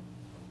year.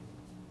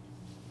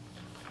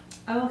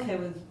 I'm okay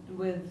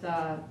with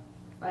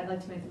I'd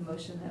like to make the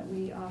motion that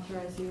we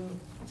authorize you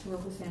to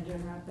work with Sandra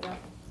and wrap it up.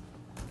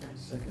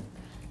 Second.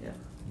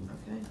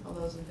 Okay, all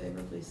those in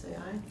favor, please say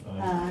aye.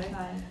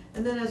 Aye.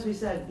 And then, as we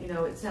said,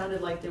 it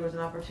sounded like there was an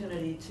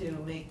opportunity to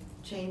make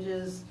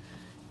changes.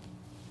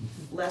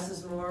 Less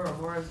is more, or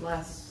more is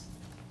less,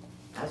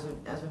 as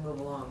we move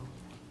along.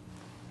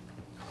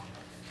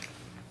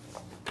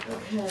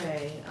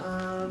 Okay,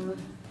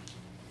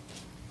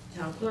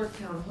 town clerk,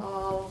 town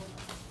hall,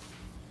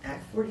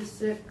 Act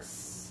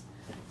 46.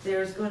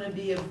 There's going to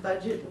be a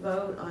budget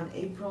vote on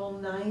April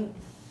 9th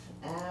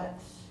at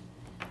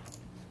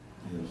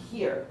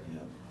here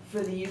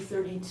for the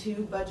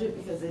U32 budget,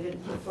 because they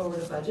didn't put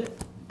forward a budget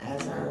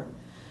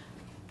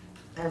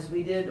as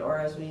we did, or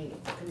as we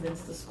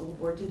convinced the school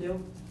board to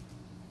do.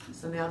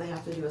 So now they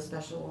have to do a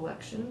special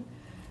election,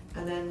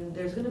 and then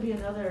there's going to be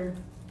another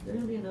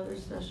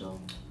special.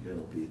 It'll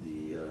be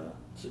the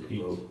It's the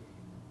 8th. vote.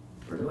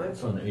 For the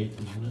It's on the 8th,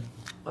 isn't it?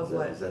 Of Is that-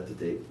 what? Is that the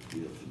date?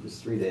 It was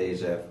 3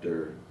 days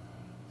after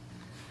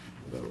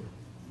the vote,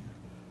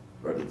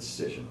 or the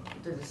decision.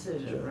 The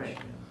decision, Judge, right?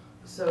 yeah.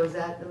 So is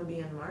that going to be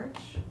in March?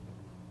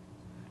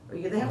 Or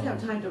they have to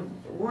have time to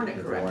warn it If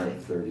they correctly.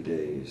 want 30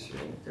 days,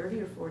 yeah.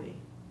 30 or 40?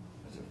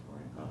 Is it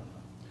 40? I don't know.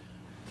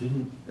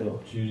 Didn't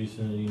It'll- Judy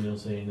send an email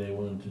saying they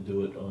wanted to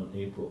do it on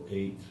April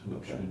 8th,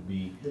 which Okay. would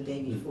be The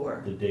day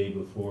before. the day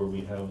before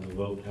we have the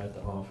vote at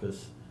the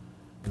office,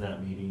 and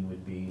that meeting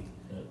would be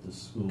at the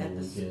school At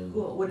the again.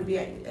 school, would it be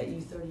at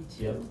U32?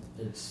 Yep,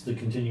 it's the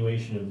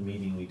continuation of the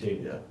meeting we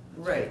tabled. Yeah.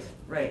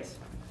 Right.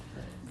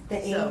 The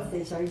So- 8th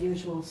is our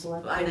usual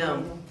select. I know,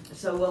 board meeting.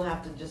 so we'll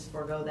have to just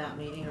forego that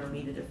meeting or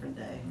meet a different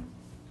day.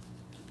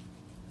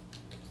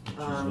 Which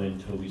is when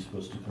Toby's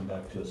supposed to come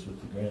back to us with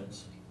the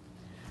grants.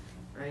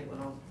 Right,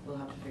 well, we'll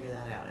have to figure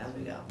that out as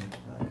we go.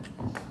 On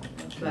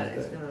But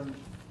it's Tuesday.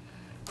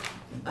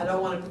 I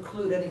don't want to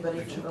preclude anybody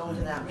from going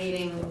to that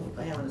meeting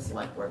by having a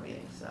select board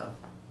meeting, so.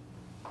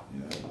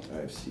 Yeah, I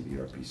have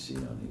CBRPC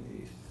on the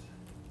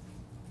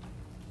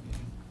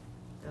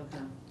 8th.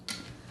 Okay.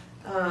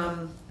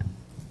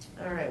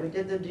 All right, we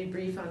did the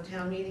debrief on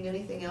town meeting.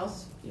 Anything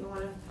else you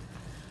want to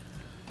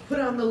put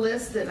on the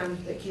list that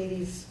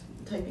Katie's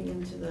typing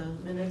into the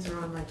minutes or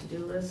on my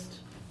to-do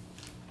list?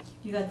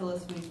 You got the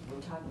list we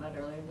were talking about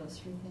earlier, those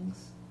three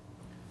things?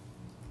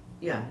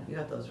 Yeah, you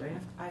got those, right?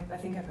 I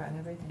think I've gotten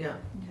everything. Yeah.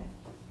 Okay.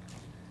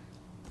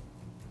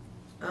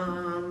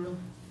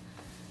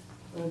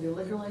 Want to do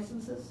liquor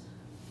licenses?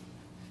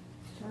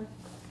 Sure.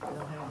 We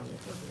don't have any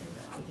liquor here,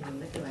 but we can do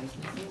liquor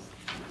licenses.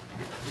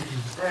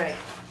 All right,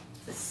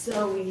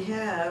 so we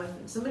have,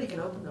 somebody can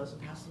open those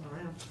and pass them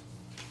around.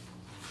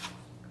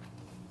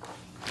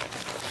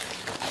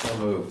 So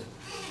moved.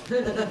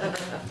 There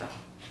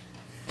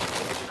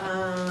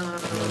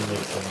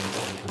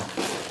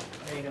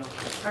you go.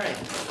 All right,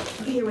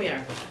 here we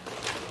are.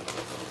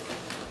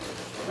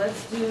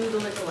 let's do the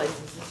liquor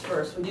licenses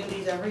first. We do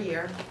these every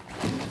year.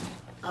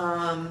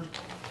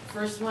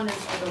 First one is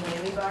for the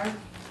Whammy Bar.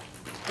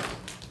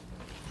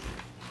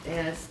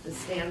 And it's the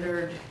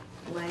standard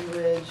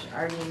language.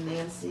 Artie and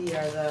Nancy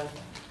are the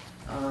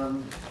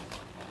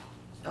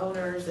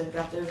owners. They've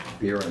got their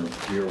Beer,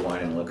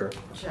 wine, and liquor?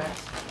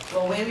 checks.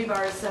 Well, Whammy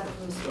Bar is separate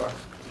from the store.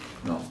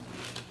 No.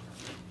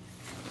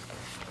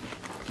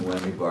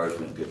 Whammy Bar is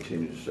going to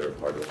continue to serve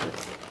hard liquor.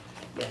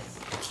 Yes.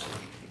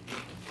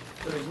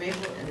 So there's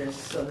Maple, and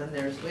then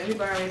there's Whammy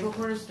Bar, Maple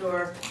Corner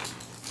Store,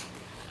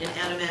 and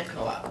Adamat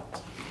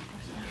Co-op.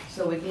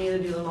 So we can either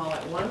do them all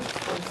at once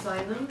and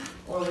sign them,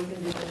 or we can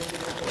do them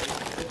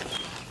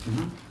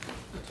individually.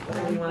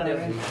 Whatever you want to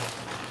do.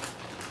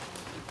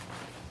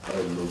 I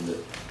would move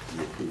that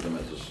we approve them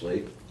as a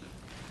slate.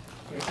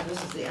 Okay, so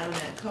this is the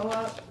Adamat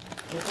Co-op,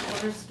 Maple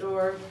Corner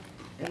Store,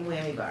 and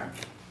Whammy Bar.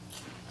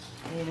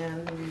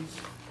 And,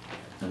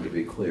 And to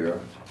be clear,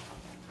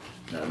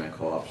 Adamat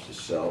Co-op's to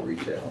sell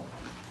retail,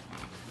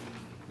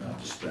 not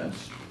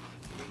dispense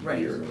Right.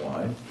 beer and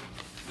wine.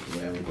 The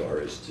Whammy Bar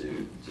is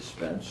to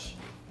dispense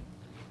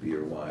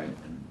beer, wine,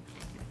 and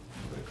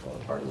what do they call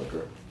it, hard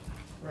liquor.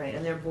 right,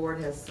 and their board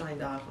has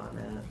signed off on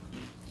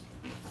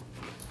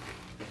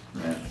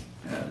that.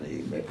 And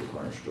the Maple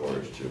Corner Store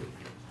is to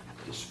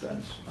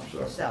dispense,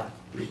 Sell.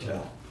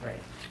 retail,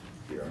 Right.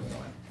 beer and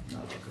wine,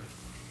 not liquor.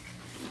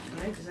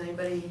 All right, does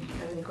anybody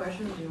have any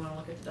questions? Do you want to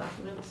look at the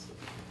documents?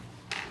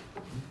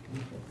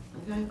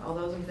 Okay, all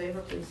those in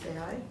favor, please say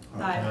aye.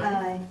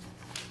 Aye.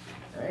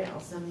 All right, I'll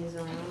send these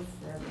around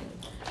for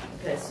everybody.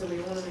 Okay, so we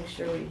want to make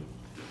sure we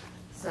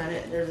sign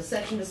it. There's a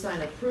section to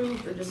sign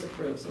approved or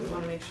disapprove, so we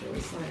want to make sure we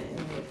sign it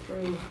in the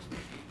approved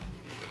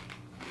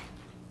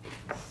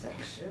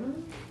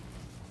section.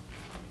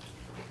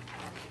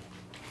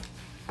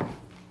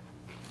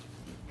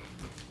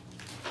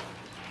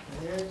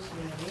 There's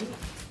me.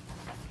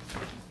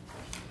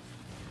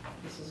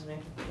 This is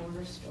Maple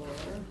Corner Store.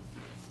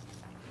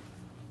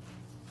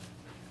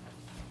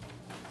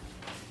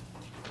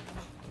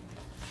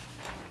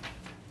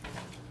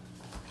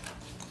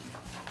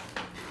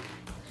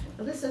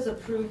 Now this says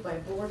approved by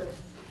Board of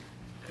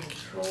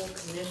Control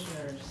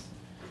Commissioners.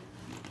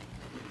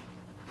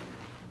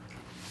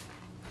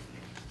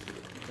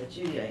 But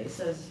Judy, it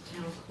says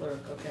town clerk,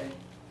 okay.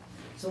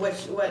 So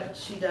what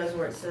she does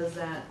where it says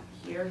that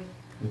here,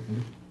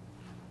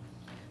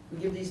 we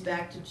give these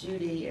back to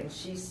Judy and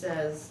she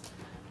says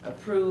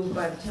approved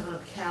by the town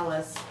of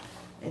Calais,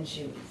 and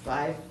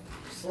 5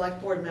 select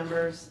board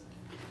members,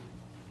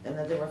 and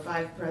that there were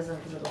 5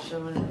 present because it'll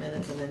show in the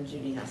minutes, and then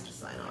Judy has to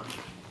sign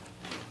off.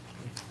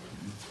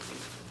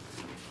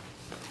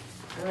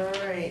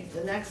 All right,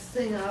 the next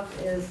thing up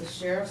is the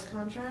sheriff's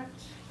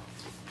contract.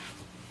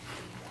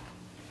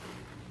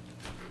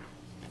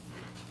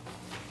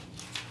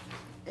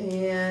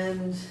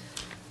 And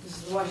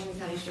this is Washington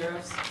County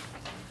Sheriff's.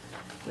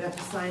 We have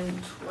to sign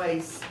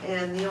twice,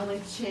 and the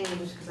only change,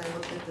 because I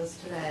looked at this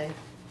today,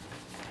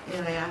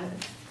 and I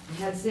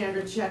had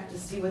Sandra check to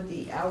see what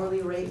the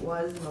hourly rate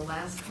was in the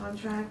last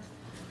contract,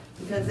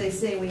 because they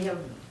say we have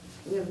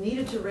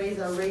needed to raise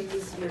our rate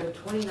this year to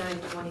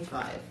 $29.25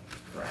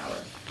 per hour.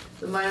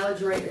 The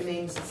mileage rate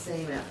remains the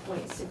same at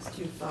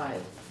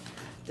 .625.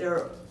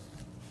 The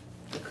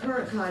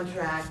current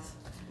contract,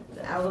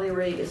 the hourly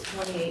rate is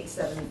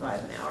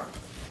 $28.75 an hour.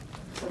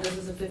 So this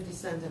is a 50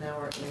 cent an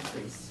hour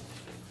increase.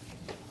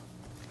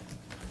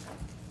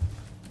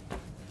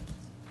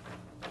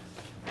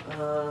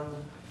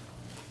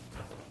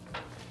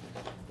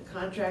 The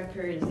contract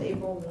period is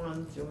April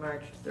 1 through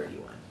March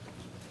 31.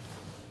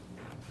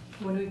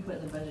 What do we put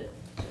in the budget?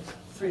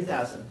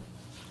 3,000.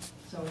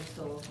 So we're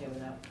still okay with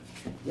that?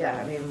 Yeah,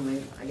 I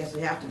mean, I guess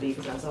we have to be,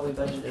 because that's all we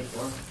budgeted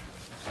for.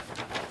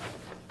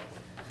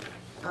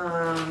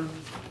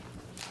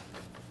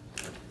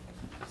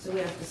 So we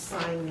have to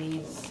sign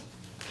these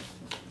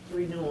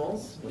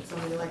renewals. Would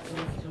somebody like to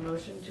make a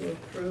motion to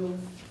approve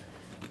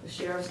the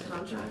sheriff's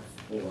contract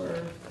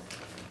for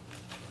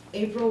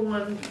April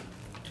 1,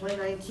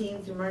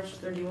 2019 through March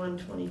 31,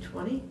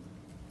 2020?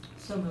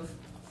 So move.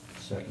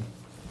 Second.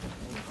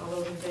 All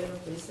those in favor,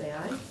 please say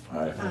aye.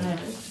 Aye. Aye.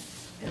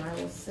 And I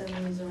will send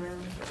these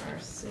around for our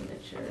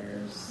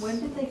signatures. When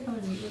did they come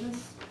and meet with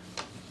us?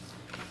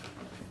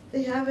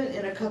 They haven't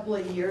in a couple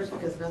of years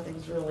because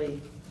nothing's really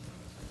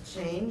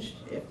changed.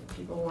 If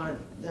people want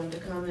them to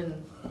come and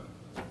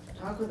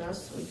talk with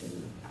us, we can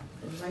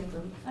invite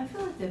them. I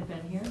feel like they've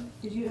been here.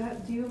 Do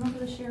you remember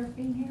the sheriff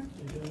being here?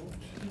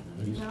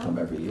 They used to come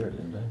every year,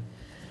 didn't they?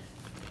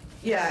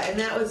 Yeah, and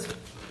that was,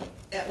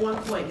 at one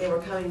point, they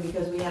were coming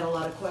because we had a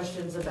lot of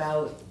questions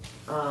about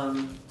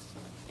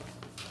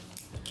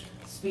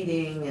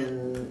speeding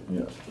and,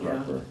 Yeah, you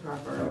know,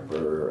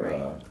 proper,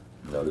 right.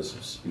 Notice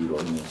of speed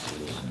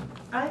ordinances.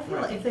 I feel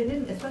like if they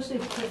didn't, especially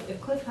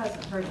if Cliff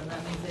hasn't heard them,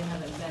 that means they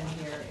haven't been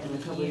here in a in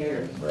couple a of year.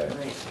 years. Right.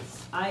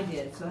 I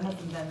did, so it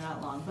hasn't been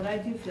that long, but I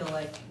do feel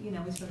like, we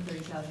spend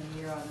 $30,000 a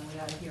year on them, we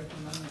gotta hear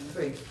from them. And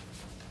 3.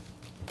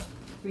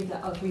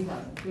 3,000,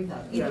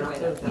 Yeah, either not way,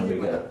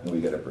 30,000.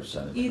 We get a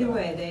percentage. either for that.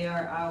 way, they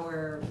are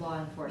our law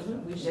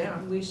enforcement,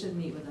 Yeah. we should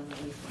meet with them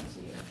at least once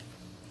a year.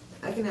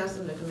 I can ask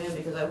them to come in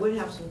because I would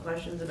have some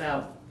questions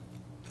about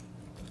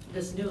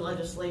this new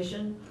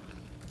legislation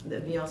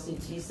that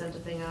VLCT sent a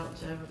thing out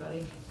to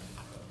everybody,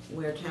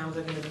 where towns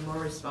are gonna be more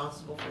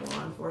responsible for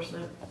law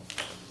enforcement.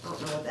 I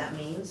don't know what that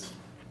means.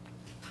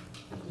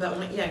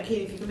 But, yeah,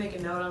 Kate, if you can make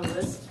a note on the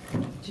list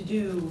to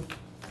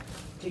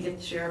get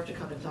the sheriff to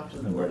come and talk to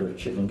the And where board. the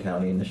Chittenden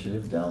County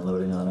Initiative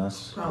downloading on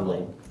us? for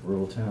Probably.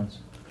 Rural towns?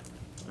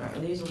 All right, are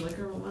these the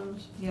liquor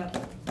ones?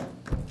 Yep.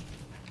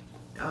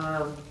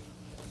 Because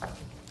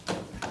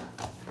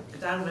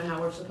I don't know how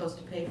we're supposed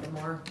to pay for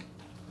more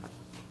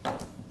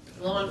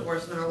law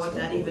enforcement or what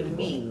that even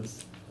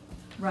means.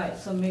 Right,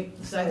 so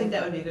So I think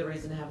that would be a good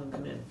reason to have them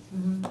come in,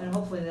 and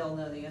hopefully they'll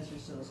know the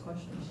answers to those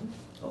questions.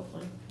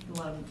 hopefully. And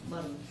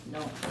let them know,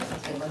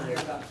 that's what we're here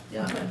about.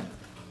 Yeah.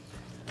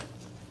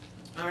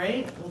 All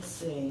right, let's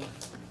see.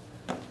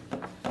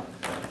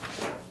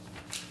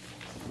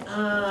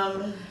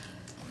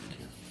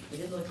 We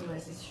did look at my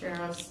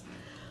sheriffs.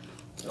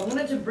 I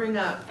wanted to bring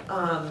up,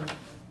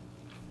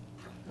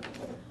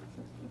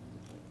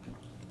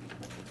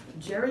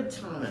 Jared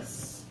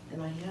Thomas,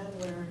 and I had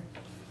where,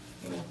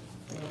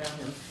 I got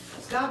him.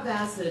 Scott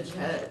Bassage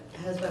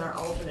has been our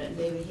alternate, and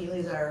David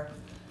Healy's our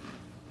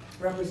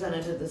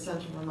representative of the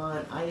Central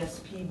Vermont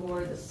ISP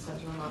board, the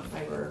Central Vermont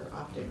fiber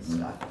optic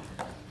stuff.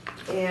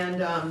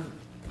 And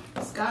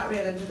Scott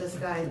ran into this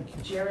guy,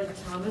 Jared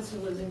Thomas, who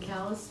lives in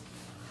Calais,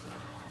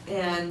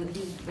 and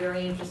he's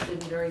very interested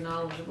and very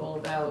knowledgeable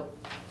about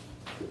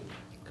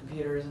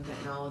computers and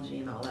technology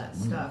and all that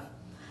stuff.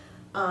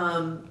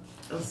 And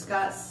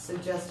Scott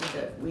suggested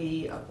that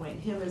we appoint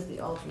him as the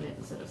alternate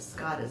instead of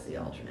Scott as the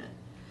alternate.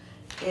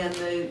 And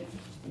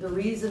the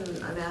reason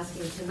I'm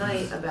asking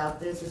tonight about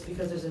this is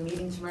because there's a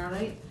meeting tomorrow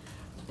night,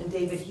 and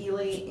David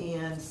Healy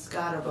and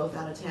Scott are both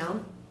out of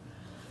town.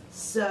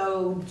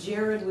 So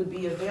Jared would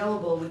be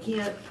available. We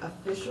can't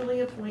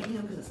officially appoint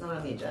him because it's not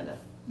on the agenda.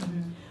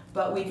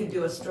 But we could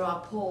do a straw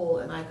poll,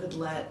 and I could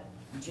let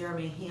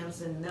Jeremy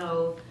Hansen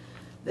know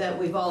that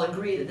we've all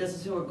agreed that this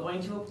is who we're going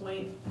to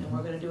appoint, and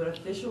we're gonna do it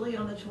officially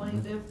on the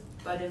 25th.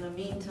 But in the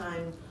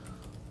meantime,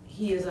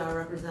 he is our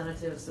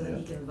representative so that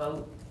he can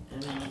vote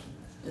and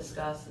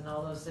discuss and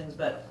all those things,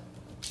 but.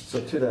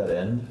 So to that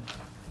end,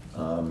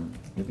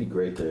 it'd be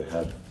great to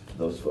have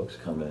those folks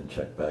come in and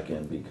check back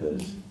in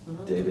because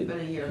David Been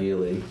a year.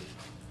 Healy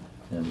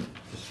and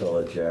this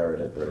fella Jared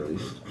at very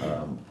least,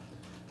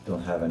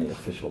 don't have any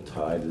official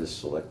tie to this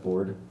select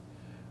board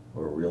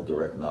or real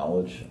direct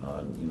knowledge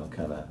on, you know,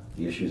 kind of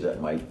the issues that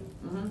might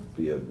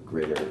be of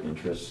greater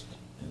interest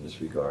in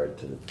this regard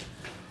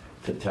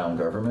to town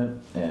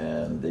government,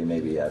 and they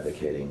may be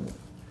advocating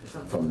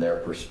from their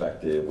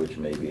perspective, which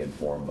may be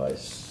informed by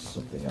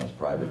something else,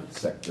 private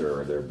sector,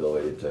 or their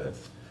ability to,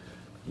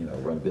 you know,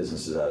 run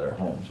businesses out of their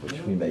homes, which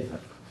we may,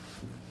 of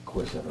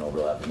course, have an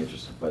overlapping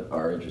interest, but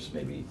our interest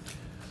may be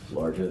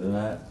larger than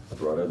that,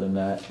 broader than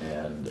that,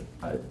 and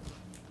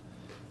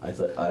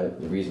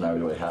the reason I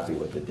was really happy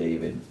with the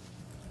David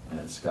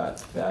and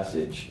Scott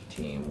Bassage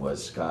team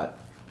was Scott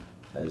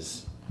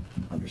has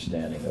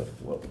understanding of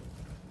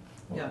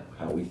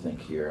how we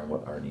think here and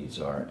what our needs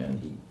are,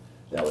 and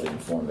that would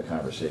inform the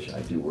conversation.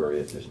 I do worry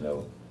if there's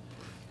no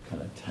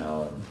kind of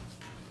town.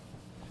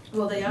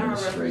 Well, they are our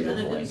administrative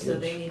representatives, so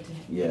linkage. they need to.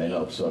 Yeah, I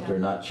know, so if they're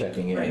not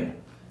checking in Right.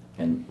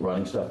 and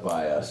running stuff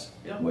by us,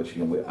 Yep. which,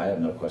 you know, I have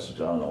no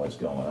questions, I don't know what's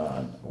going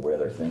on, where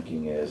their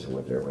thinking is, or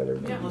where they're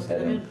Yeah, maybe let's get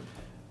them heading.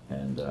 in.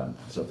 And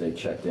so if they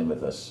checked in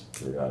with us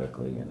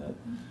periodically, and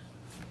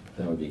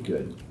that would be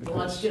good. Well,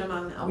 let's because get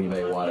them on. We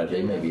may on want to, the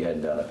they may agenda. be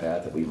heading down a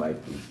path that we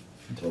might be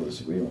in total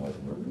disagreement with,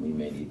 and we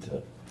may need to,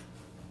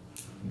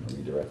 you know,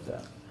 redirect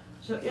that.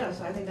 So, yeah,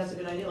 so I think that's a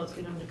good idea, let's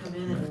get them to come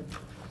in, and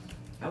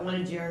I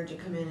wanted Jared to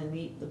come in and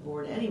meet the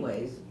board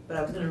anyways, but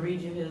I was gonna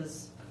read you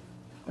his,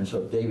 And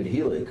so if David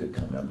Healy could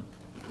come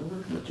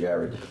in with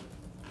Jared,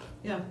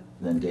 yeah,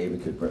 then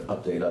David could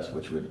update us,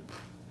 which would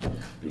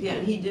be yeah,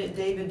 and good.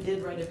 David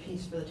did write a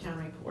piece for the town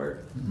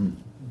report, Mhm.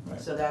 Right.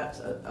 so that's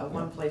a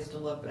one place to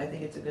look, but I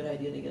think it's a good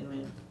idea to get them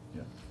in.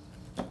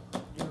 Yeah.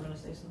 You were gonna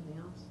say something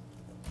else?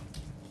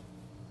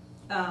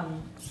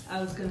 I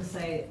was gonna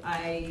say,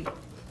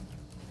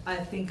 I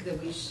think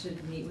that we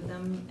should meet with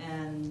them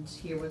and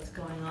hear what's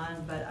going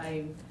on, but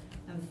I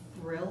am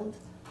thrilled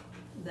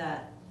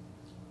that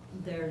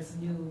there's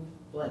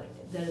Blood.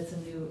 that it's a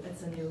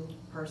new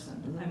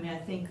person. I mean, I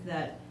think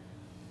that,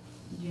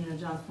 you know,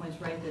 John's point's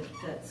right,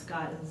 that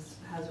Scott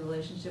has a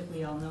relationship,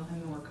 we all know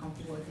him and we're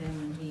comfortable with him,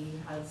 and he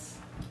has,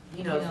 He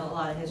you knows. know, a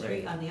lot of history.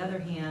 Right. On the other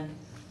hand,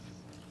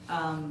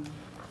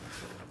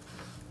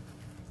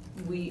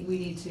 we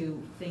need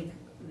to think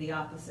the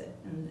opposite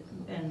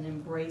and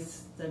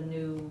embrace the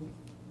new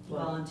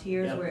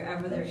volunteers Yep.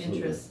 wherever their Absolutely.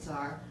 interests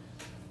are.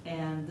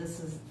 And this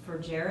is for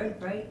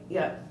Jared, right?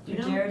 Yeah, do you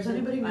know, Jared, does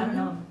anybody know? I don't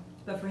him? know,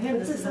 but for him,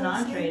 What's this his is an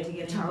last entree name? to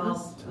get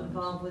Thomas?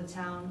 involved with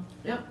town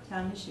Yep.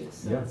 issues,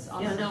 so Yeah. it's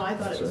awesome. Yeah, no, I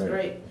thought it was That's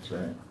right. great. That's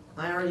right.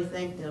 I already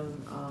thanked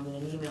him in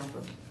an email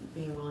for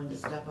being willing to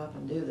step up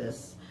and do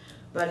this.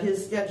 But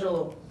his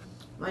schedule,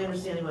 my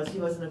understanding was he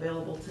wasn't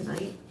available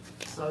tonight,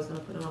 so I was gonna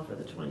put him on for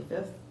the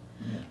 25th.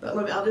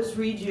 But I'll just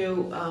read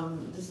you,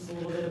 this is a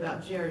little bit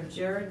about Jared.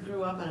 Jared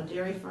grew up on a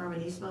dairy farm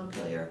in East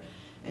Montpelier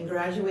and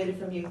graduated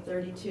from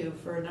U32.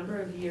 For a number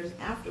of years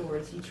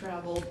afterwards, he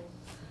traveled,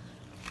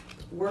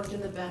 worked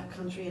in the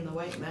backcountry in the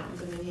White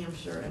Mountains of New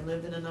Hampshire, and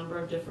lived in a number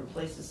of different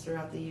places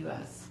throughout the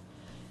U.S.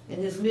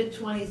 In his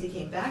mid-20s, he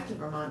came back to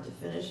Vermont to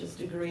finish his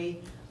degree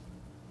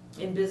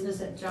in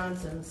business at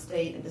Johnson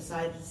State and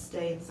decided to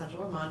stay in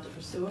Central Vermont to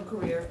pursue a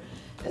career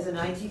as an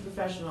IT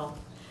professional.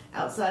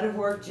 Outside of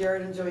work,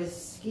 Jared enjoys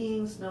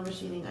skiing, snow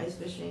machining, ice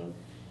fishing,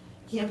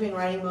 camping,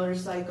 riding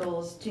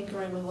motorcycles,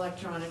 tinkering with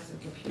electronics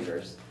and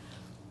computers.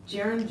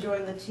 Jared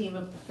joined the team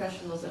of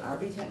professionals at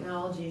RB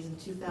Technologies in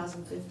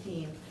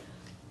 2015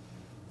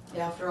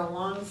 after a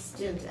long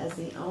stint as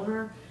the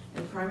owner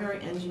and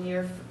primary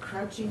engineer for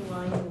Crouching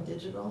Lion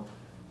Digital.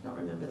 I don't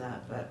remember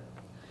that, but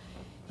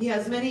he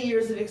has many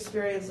years of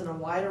experience in a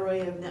wide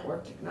array of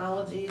network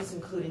technologies,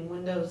 including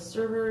Windows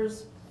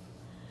servers,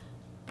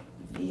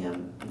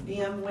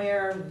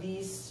 VMware,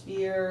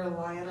 vSphere,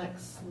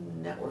 Linux,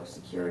 network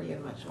security,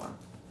 and much more.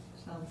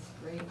 Sounds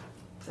great.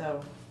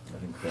 So, I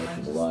think Bunch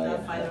Crouching of Lion.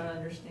 stuff I don't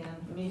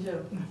understand. me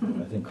too.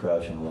 I think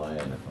Crouching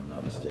Lion, if I'm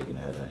not mistaken,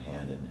 had a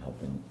hand in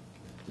helping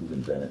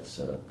Ruben Bennett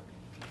set up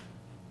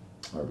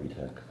RB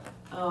Tech.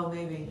 Oh,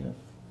 maybe.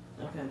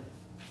 Yeah. Okay.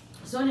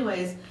 So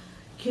anyways,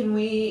 can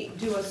we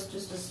do just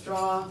a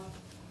straw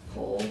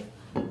poll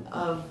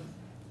of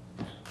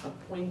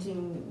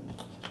appointing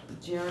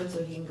Jared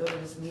so he can go to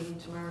this meeting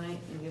tomorrow night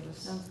and give us?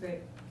 Sounds great.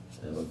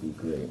 That would be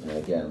great. And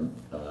again,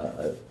 I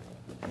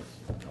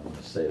want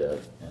to say that,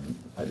 and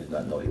I did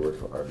not know he worked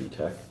for RB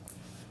Tech.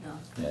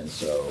 No. And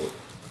so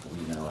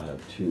we now have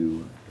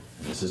two,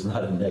 and this is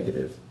not a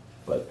negative,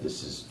 but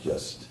this is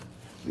just,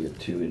 we have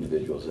two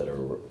individuals that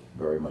are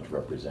very much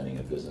representing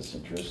a business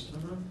interest.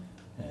 Mm-hmm.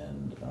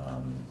 And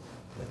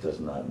that does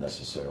not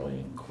necessarily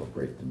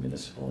incorporate the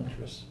municipal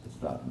interest.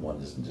 It's not, one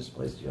doesn't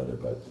displace the other,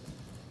 but.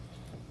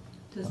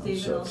 Does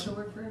David so also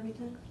work for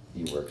Everytech?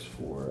 He works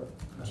for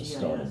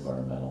Stone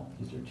Environmental.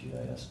 He's our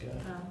GIS guy.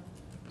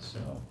 So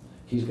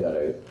he's got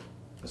a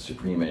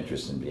supreme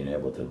interest in being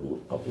able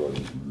to upload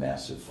these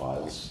massive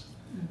files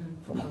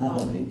from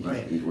home.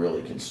 Right. He's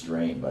really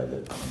constrained by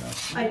the,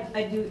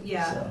 I do,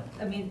 yeah. So.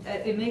 I mean,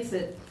 it makes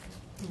it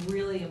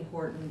really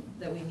important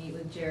that we meet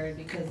with Jared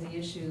because the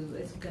issue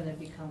is gonna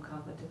become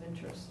conflict of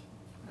interest.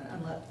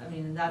 Unless, I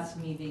mean, that's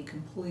me being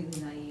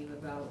completely naive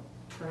about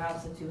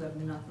perhaps the two have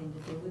nothing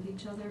to do with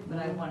each other, but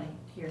I wanna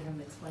hear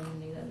him explain to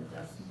me that it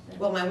doesn't.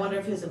 Well, I wonder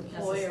if his That's a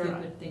employer,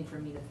 stupid thing for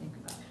me to think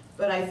about.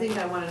 but I think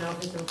I want to know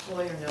if his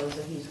employer knows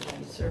that he's going to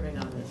be serving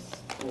on this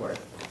board,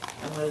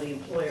 and whether the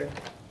employer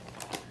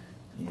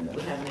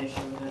would have an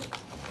issue with it.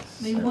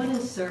 I mean, one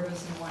is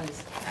service and one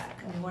is tech.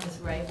 I mean, one is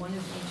one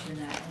is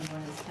internet and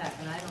one is tech.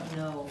 And I don't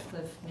know,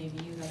 Cliff,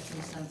 maybe you have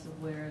some sense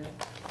of where,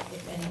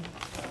 if any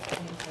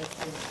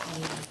places,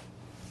 any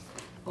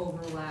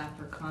overlap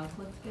or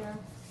conflict there.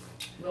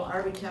 Well,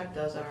 RB Tech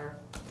does our,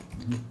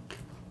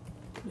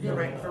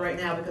 Yeah. for right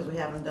now, because we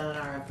haven't done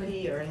an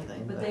RFP or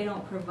anything. But they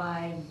don't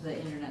provide the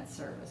internet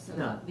service. And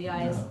No. the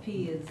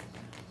ISP is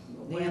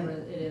whatever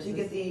it is. To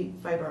get the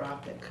fiber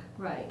optic.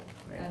 Right.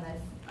 Right. And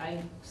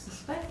I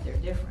suspect they're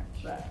different,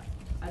 but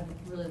I'd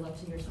really love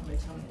to hear somebody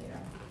tell me they are.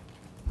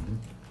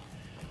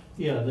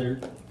 Yeah,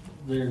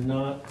 they're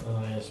not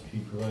an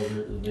ISP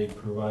provider. They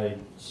provide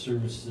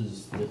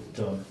services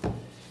that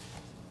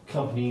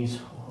companies,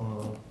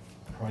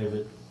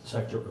 private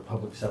sector or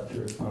public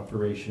sector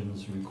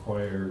operations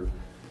require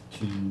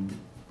to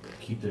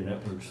keep their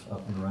networks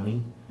up and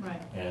running.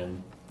 Right.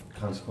 And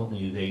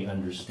consequently, they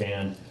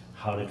understand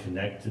how to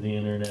connect to the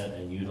internet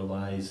and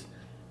utilize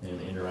and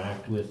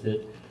interact with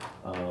it.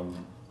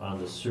 On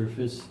the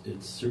surface,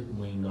 it's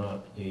certainly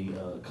not a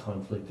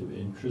conflict of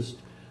interest,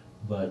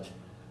 but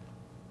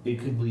it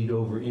could bleed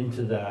over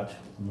into that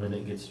when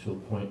it gets to a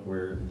point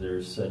where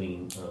they're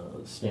setting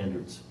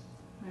standards.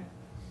 Right.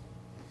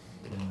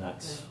 And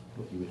that's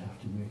what you would have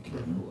to be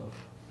careful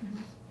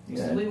of.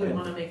 So we would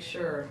want to make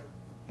sure.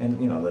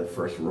 And, you know, that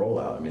first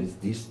rollout, I mean,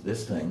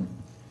 this thing,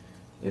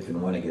 if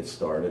and when it gets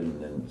started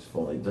and then it's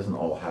fully, it doesn't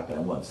all happen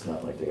at once. It's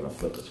not like they're gonna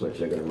flip the switch.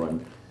 They're gonna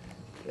run,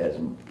 as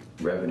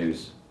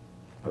revenues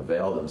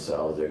avail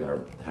themselves, they're gonna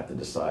have to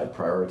decide,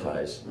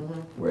 prioritize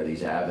where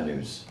these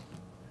avenues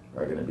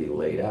are gonna be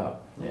laid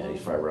out, and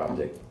these fiber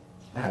optic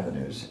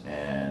avenues,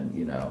 and,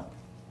 you know,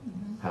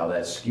 how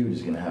that's skewed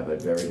is gonna have a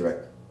very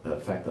direct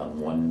effect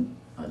on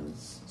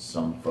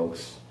some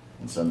folks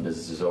and some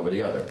businesses over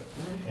the other.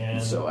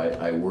 And so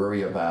I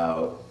worry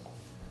about,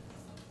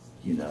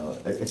 you know,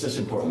 it's just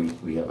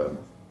important we have a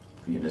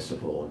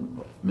municipal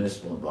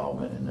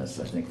involvement in this,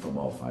 I think, from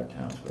all 5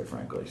 towns, quite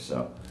frankly,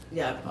 so.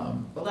 Yeah,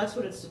 well, that's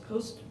what it's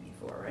supposed to be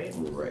for, right?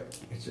 Right,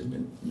 it's a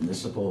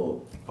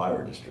municipal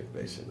fire district,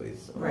 basically,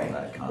 it's all Right.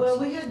 that concept. Well,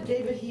 we had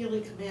David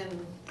Healy come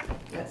in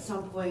at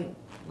some point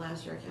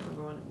last year, I can't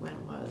remember when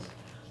it was,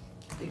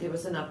 to give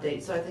us an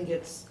update, so I think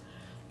it's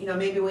you know,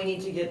 maybe we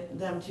need to get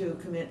them to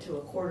commit to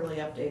a quarterly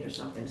update or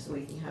something, so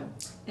we can have,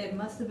 It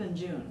must have been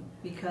June,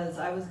 because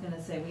I was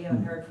gonna say, we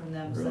haven't heard from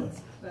them Really?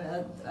 since,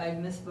 I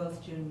missed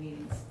both June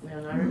meetings.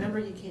 and I remember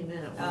you came in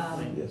at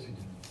one point. Yes,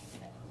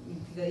 we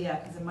did. Yeah,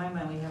 because in my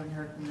mind, we haven't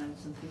heard from them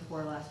since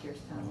before last year's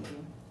town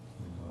meeting,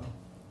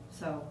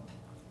 so.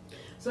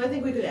 So I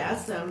think we could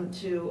ask them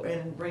to,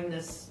 and bring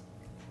this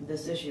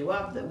issue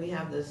up, that we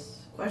have this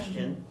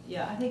question.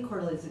 Yeah, I think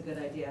quarterly is a good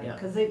idea, Yeah.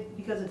 because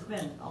it's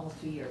been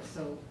almost 2 years,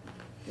 so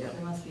Yeah.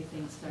 there must be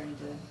things starting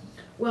to,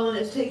 Well, and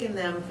it's taken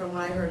them, from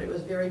what I heard, it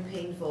was very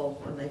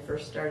painful when they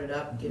first started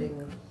up, getting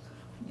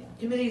yeah.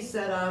 committees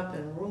set up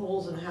and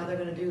rules and how they're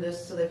gonna do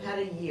this, so they've had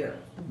a year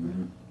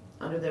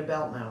under their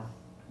belt now.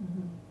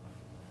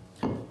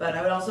 But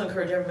I would also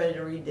encourage everybody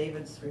to read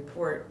David's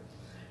report,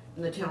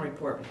 in the town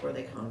report, before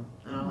they come,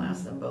 and I'll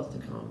ask them both to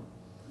come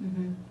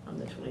on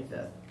the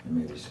 25th. And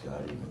maybe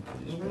Scott even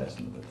could just Mhm. pass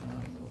them the baton a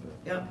little bit.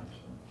 Yep.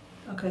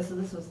 Okay, so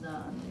this was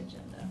not on the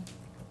agenda.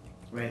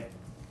 Right.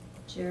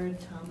 Jared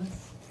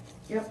Thomas.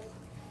 Yep.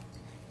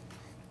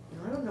 Now,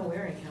 I don't know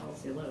where in Calais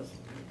he lives,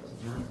 it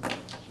doesn't matter.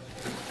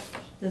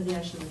 Does he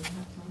actually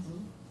have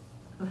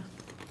Thomas?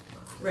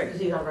 Right, because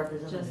he's our Just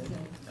representative.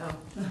 kidding.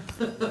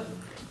 Oh,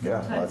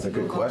 Yeah, well, that's a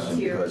good question,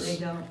 Volunteer, because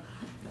They don't.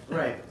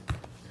 right.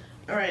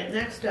 All right,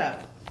 next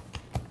up.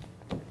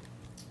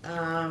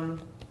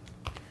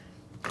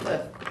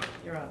 Cliff,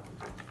 you're up.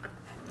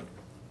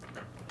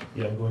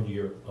 Yeah, I'm going to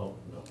Europe, oh,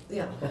 no.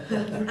 Yeah.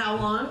 For how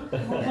long?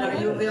 And are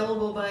you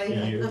available by,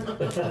 A year.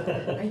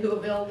 are you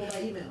available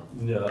by email?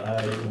 No,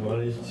 I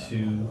wanted to,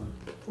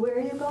 Where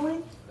are you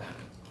going?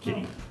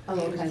 Kitty, Oh,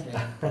 okay.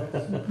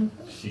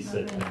 she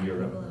said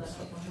Europe.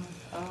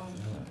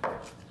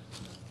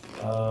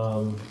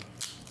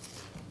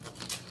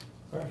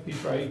 RFP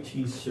for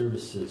IT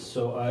services.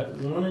 So I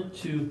wanted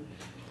to,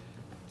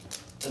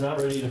 I'm not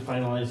ready to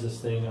finalize this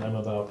thing. I'm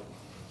about,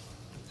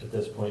 at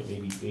this point,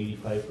 maybe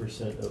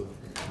 85% of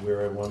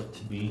where I want it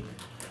to be.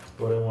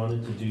 What I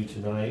wanted to do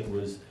tonight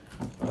was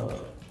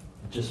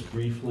just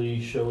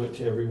briefly show it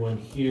to everyone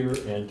here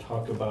and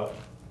talk about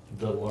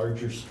the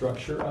larger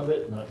structure of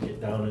it, not get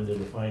down into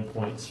the fine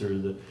points or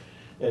the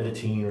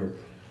editing or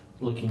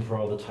looking for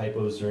all the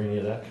typos or any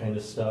of that kind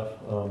of stuff.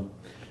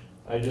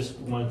 I just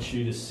want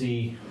you to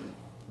see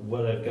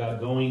what I've got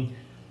going,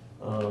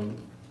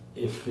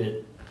 if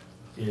it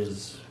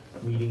is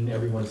meeting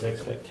everyone's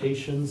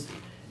expectations,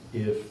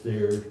 if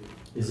there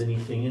is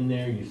anything in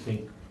there you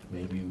think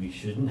maybe we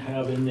shouldn't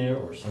have in there,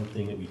 or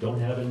something that we don't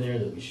have in there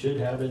that we should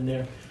have in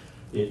there.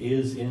 It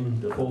is in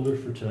the folder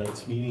for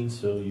tonight's meeting,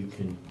 so you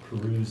can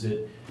peruse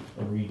it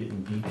and read it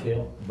in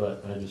detail,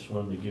 but I just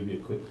wanted to give you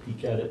a quick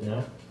peek at it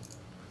now.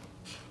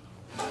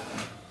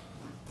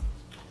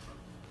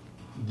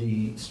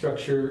 The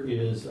structure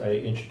is, I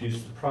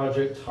introduced the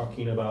project,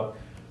 talking about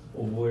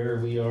where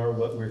we are,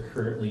 what we're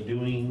currently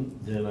doing,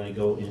 then I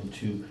go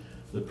into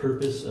the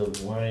purpose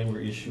of why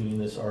we're issuing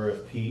this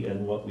RFP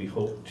and what we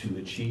hope to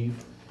achieve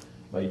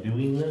by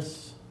doing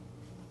this.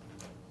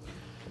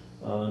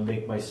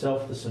 Make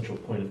myself the central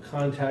point of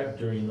contact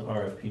during the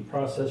RFP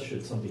process,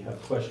 should somebody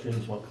have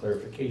questions, want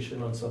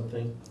clarification on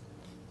something.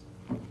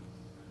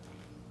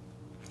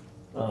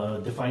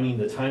 Defining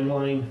the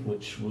timeline,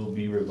 which will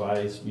be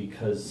revised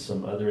because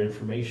some other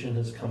information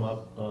has come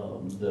up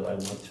that I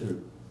want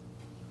to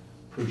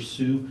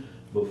pursue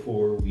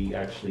before we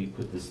actually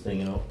put this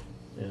thing out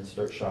and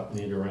start shopping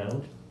it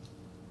around.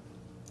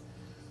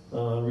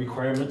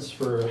 Requirements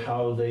for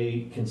how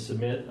they can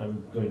submit,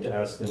 I'm going to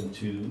ask them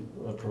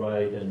to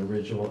provide an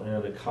original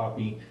and a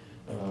copy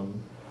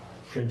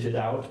printed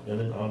out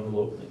in an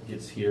envelope that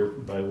gets here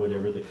by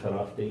whatever the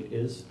cutoff date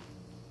is.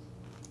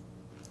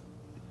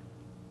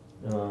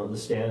 The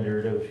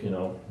standard of, you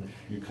know, if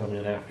you come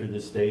in after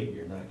this date,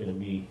 you're not going to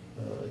be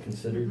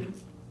considered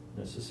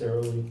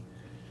necessarily.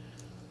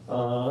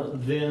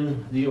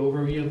 Then the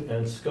overview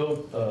and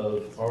scope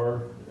of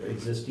our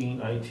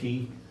existing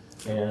IT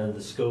and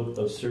the scope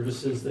of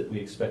services that we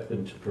expect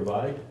them to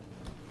provide.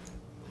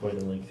 Quite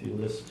a lengthy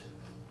list.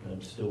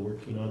 I'm still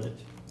working on it.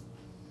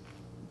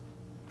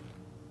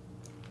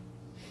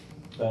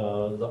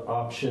 The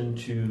option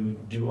to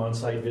do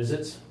on-site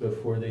visits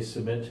before they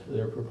submit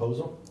their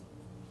proposal,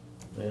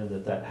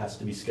 and that has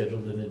to be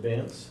scheduled in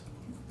advance.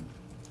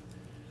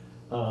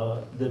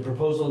 The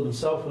proposal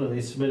themselves, when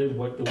they submitted,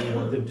 what do we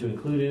want them to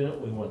include in it?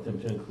 We want them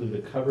to include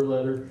a cover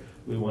letter.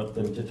 We want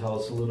them to tell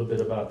us a little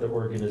bit about their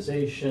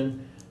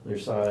organization, their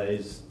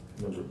size,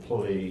 number of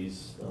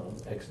employees,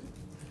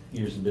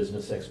 years in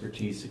business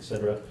expertise,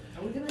 etc.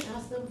 Are we gonna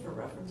ask them for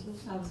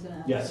references? I was gonna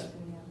ask. Yes. that,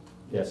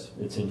 yeah. Yes,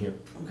 it's in here.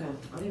 Okay,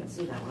 I didn't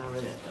see that when I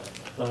read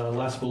it.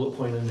 Last bullet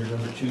point under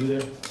number 2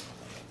 there.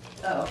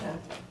 Oh, okay,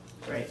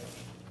 great.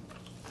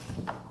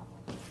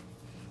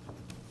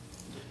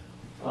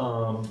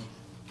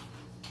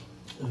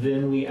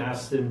 Then we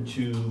ask them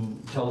to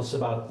tell us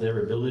about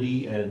their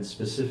ability and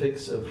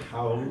specifics of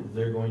how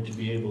they're going to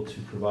be able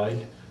to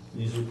provide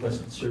these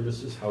requested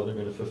services, how they're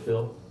going to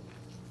fulfill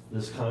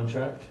this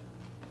contract.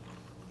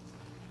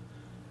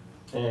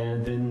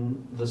 And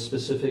then the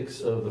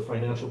specifics of the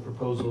financial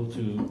proposal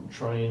to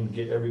try and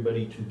get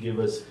everybody to give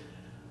us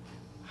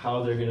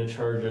how they're gonna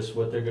charge us,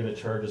 what they're gonna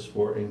charge us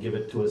for, and give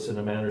it to us in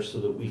a manner so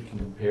that we can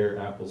compare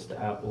apples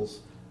to apples,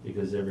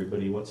 because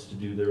everybody wants to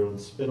do their own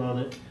spin on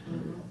it.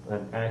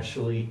 I'm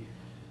actually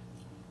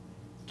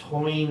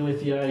toying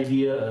with the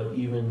idea of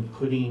even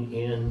putting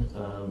in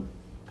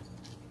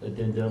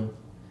addendum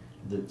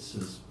that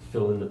says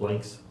fill in the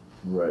blanks.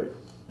 Right,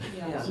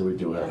 Yeah. so we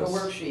do have Like a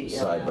worksheet, yeah.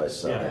 side by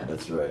side, Yeah.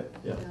 that's right.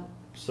 Yeah. Yeah.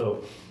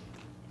 So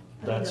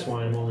that's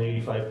why I'm only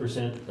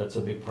 85%. That's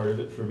a big part of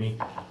it for me.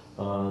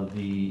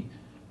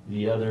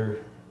 The other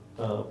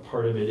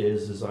part of it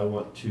is I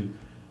want to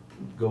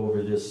go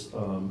over this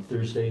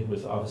Thursday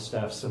with office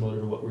staff, similar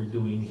to what we're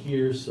doing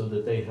here, so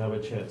that they have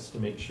a chance to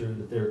make sure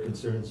that their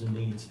concerns and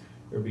needs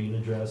are being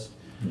addressed.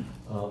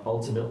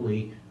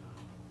 Ultimately,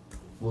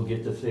 we'll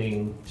get the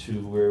thing to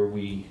where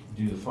we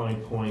do the fine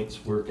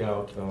points, work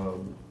out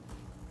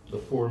the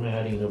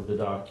formatting of the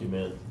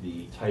document,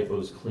 the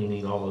typos,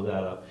 cleaning all of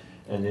that up,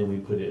 and then we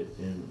put it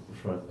in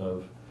front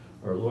of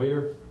our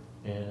lawyer,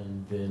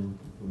 and then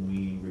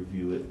we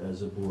review it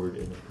as a board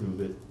and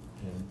approve it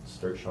and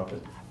start shopping.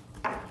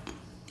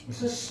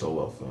 This is so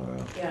well thought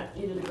out. Yeah,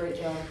 you did a great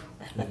job.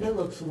 It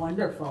looks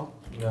wonderful.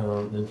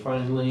 Then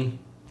finally,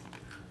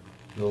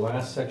 the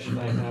last section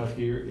I have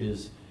here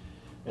is,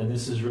 and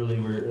this is really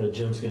where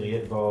Jim's gonna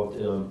get involved,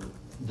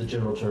 the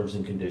general terms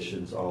and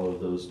conditions, all of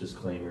those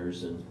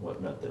disclaimers and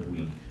whatnot that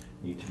we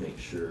need to make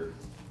sure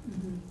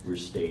we're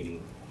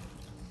stating.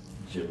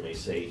 Jim may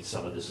say,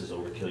 some of this is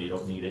overkill, you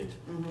don't need it.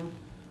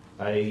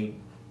 I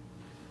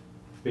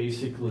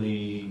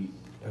basically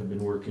have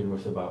been working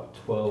with about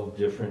 12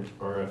 different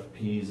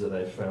RFPs that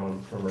I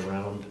found from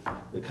around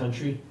the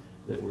country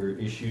that were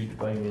issued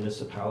by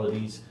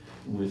municipalities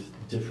with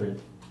different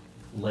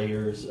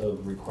layers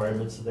of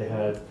requirements that they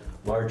had,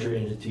 larger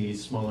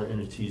entities, smaller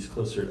entities,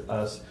 closer to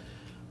us,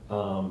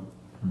 and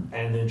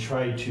then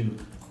try to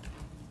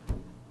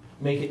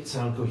make it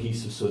sound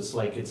cohesive so it's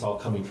like it's all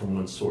coming from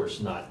one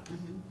source, not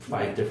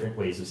five different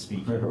ways of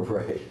speaking.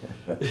 Right.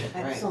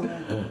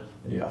 Excellent.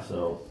 Yeah.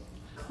 So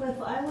Cliff,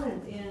 I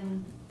went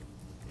in,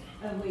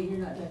 wait, you're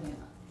not done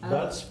yet.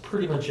 that's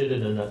pretty much it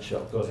in a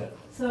nutshell. Go ahead.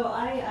 So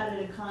I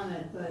added a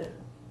comment, but.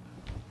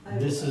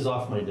 This is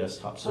off my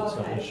desktop, so it's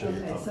not going to show your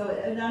Okay, comment. so,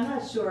 and I'm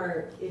not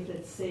sure if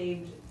it's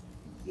saved,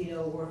 you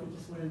know, or if it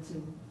just went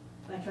into,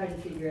 I tried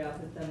to figure it out,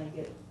 but then I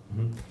get.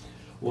 Mhm.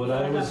 What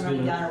I was I'm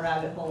running down gonna, a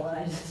rabbit hole and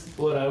I just.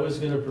 what I was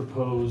gonna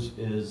propose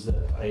is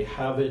that I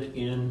have it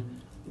in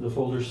the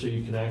folder so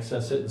you can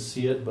access it and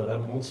see it, but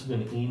I'm also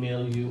gonna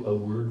email you a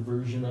Word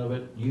version of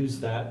it. Use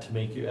that to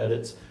make your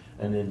edits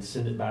and then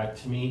send it back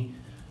to me,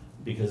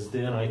 because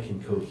then I can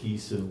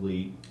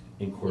cohesively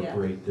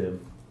incorporate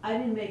them. I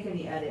didn't make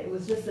any edit, it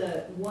was just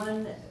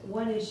one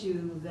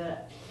issue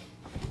that,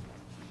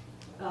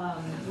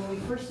 when we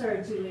first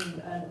started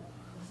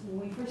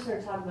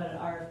talking about an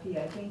RFP,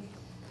 I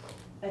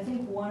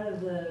think one of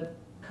the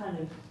kind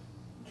of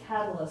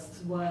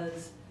catalysts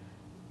was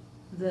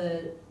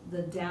the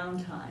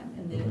downtime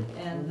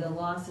and the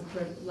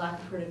lack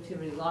of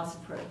productivity, loss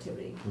of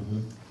productivity.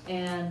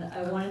 And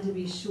I wanted to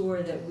be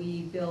sure that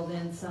we build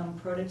in some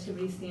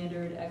productivity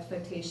standard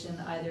expectation,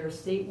 either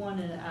state one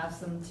and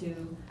ask them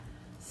to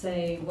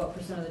say what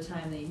 % of the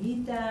time they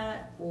meet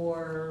that,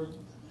 or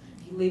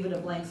leave it a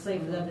blank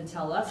slate for them to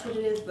tell us what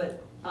it is,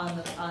 but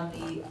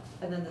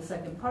and then the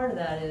second part of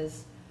that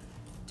is,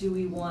 do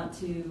we want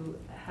to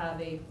have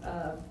a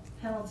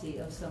penalty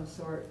of some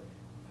sort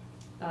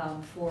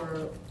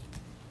for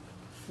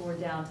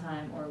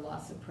downtime or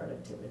loss of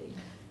productivity?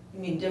 You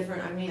mean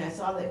different, I mean, I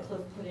saw that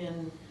Cliff put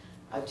in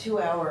a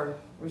 2-hour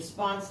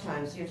response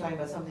time, so you're talking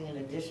about something in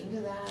addition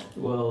to that?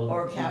 Well,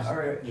 Or there's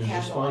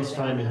response capitalizing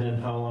time, on and that.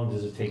 then how long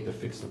does it take to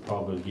fix the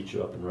problem and get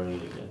you up and running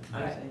again?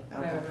 I see,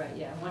 okay. Right,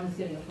 yeah, one is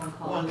getting a phone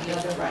call, One, the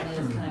other right. one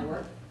is, can I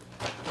work?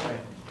 Right.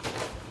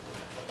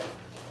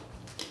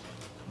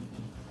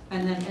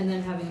 And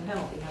then having a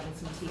penalty, having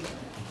some teeth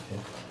in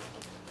it.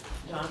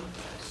 John?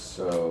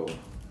 So,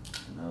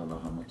 I don't know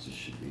how much this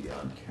should be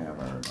on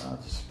camera or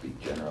not, to speak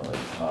generally.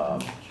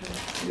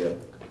 We have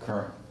a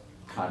current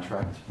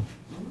contract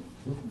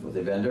with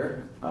a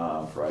vendor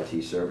for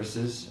IT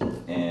services,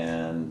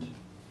 and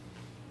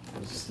I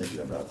was just thinking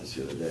about this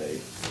the other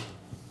day.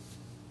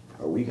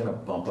 Are we gonna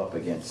bump up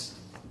against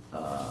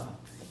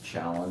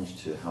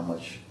challenge to how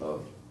much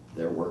of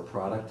their work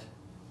product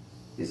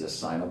is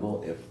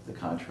assignable if the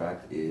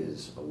contract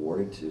is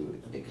awarded to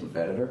a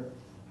competitor,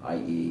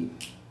 i.e.,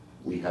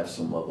 we have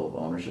some level of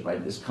ownership?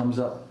 This comes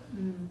up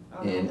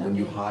in when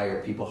you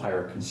people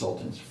hire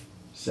consultants,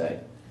 say,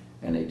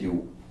 and they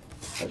do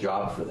a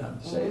job for them.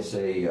 Say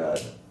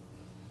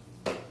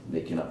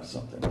making up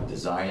something,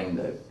 designing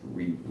the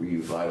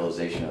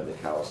revitalization of the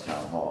Calais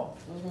Town Hall.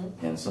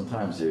 And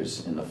sometimes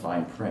there's in the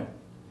fine print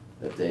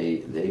that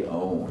they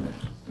own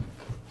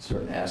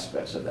certain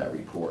aspects of that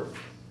report,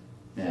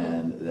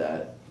 and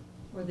that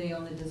Or they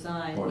own the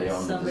design. Or they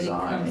own the design, Somebody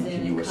comes and in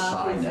can you and assign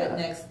copies it that?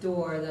 next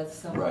door, that's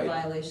some Right.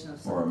 violation of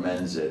something. or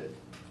amends it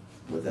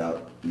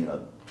without,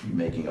 you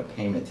making a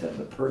payment to them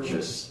to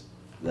purchase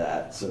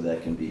that, so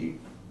that can be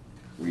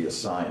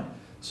reassigned.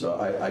 So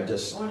I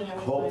just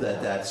hope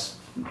that that's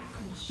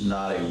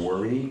not a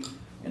worry,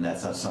 and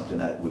that's not something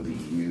that would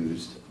be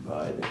used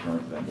by the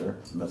current vendor.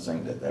 I'm not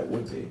saying that that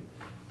would be,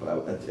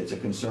 but it's a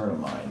concern of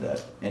mine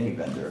that any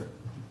vendor,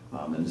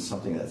 and it's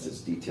something that's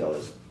as detailed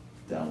as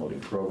downloading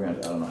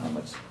programs. I don't know how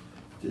much,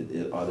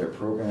 are there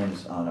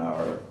programs on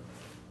our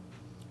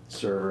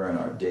server and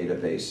our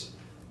database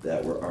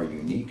that are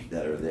unique,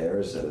 that are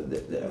theirs,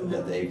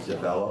 that they've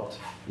developed,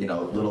 you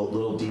know,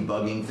 little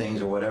debugging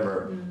things or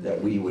whatever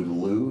that we would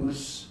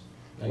lose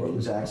or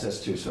lose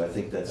access to, so I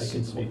think that's. I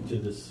can speak to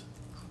this,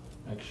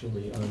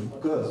 actually.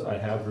 Good. I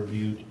have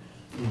reviewed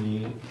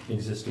the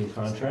existing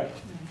contract.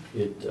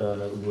 It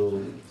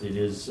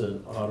is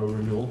an auto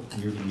renewal,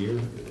 year to year.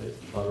 It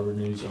auto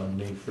renews on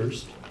May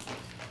 1st.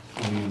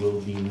 We will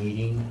be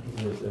meeting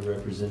with a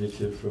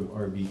representative from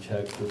RB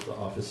Tech with the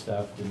office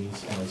staff,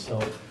 Denise and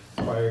myself,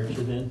 prior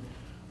to then.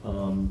 I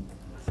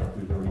think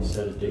we've already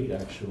set a date,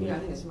 actually. Yeah, I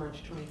think it's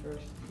March 21st.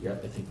 Yeah,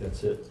 I think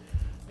that's it.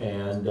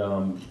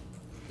 And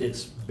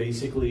it's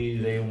basically,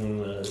 they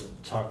want to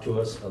talk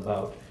to us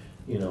about,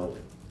 you know,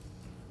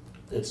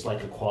 it's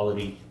like a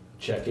quality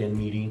check-in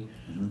meeting,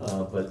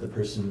 but the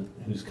person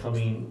who's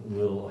coming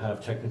will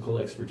have technical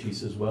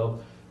expertise as well.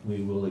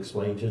 We will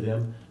explain to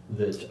them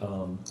that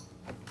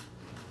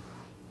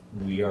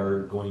we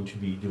are going to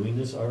be doing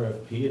this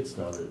RFP. It's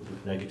not a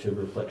negative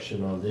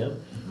reflection on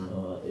them.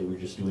 We're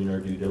just doing our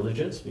due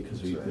diligence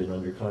because we've been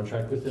under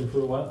contract with them for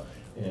a while.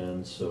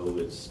 And so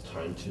it's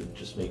time to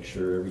just make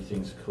sure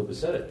everything's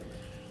copacetic.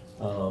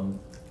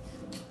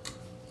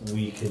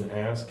 We can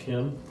ask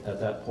him at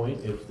that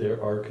point if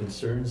there are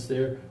concerns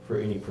there for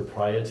any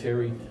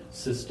proprietary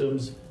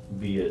systems,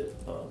 be it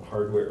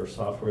hardware or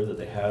software that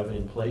they have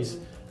in place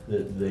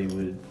that they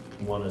would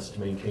want us to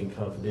maintain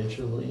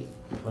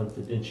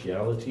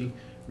confidentiality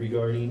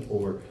regarding,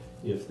 or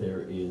if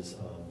there is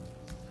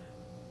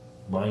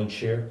mind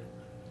share,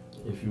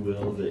 if you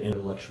will, the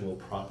intellectual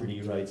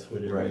property rights,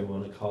 whatever you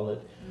want to call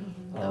it.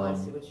 Oh, I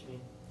see what you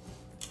mean.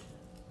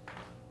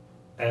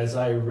 As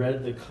I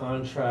read the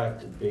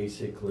contract,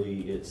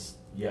 basically it's,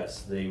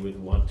 yes, they would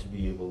want to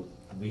be able,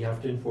 we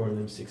have to inform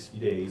them 60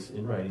 days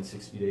in writing,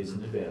 60 days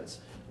in advance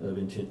of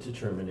intent to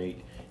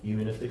terminate.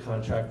 Even if the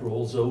contract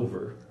rolls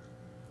over,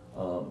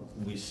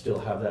 we still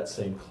have that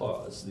same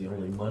clause. The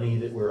only money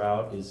that we're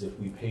out is if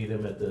we pay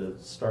them at the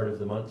start of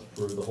the month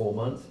for the whole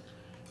month,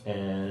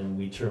 and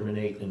we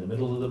terminate in the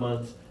middle of the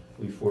month,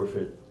 we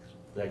forfeit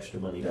the extra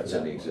money. That's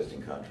in the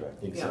existing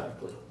contract.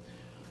 Exactly.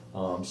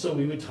 So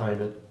we would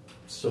time it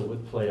so it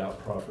would play out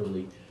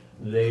properly.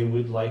 They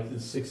would like the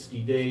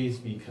 60 days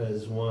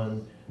because,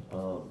 one,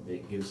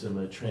 it gives them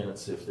a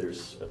chance if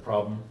there's a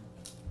problem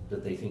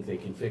that they think they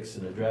can fix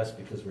and address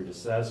because we're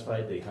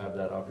dissatisfied, they have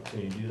that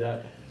opportunity to do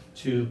that.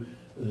 Two,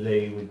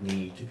 they would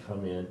need to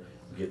come in,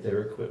 get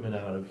their equipment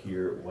out of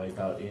here, wipe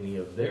out any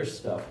of their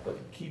stuff. But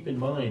keep in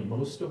mind,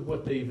 most of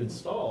what they've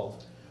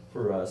installed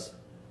for us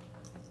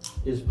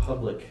is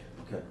public,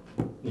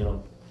 you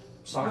know,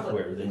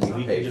 software that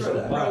we can just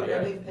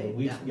apply.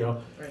 You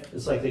know,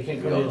 it's like they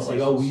can't come in and say,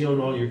 "Oh, we own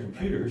all your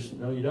computers."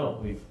 No, you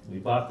don't. We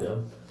bought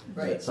them.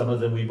 Right. Some of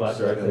them we bought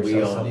directly.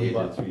 We Some we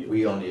bought through you.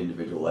 we own the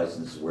individual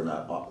licenses. We're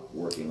not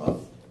working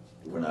off.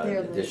 We're not in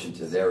addition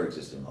to their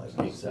existing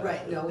license. Exactly.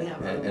 Right, no, we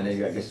have. And then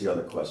I guess the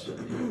other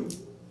question,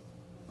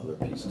 the other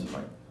piece to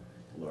my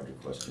larger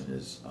question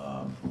is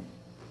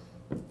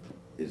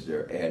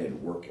there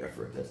added work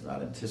effort that's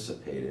not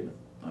anticipated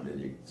under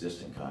the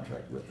existing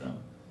contract with them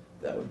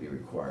that would be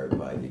required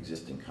by the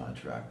existing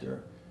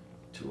contractor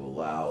to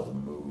allow the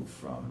move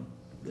from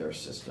their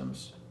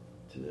systems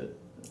to the,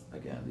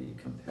 again, the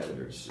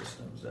competitor's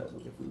systems, that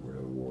if we were to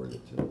award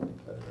it to the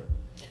competitor?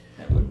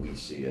 And would we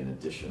see an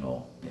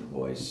additional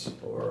invoice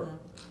or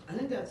I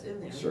think that's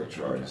in there.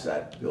 surcharge? Is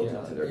that built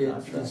into their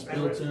It's contract?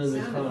 built into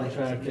the Sounded like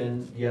contract,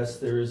 and yes,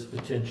 there is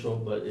potential,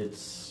 but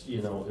it's,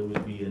 you know, it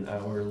would be an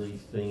hourly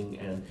thing,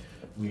 and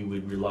we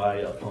would rely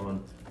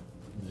upon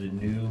the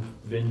new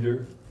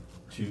vendor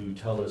to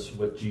tell us,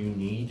 what do you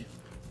need?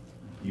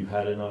 You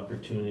had an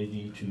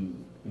opportunity to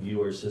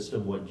view our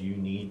system, what do you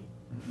need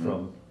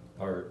from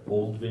our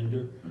old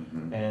vendor?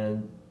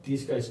 And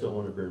these guys don't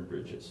want to burn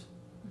bridges.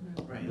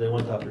 Right. They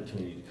want the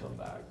opportunity to come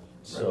back.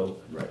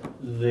 So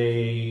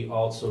they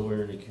also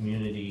are in a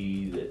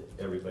community that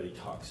everybody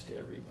talks to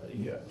everybody.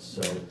 Yeah.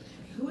 So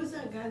Who was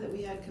that guy that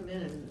we had come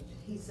in and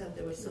he said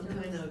there was some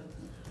kind of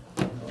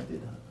No, I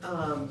did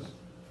not.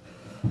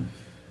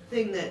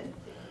 thing that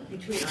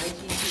between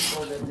IT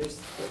people that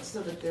there's,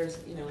 so that there's,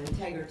 you know,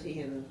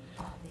 integrity and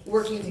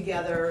working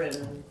together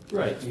and.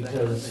 right,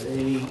 because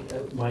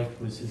Mike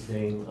was his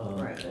name,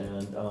 Right.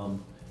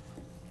 and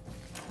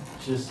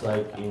just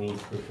like any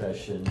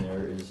profession,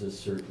 there is a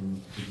certain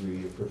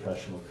degree of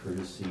professional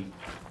courtesy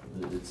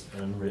that it's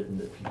unwritten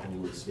that people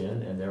will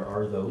extend, and there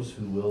are those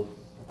who will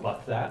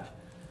buck that.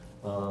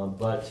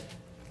 But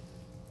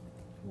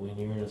when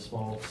you're in a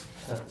small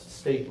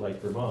state like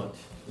Vermont,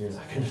 you're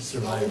not going to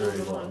survive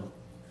very long.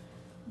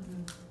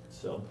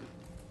 So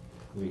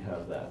we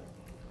have that.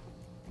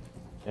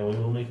 And we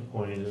will make a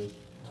point of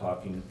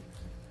talking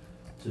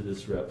to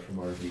this rep from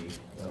RV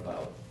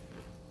about,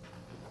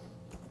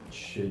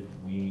 should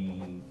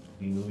we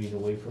be moving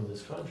away from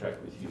this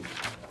contract with you?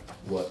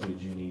 What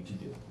would you need to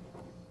do?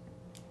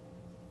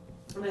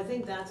 And I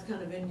think that's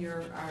kind of in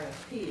your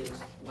RFP is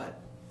what?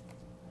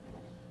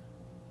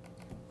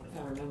 If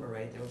I remember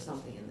right, there was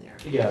something in there.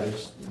 Yeah,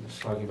 there's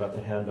talking about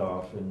the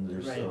handoff, and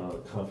there's Right.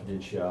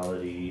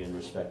 confidentiality and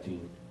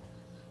respecting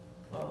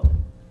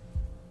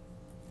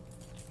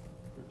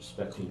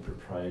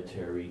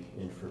proprietary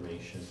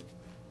information.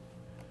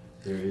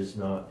 There is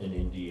not an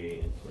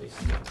NDA in place,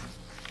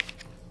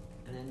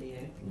 An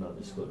NDA?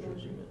 non-disclosure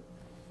agreement.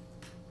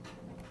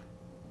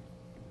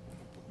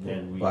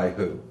 And we, By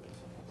who?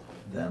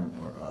 Them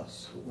or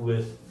us?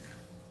 with,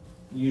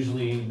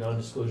 usually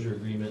non-disclosure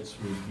agreements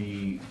would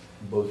be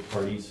both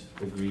parties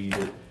agree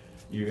that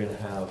you're gonna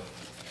have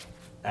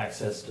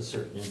access to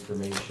certain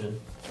information.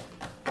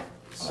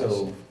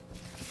 So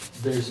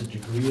there's a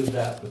degree of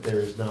that, but there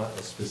is not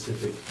a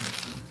specific,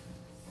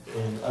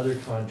 in other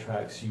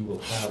contracts, you will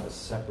have a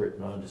separate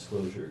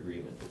non-disclosure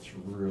agreement that's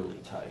really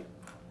tight.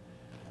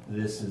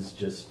 This is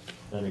just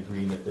an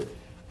agreement that,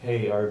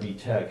 hey, RB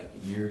Tech,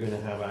 you're gonna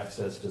have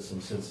access to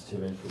some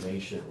sensitive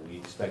information. We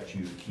expect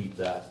you to keep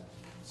that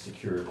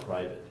secure and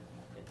private.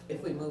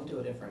 If we move to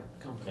a different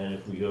company. And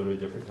if we go to a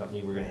different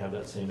company, we're gonna have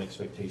that same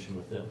expectation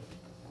with them.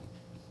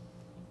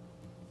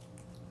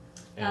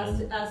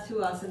 And, As to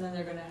us, and then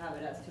they're gonna have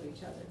it as to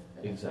each other.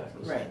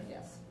 exactly. Right.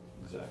 Yes.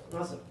 Exactly.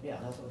 That's what, yeah,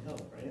 that's what we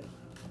hope, right?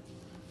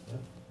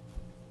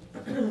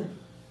 Yeah.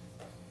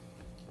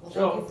 Well,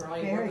 So- thank you for all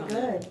your Very work on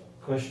that. good.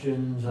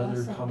 Questions,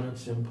 other Awesome.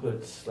 comments,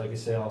 inputs? Like I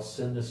say, I'll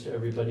send this to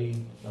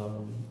everybody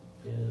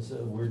as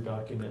a Word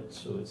document,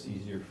 so it's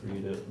easier for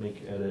you to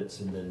make edits,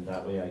 and then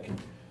that way I can.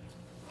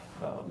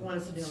 You want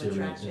us to do see the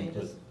track everyone's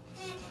changes?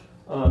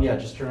 input. Yeah,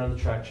 just turn on the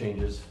track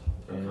changes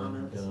Or and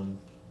comments.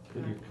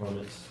 put your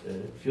comments.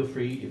 Feel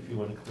free, if you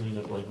want to clean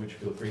up language,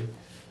 feel free.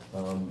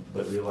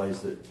 But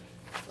realize that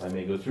I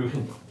may go through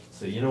and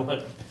say, you know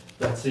what,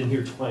 that's in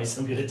here twice,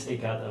 I'm gonna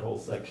take out that whole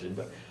section.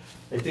 But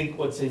I think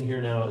what's in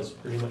here now is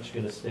pretty much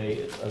gonna stay.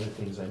 It's other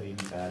things I may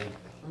be adding.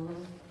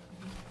 Mhm.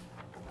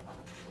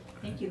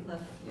 Thank you, Cliff.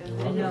 Yeah, You're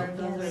I thank you. know,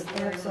 those Yes, are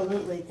very-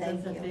 absolutely,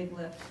 thank That's a you. big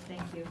lift,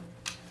 thank you.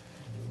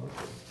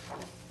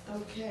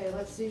 Okay,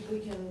 let's see if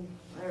we can,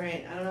 all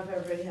right, I don't know if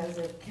everybody has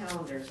their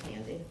calendars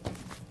handy.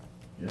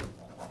 Yep.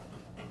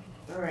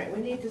 All right,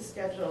 we need to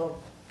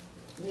schedule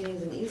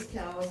meetings in East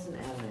Calais and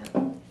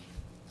Adamant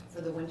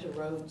for the winter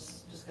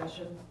roads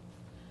discussion.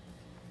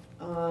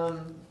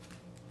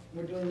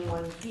 We're doing the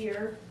one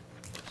here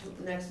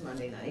next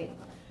Monday night.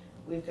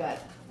 We've got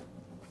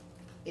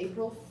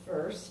April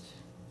 1st,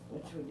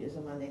 which is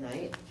a Monday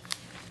night,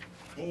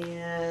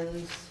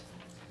 and,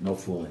 No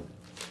fooling.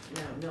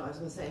 no, I was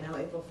gonna say, no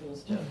April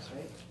Fool's jokes,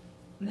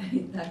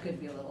 right? That could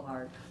be a little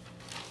hard.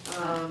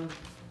 Oh,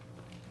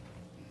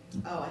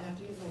 I have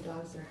to give my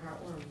dogs their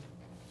heartworm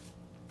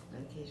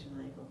medication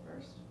on April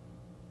 1st.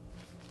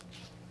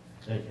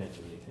 I can't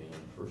do anything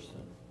on first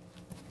then.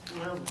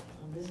 Well,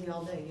 I'm busy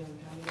all day, you know,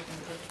 trying to get them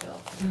first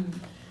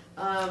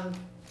bill.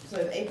 So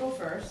we have April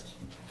 1st.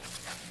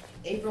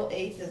 April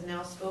 8th is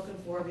now spoken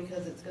for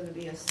because it's gonna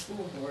be a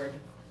school board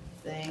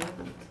thing.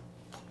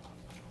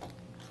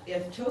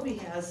 If Toby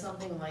has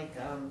something like,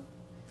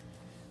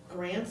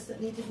 grants that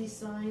need to be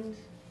signed,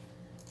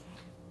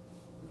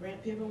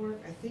 grant paperwork,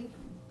 I think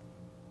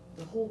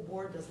the whole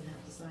board doesn't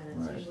have to sign it,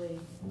 Right. it's usually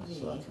Let's me.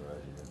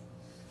 authorize you.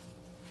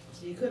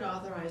 So you could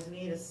authorize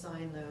me to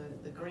sign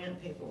the grant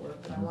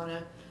paperwork, but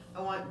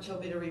I want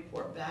Toby to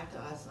report back to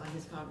us on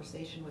his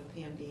conversation with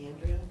Pam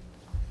DeAndrea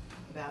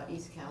about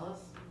East Calais.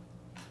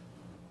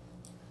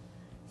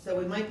 So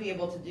we might be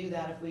able to do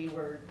that if we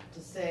were to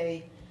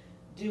say,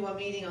 do a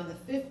meeting on the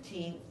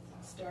 15th,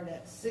 start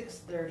at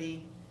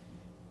 6:30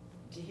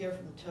 to hear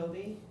from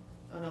Toby.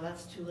 Oh no,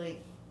 that's too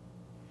late.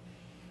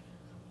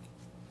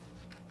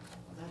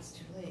 That's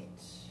too late,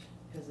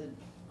 because the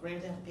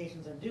grant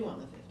applications are due on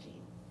the 15th.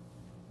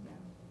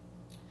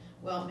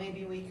 Well,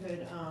 maybe we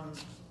could,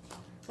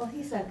 Well,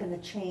 he's not gonna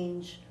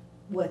change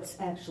what's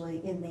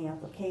actually in the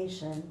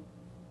application.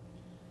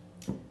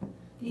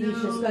 He's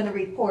just No. gonna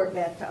report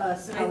back to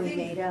us But I how he think-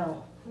 made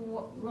out.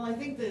 well, I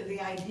think the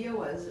idea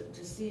was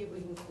to see if we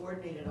can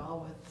coordinate it all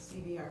with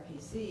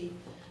CVRPC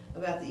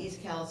about the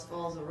East Calais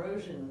Falls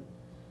erosion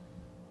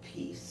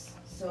piece.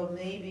 So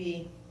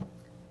maybe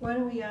Why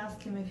don't we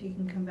ask him if he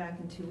can come back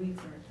in 2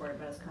 weeks and report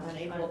about his on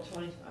conversation? April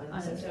 20, on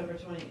on- September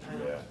 20,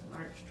 Yeah.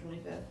 March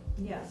 25th.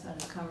 Yes, on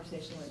his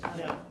conversation with,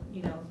 Yeah.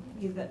 you know,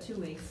 he's got 2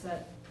 weeks,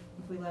 that,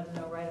 if we let him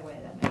know right away,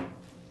 that may.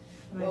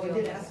 Well, we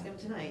did ask him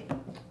tonight.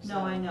 No,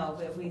 I know,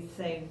 but we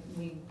say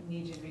we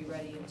need you to be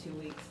ready in 2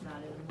 weeks,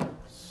 not in.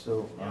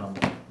 So,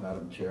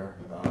 Madam Chair,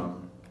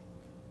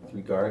 with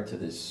regard to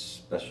this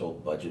special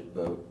budget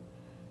vote,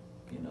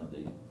 we,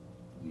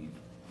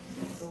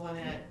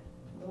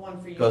 The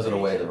one for you. because of the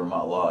way guys. the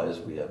Vermont law is,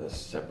 we have a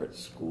separate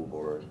school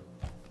board,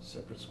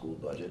 separate school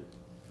budget,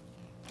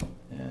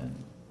 and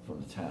from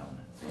the town.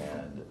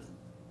 And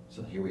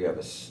so here we have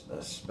a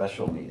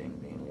special meeting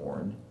being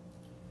warned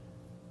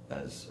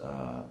as,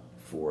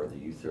 for the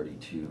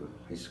U32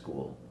 high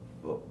school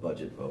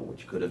budget vote,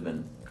 which could have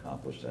been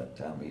accomplished at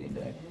town meeting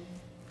day,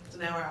 So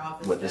now our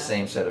office. with the staff-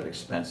 same set of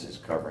expenses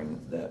covering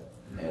that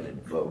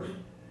added vote.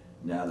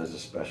 Now there's a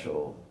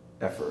special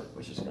effort,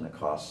 which is gonna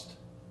cost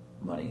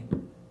money.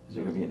 Is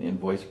there gonna be an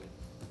invoice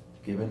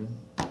given?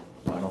 I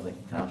don't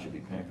think the town should be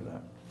paying for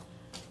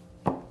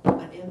that.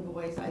 An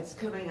invoice, it's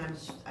coming,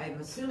 I'm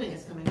assuming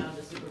it's coming out of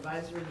the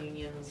supervisory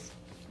union's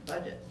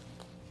budget.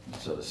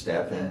 So the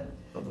staffing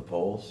of the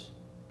polls,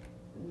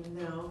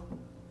 No,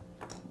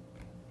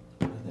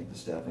 I think the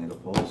staffing of the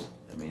polls,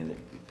 I mean,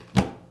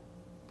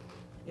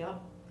 yeah,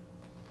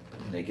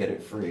 they get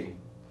it free.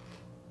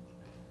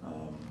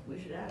 we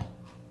should ask.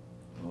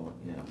 Well,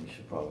 yeah, we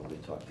should probably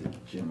talk to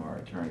Jim, our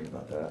attorney,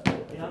 about that. I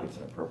Yeah. think it's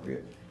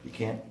inappropriate. You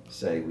can't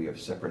say we have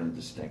separate and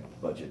distinct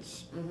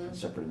budgets, Mhm.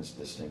 separate and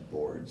distinct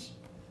boards,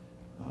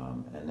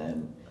 and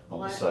then all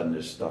Well, of a I- sudden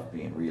there's stuff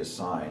being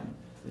reassigned.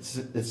 It's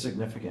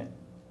significant.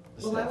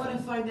 the Well, I wanna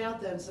staffing. find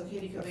out then, so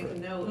Katie can make a Effort.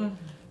 note.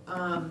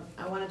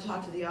 I wanna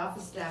talk to the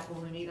office staff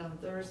when we meet on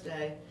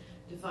Thursday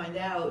to find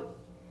out,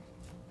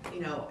 you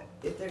know,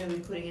 if they're gonna be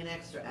putting in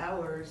extra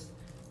hours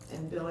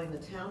and billing the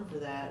town for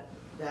that.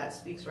 That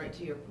speaks right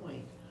to your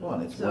point, Well,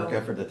 and it's So- work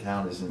effort the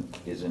town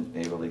isn't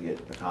able to get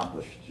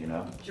accomplished, you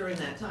know? during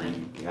that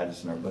time. We had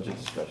this in our budget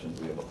discussions,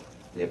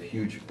 they have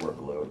huge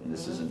workload, and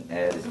this is an Mhm.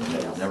 added,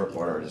 it was never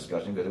part of our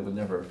discussion, because it was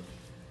never,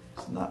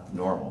 it's not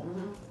normal.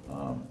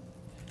 Mhm.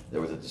 There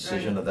was a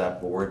decision of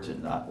that board to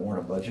not warn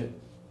a budget.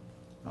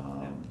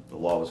 The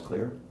law was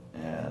clear,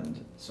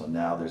 and so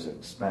now there's an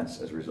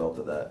expense as a result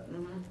of that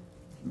Mhm.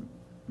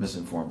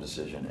 misinformed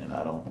decision, and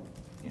I don't,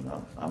 you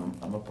know,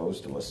 I'm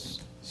opposed to us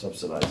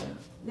subsidizing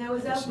Now,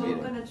 is that this vote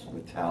meeting gonna?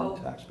 with town go-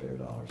 taxpayer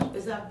dollars.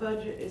 Is that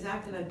budget, is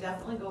that gonna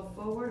definitely go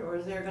forward, or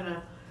is there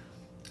gonna,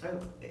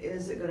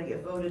 is it gonna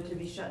get voted to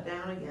be shut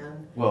down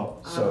again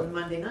Well, so. on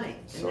Monday night?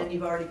 And so- then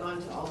you've already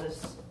gone to all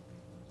this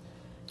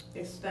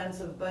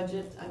expensive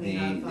budget, I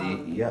mean, how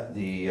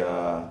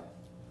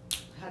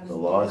does The it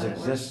laws work?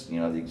 exist, you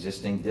know, the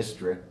existing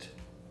district,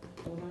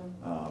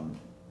 Mhm.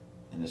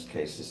 in this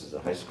case, this is a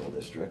high school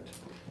district,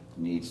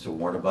 needs to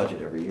warn a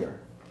budget every year.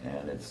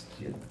 And it's,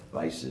 the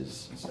advice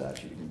is, in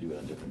statute, you can do it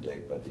on a different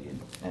date, but the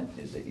intent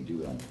is that you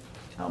do it on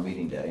town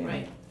meeting day. and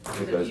Right. If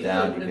So it goes you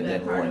down, could you have can been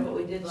then part of warn what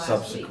we did last week.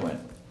 subsequent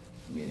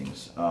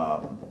meetings.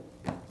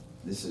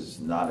 This is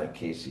not a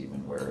case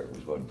even where it was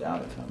voted down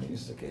at town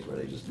meetings, it's a case where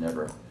they just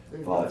never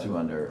They followed voted. through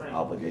under Right.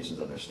 obligations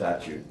under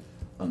statute,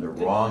 under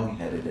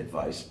wrong-headed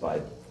advice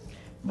by,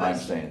 I'm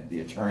saying, the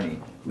attorney,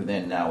 who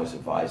then now is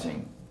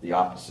advising the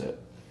opposite.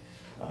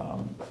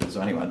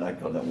 So anyway, I'm not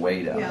going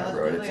way down Yeah, that let's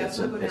road, definitely it's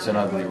have to go it's down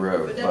an that ugly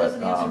road, But that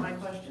doesn't answer but, my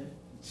question.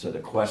 so the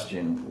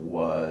question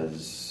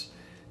was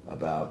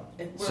about,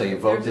 If so you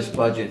we're- vote there's this a-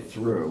 budget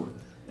through,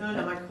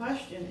 No, my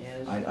question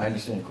is. I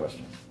understand the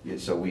question. Yeah,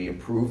 so we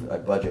approve a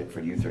budget for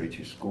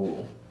U32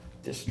 school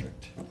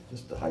district,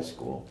 just the high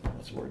school,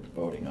 that's what we're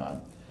voting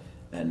on.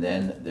 And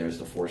then there's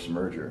the forced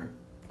merger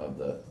of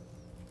the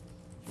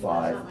That's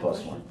 5 not my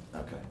plus question.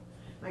 1. Okay.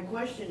 My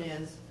question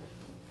is,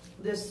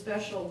 this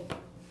special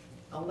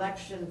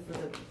election for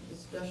the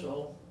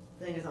special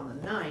thing is on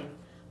the 9th.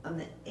 On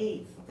the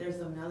 8th, there's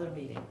another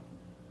meeting.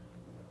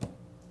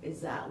 Is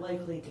that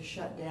likely to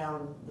shut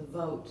down the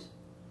vote?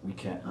 We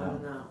can't I know.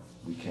 don't know.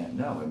 We can't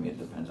know. I mean, it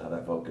depends how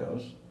that vote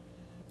goes.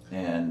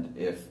 And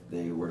if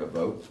they were to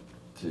vote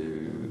to,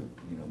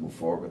 you know, move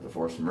forward with the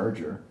forced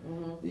merger,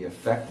 the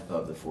effect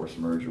of the forced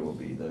merger will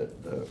be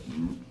that the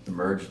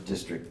merged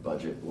district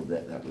budget will,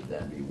 that would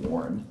then be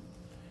warned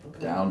Okay.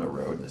 down the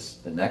road.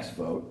 The next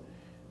vote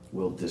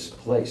will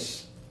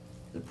displace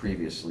the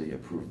previously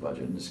approved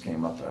budget. And this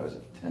came up, I was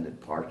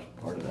attended part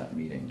of that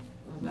meeting,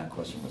 and that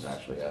question was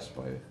actually asked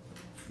by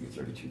a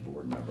U32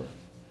 board member.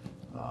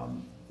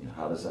 You know,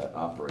 how does that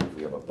operate? If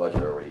we have a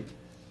budget already,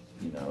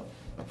 you know,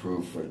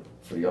 approved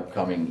for the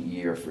upcoming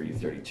year for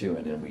U32,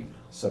 and then we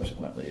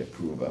subsequently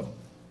approve of,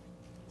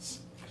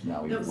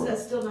 now we. No,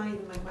 that's still not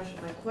even my question.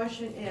 My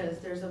question is,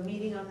 there's a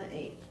meeting on the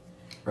 8th.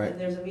 Right. And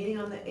there's a meeting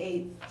on the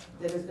 8th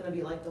that is gonna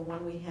be like the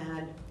one we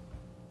had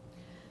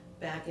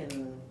back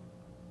in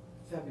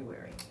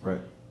February, Right.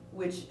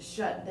 which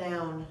shut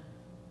down,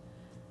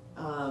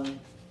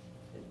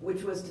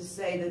 which was to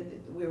say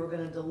that we were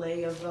gonna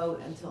delay a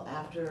vote until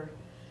after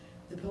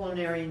the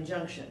preliminary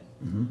injunction.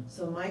 Mm-hmm.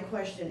 So my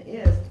question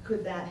is,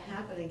 could that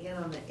happen again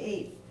on the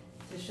 8th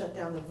to shut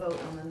down the vote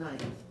on the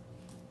 9th?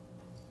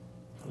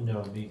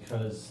 No,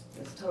 because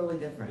It's totally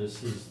different.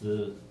 this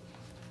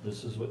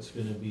is what's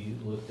gonna be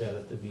looked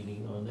at the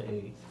meeting on the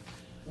 8th.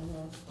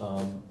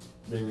 Mhm.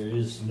 There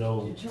is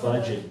no Determine-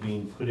 budget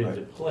being put into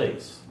Right.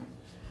 place.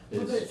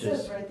 Well, but it It's says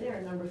just, right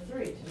there, number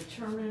 3, to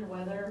determine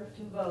whether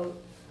to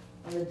vote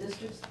on the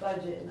district's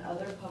budget and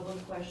other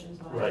public questions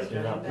by right,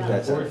 they're not Australian putting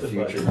That's at a forth the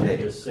future budget, they're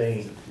date. just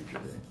saying, Future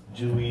day.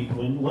 do we,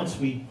 once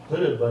we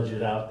put a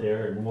budget out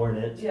there and warn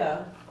it,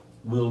 Yeah,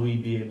 will we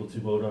be able to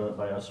vote on it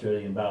by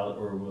Australian ballot,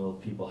 or will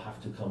people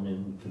have to come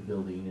in to the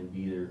building and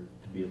be there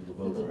to be able to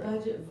vote The on it.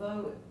 budget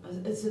vote,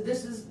 so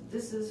this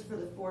is for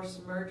the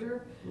forced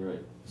merger? Right,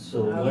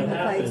 so Unified what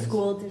happens,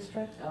 School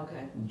District?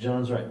 Okay.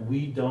 John's right,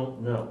 we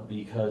don't know,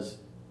 because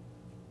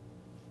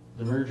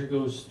the merger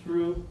goes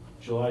through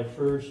July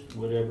 1st,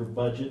 whatever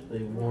budget they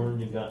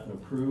warned and gotten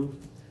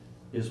approved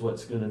is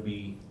what's gonna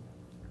be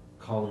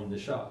calling the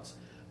shots.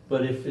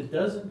 But if it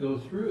doesn't go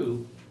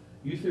through,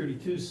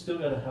 U32's still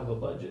gotta have a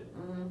budget,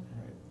 Mhm.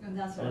 And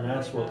that's what and we're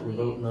that's what voting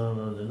we're voting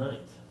on the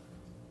 9th.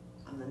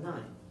 On the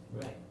 9th,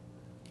 right.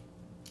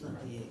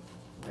 Not the 8th,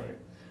 right. Right.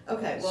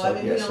 Okay, well, I So,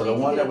 mean, yeah, we so don't the need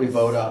to one get that we this-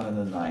 vote on in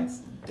the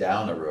 9th,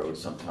 down the road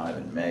sometime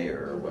in May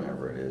or Mhm.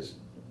 whenever it is,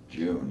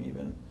 June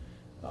even,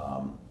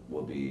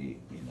 will be,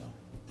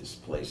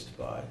 displaced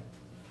by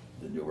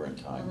the newer in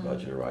time Mhm.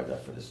 budget arrived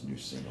at for this new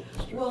single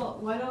district. Well,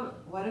 why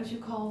don't you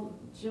call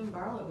Jim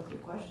Barlow with your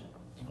question?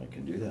 I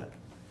can do that.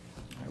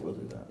 I will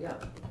do that. Yeah.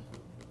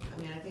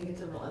 I mean, I think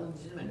it's a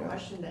legitimate Yeah.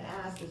 question to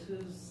ask, is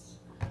who's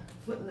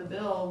footing the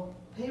bill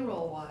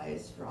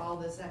payroll-wise for all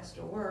this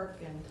extra work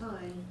and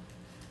time?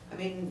 I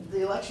mean,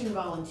 the election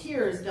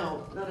volunteers none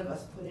of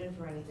us put in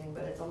for anything,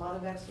 but it's a lot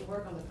of extra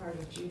work on the part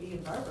of Judy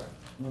and Barbara.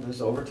 Well, there's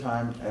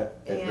overtime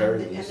at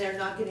very And least. they're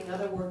not getting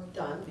other work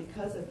done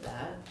because of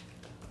that.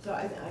 So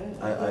I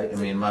I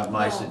mean,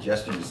 my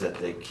suggestion is that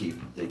they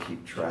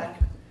keep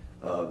track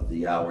of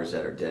the hours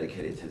that are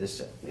dedicated to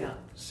this Yeah.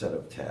 set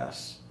of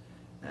tasks.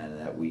 And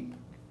that we,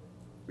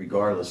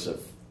 regardless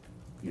of,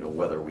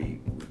 whether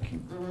we can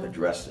Mhm.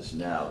 address this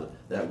now,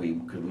 that we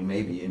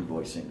may be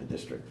invoicing the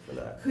district for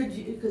that. Could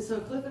you, because so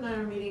Cliff and I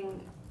are meeting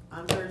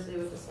on Thursday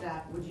with the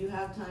staff, would you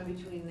have time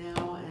between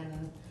now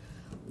and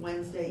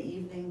Wednesday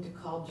evening to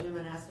call Jim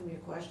and ask him your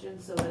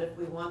questions, so that if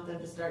we want them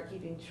to start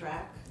keeping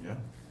track Yeah,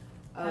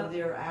 of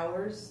their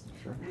hours,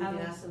 sure. we can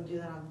ask them to do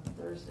that on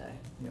Thursday?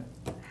 Yeah,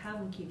 Have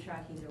them keep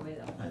track either way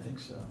though, I think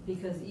so.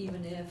 because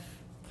even if,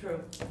 True.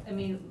 I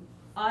mean,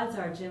 odds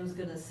are Jim's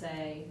gonna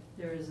say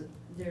there's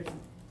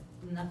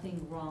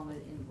nothing wrong with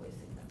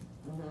invoicing them,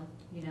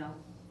 Mm-hmm. you know?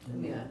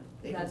 Yeah,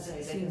 they can That say,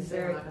 they can seems say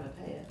they're very- not gonna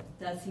pay it.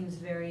 That seems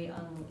very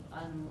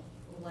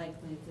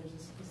unlikely if there's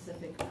a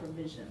specific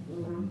provision.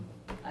 Mm-hmm.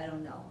 I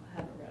don't know,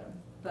 haven't read them,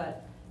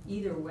 but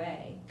either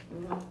way,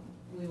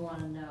 Mm-hmm. we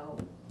wanna know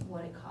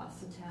what it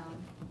costs the town.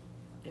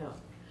 Yeah.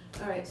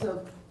 All right,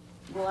 so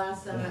we'll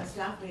ask them at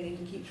staff meeting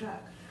to keep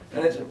track.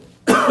 And it's,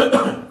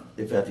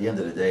 if at the end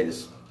of the day,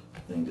 this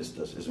thing just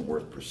isn't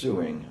worth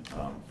pursuing,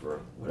 for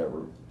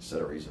whatever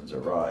set of reasons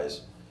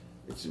arise,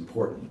 it's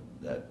important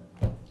that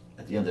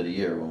at the end of the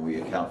year, when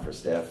we account for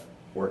staff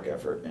work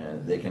effort,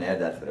 and they can add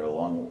that to their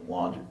long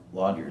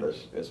laundry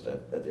list, as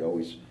that they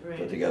always Right.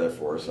 put together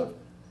for us of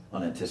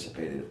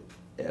unanticipated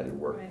added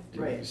work Right.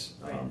 duties,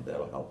 Right.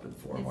 that'll help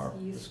inform our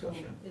It's useful,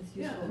 discussion. it's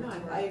Yeah, useful. no, to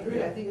I work.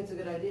 agree, I Yeah. think it's a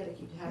good idea to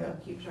have them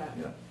Yeah. keep track.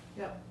 Yeah.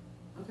 Yep,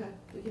 okay,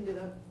 we can do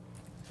that.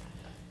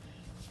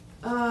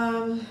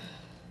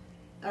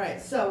 All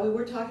right, so we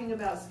were talking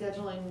about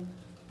scheduling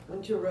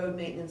winter road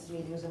maintenance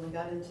meetings, and we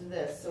got into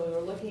this, so we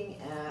were looking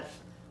at,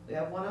 we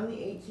have one on the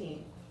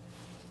 18th.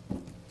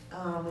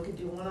 We could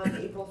do one on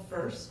April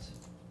 1st.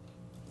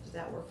 Does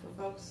that work for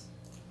folks?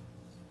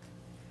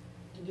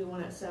 To do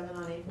one at 7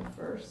 on April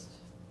 1st,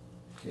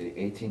 Okay,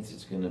 the 18th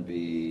is gonna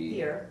be.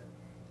 here,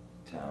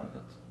 Town,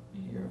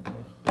 here.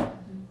 Mhm.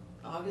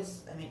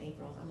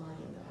 April, I'm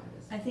already into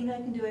August. I think I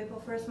can do April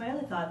first. My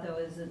other thought though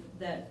is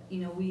that,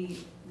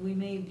 we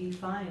may be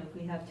fine if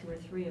we have 2 or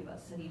 3 of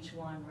us at each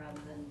one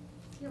rather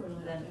Yeah, we're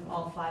not- than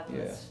all 5 of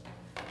Yeah. us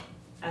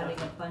adding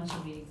a bunch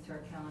of meetings to our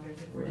calendars.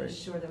 If we're Right.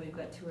 just sure that we've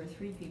got 2 or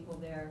 3 people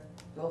there.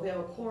 Well, if we have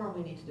a quorum,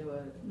 we need to do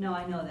a, No,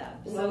 I know that.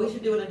 well, we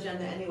should do an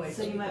agenda anyway.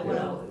 So you might people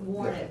wanna know.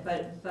 warn Yeah. it,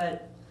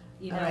 but,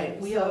 All right,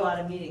 we have a so- lot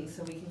of meetings,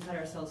 so we can cut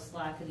ourselves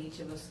slack and each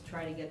of us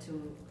try to get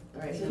to. All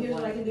right, so either here's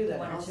what I one- can do then.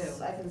 one or I'll 2.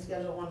 I can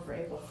schedule one for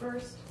April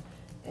 1st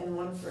and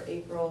one for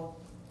April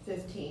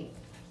 15th.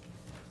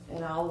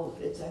 And I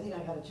think I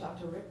gotta talk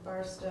to Rick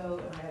Barstow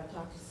and I gotta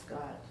talk to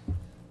Scott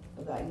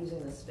about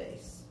using the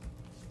space.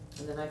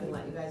 And then I can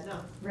let you guys know.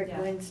 Rick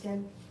Yeah.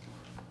 Winston?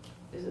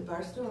 Is it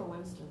Barstow or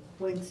Winston?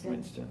 Winston?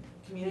 Winston,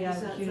 Community Yeah,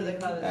 Center for community the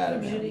club is-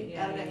 Adam. community,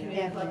 Yeah, Adam yeah,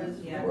 Community yeah. Club is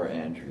Yeah. or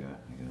Andrea,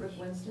 I Rick guess.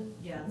 Winston?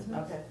 Yeah.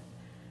 Okay.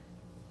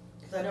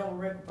 Cause I know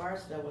Rick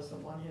Barstow was the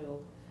one who,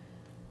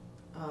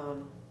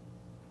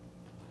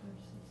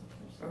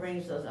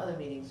 arranged those other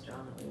meetings,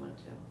 John, that we went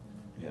to.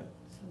 Yeah.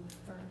 So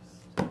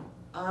first.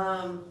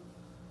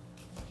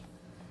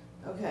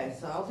 Okay,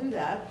 so I'll do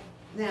that.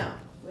 Now,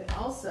 we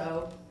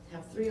also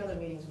have 3 other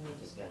meetings we need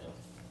to schedule.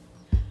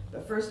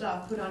 But first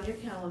off, put on your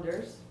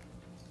calendars.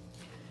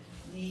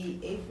 The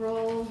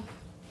April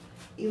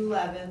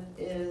 11th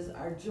is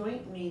our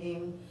joint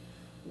meeting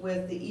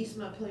with the East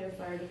Montpelier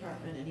Fire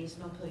Department and East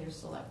Montpelier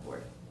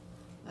Selectboard.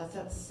 That's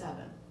at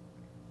 7.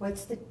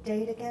 What's the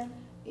date again?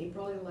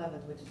 April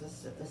 11th, which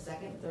is the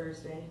second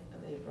Thursday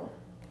of April.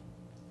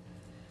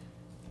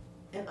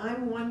 And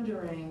I'm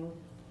wondering,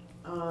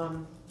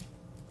 and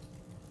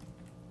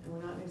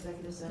we're not in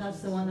executive session.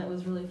 That's the one that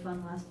was really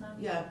fun last time?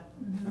 Yeah,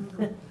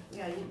 Mhm.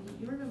 yeah,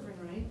 you're remembering,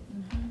 right?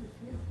 Mhm.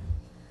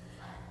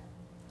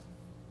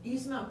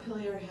 East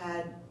Montpelier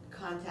had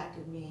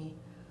contacted me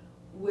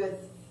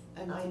with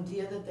an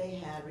idea that they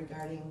had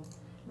regarding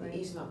the Right.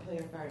 East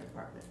Montpelier Fire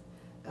Department.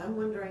 I'm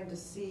wondering to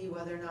see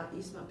whether or not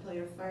East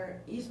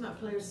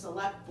Montpelier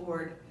Select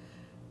Board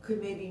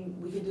could maybe,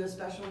 we could do a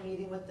special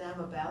meeting with them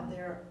about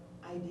their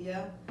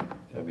idea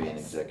That'd be an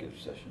executive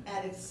session.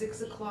 at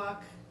 6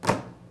 o'clock,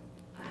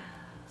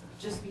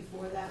 just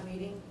before that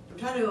meeting. We're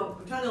trying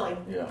to like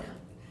Yeah.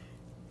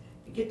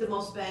 get the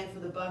most bang for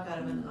the buck out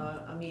of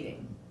a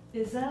meeting.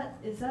 Is that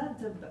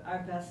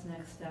our best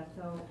next step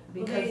though? Well,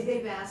 Because,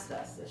 they've asked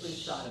us if we've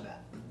thought about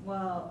it.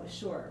 well,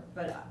 sure,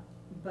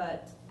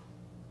 but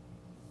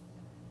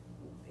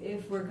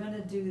if we're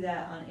gonna do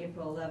that on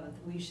April 11th,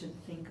 we should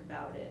think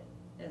about it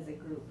as a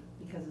group,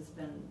 because it's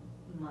been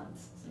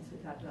months since we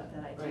talked about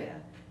that idea.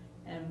 Right.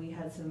 And we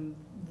had some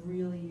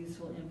really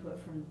useful input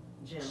from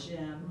Jim.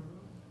 Jim.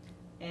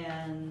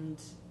 And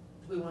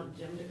Do we want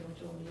Jim to come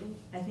to a meeting?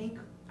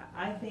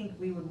 I think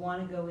we would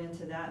wanna go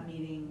into that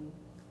meeting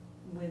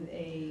with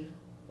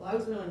Well, I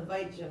was gonna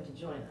invite Jim to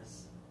join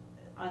us.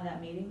 on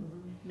that meeting?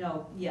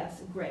 No,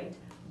 yes, great,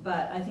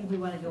 but I think we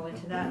wanna go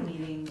into that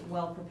meeting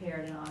well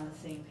prepared and on the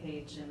same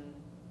page and,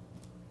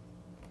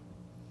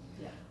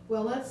 yeah.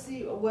 Well, let's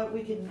see, what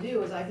we can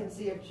do is I can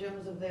see if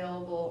Jim's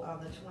available on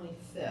the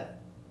 25th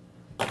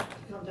to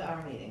come to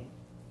our meeting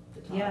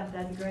to talk. Yeah,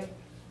 that'd be great.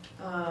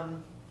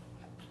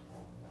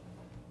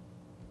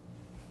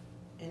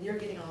 And you're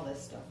getting all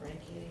this stuff, right,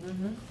 Katie?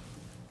 Mm-hmm.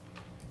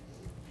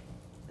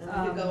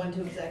 And we could go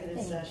into executive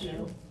Thank session.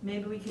 you.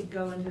 Maybe we could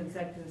go into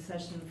executive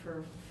session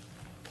for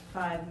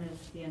 5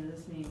 minutes at the end of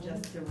this meeting,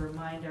 just to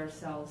remind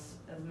ourselves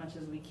as much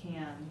as we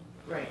can.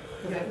 Right,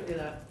 okay, I can do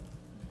that.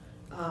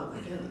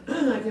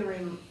 I can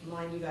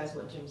remind you guys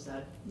what Jim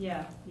said.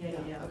 Yeah.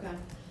 Okay.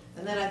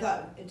 And then I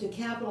thought, to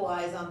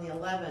capitalize on the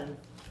 11th,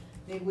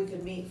 maybe we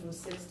could meet from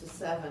 6 to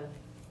 7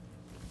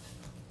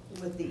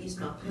 with the East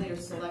Montpelier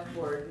Select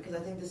Board, because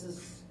I think this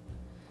is,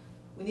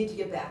 we need to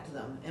get back to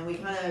them. And we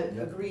kind of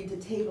Yep. agreed to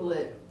table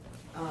it,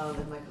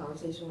 in my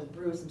conversation with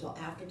Bruce, until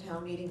after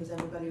town meeting, because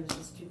everybody was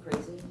just too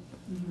crazy.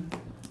 Mhm.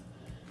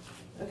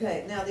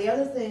 Okay, now the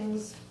other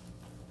things,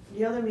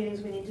 the other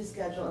meetings we need to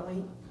schedule,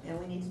 and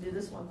we need to do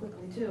this one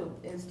quickly too,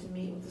 is to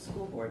meet with the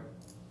school board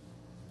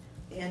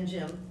and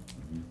Jim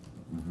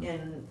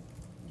and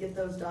get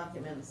those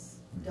documents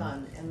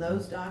done. And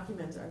those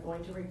documents are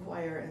going to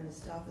require, and the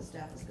staff is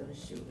gonna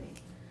shoot me.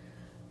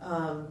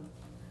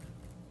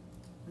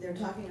 They're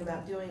talking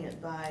about doing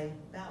it by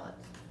ballot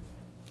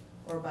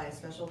or by a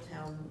special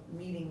town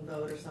meeting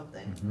vote or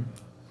something. Mhm.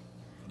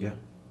 Yeah.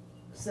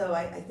 So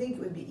I think it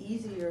would be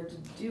easier to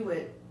do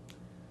it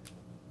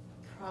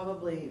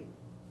probably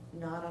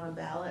not on a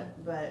ballot,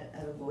 but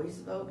at a voice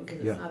vote,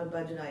 because Yeah. it's not a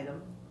budget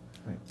item.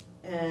 Right.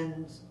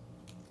 And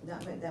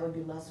that would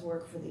be less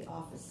work for the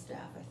office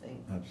staff, I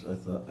think.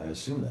 I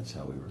assume that's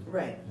how we were.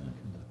 Right. gonna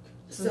conduct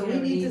it. So we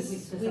need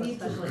to, we we need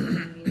special to,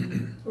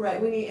 meeting.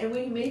 right, and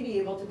we may be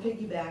able to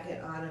piggyback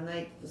it on a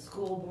night the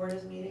school board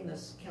is meeting, the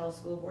Calais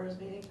school board is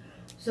meeting.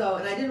 So,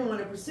 and I didn't want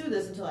to pursue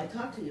this until I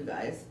talked to you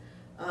guys.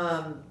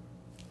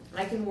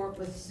 I can work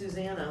with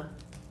Susanna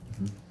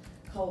Mhm.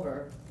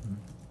 Culver, Mhm.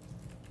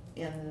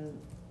 and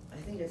I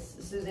think it's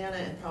Susanna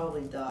and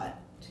probably Dot,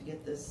 to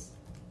get this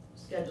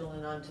scheduled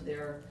and onto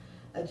their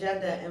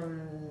agenda,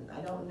 and I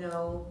don't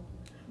know.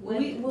 Will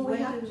we When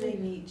have do to- they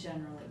meet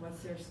generally?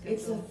 What's their schedule?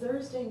 It's a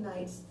Thursday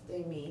nights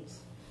they meet.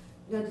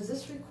 Now, does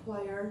this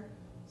require,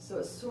 so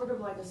it's sort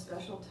of like a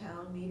special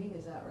town meeting,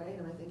 is that right?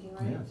 Am I thinking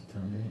right? Yeah, it's a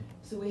town meeting,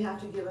 So we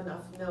have to give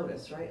enough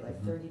notice, right, like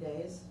Mhm. 30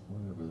 days?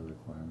 whatever the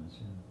requirements,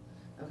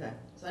 yeah. Okay,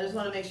 so I just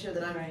wanna make sure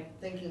that I'm Right.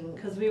 thinking.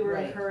 Because we were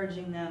right.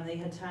 encouraging them, they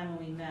had time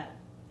when we met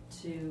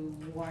to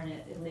warn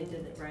it if they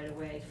did it right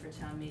away for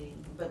town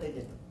meeting. But they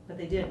didn't. But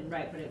they didn't,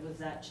 right, but it was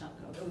that chunk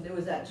of, There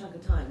was that chunk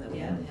of time that we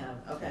had to Yeah.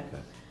 have, okay.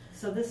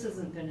 so this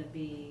isn't gonna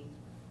be,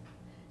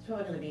 It's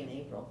probably gonna be in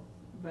April.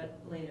 but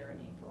later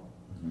in April.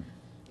 Mhm.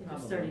 If it's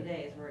Probably. 30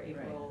 days, we're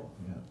April,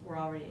 Yeah. we're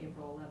already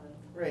April 11th.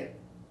 Right.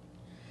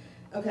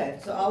 Okay,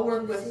 so I'll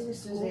work Did you see with the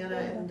school Susanna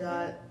board and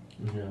up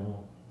Dot.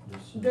 No,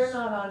 this is. They're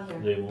not on here.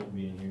 They won't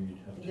be in here, you'd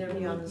have to. They're go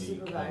be on with the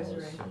Calais,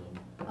 supervisory.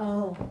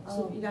 Oh,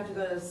 So oh, you'd have to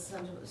go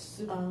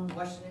to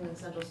Washington and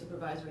Central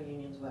Supervisory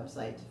Union's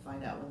website to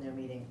find out when they're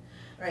meeting.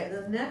 All right,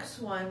 the next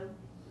one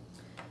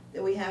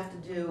that we have to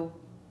do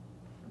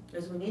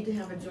is we need to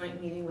have a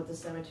joint meeting with the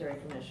Cemetery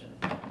Commission.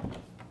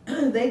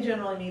 They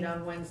generally meet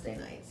on Wednesday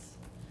nights.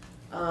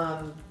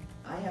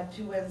 I have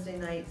 2 Wednesday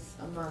nights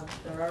a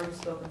month, they're already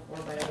spoken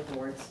for by other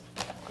boards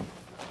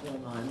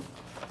going on.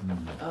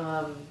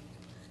 Mhm.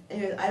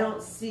 Anyway, I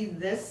don't see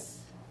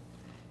this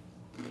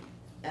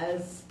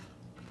as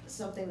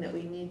something that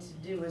we need to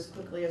do as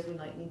quickly as we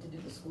might need to do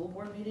the school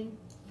board meeting.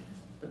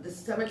 But the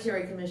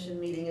cemetery commission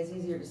meeting is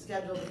easier to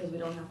schedule because we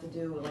don't have to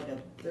do like a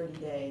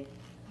 30-day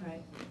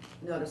Right.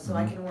 notice. So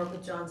I can work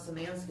with John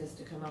Samanskas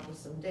to come up with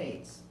some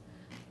dates.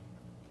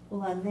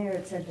 well, on there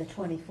it said the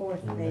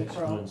 24th The of next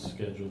April. one's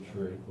scheduled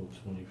for April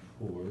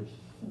 24th.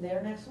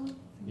 Their next one?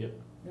 Yep,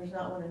 There's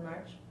not one in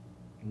March?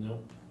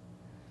 nope.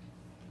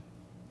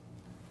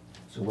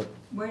 So what,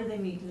 Where do they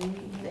meet? Do they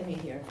meet They here? meet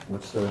here,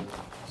 what's the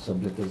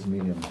subject of this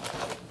meeting?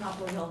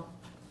 Poplar Hill.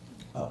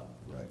 Oh,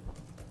 right.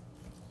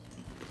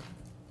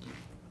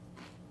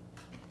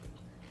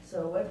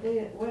 So what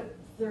day, what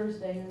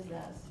Thursday is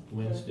that?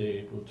 Wednesday,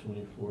 April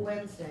 24th.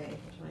 Wednesday,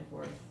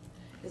 April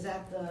 24th. Is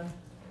that the?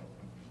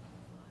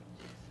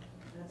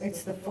 that's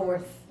It's the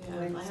fourth Yeah, I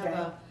Wednesday. have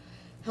a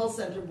health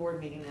center board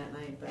meeting that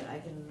night, but I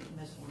can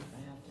miss one if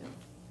I have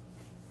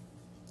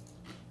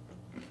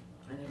to.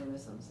 I never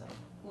miss them, so.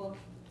 Well,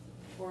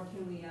 or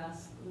can we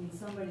ask, I mean,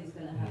 somebody's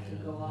gonna have to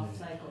go off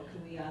cycle,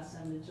 can we ask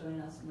them to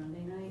join us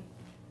Monday night?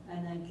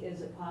 And then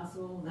is it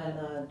possible Then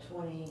that,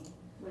 20,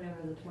 whatever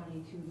the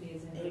 22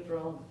 days in?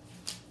 April,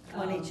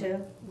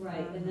 22?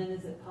 Right, and then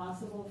is it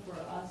possible for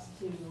us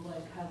to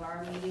like have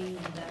our meeting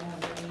and then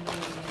have their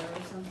meeting there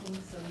or something,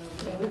 so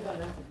yeah, nobody? we've done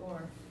that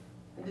before.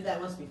 We did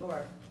that once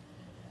before.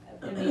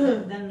 I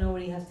mean, then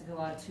nobody has to go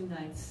out 2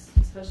 nights,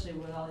 especially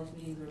with all these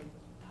meetings are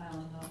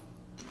piling up.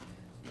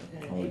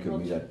 Okay, Well, we April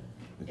could meet at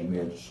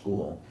the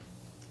school,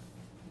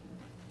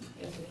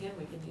 Yes,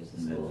 we can use the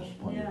and then school, there's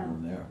plenty of Yeah.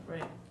 room there.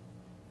 right.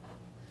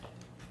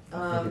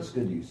 I think it's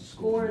good to use the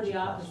school. Or as much the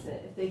as possible.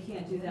 opposite, if they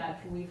can't do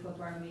that, can we flip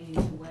our meeting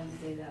to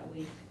Wednesday that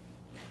week?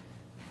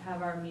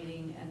 Have our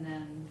meeting and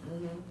then,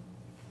 Mhm.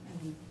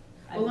 I mean.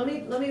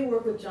 Well, let me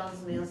work with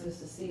Johnson Mansfield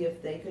to see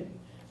if they could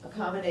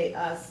accommodate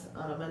us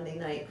on a Monday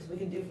night, because we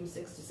can do from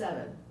 6 to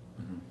 7,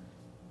 Mhm.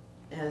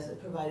 as it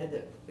provided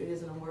that it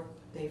isn't a work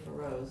day for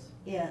Rose.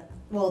 Yeah,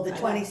 well, the I-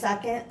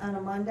 22nd on a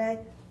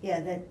Monday,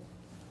 yeah,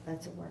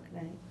 that's a work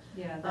night.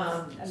 Yeah,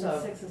 that's, I so-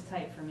 mean, 6 is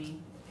tight for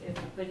me,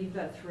 but you've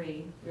got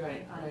 3.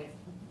 Right, on- right.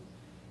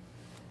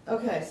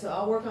 Okay, so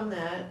I'll work on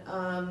that.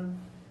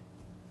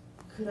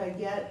 Could I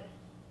get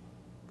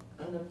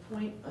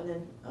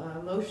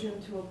a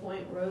motion to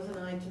appoint Rose and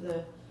I to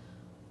the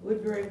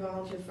Woodbury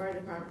Volunteer Fire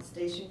Department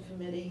Station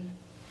Committee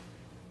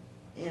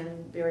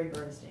and Barry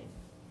Bernstein?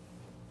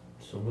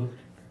 So moved.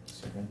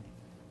 Second?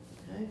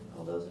 Okay,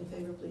 all those in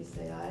favor, please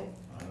say aye.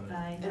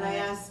 Aye. And I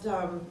asked,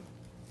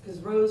 because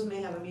Rose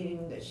may have a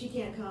meeting that she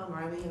can't come, or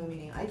I may have a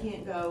meeting I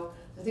can't go.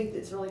 I think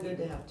it's really good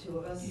to have 2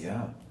 of us.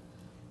 Yeah.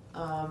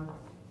 So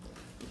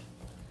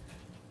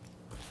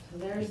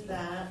there's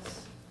that.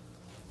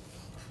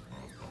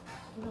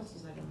 What else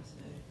was I gonna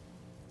say?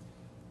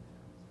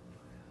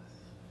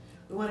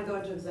 We wanna go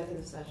into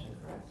executive session,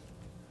 correct?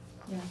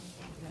 Yeah.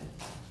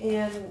 Okay.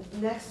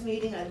 And next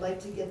meeting, I'd like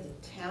to get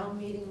the town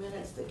meeting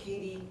minutes that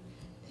Katie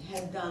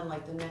had done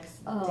like the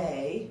next Oh.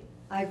 day.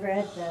 I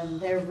read them,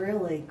 they're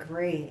really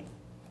great.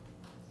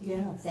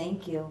 Yeah,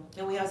 thank you.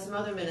 And we have some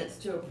other minutes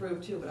to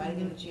approve too, but I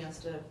didn't get a chance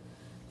to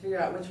figure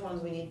out which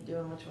ones we need to do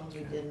and which ones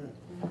we didn't.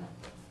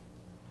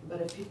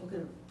 But if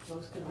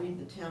folks could read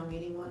the town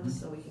meeting ones,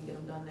 so we can get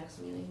them done next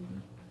meeting.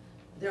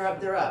 They're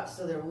up,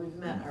 so we've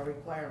met our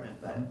requirement,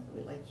 but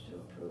we'd like to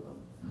approve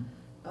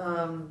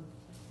them.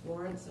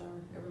 Warrants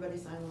everybody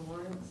signed the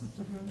warrants?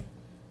 Mhm.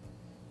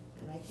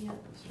 And I can't,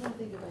 I was trying to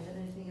think if I had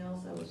anything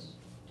else I was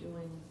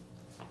doing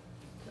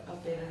to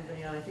update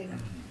everybody on. I think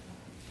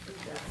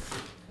that's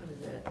kind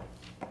of it.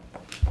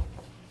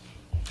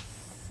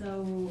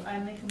 So I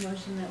make a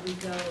motion that we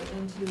go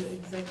into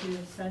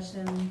executive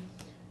session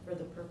For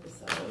the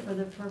purpose for of,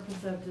 the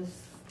purpose of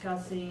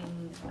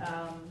discussing,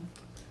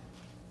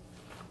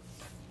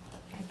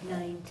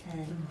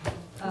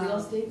 9:10. real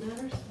estate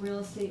matters? real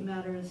estate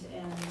matters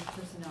and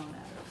personnel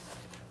matters.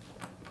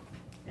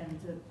 And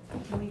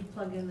can we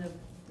plug in the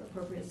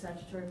appropriate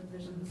statutory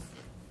provisions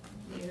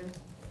later?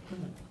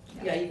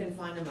 Yeah, you can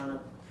find them on a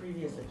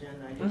previous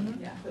agenda. I didn't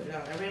Yeah. put it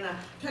out.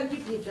 Try to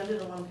keep the agenda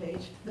to one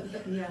page.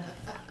 Yeah.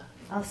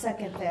 I'll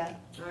second that.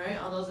 All right,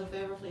 all those in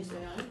favor, please say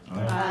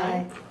aye.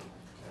 Aye.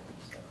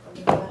 I'll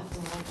get the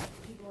bathroom.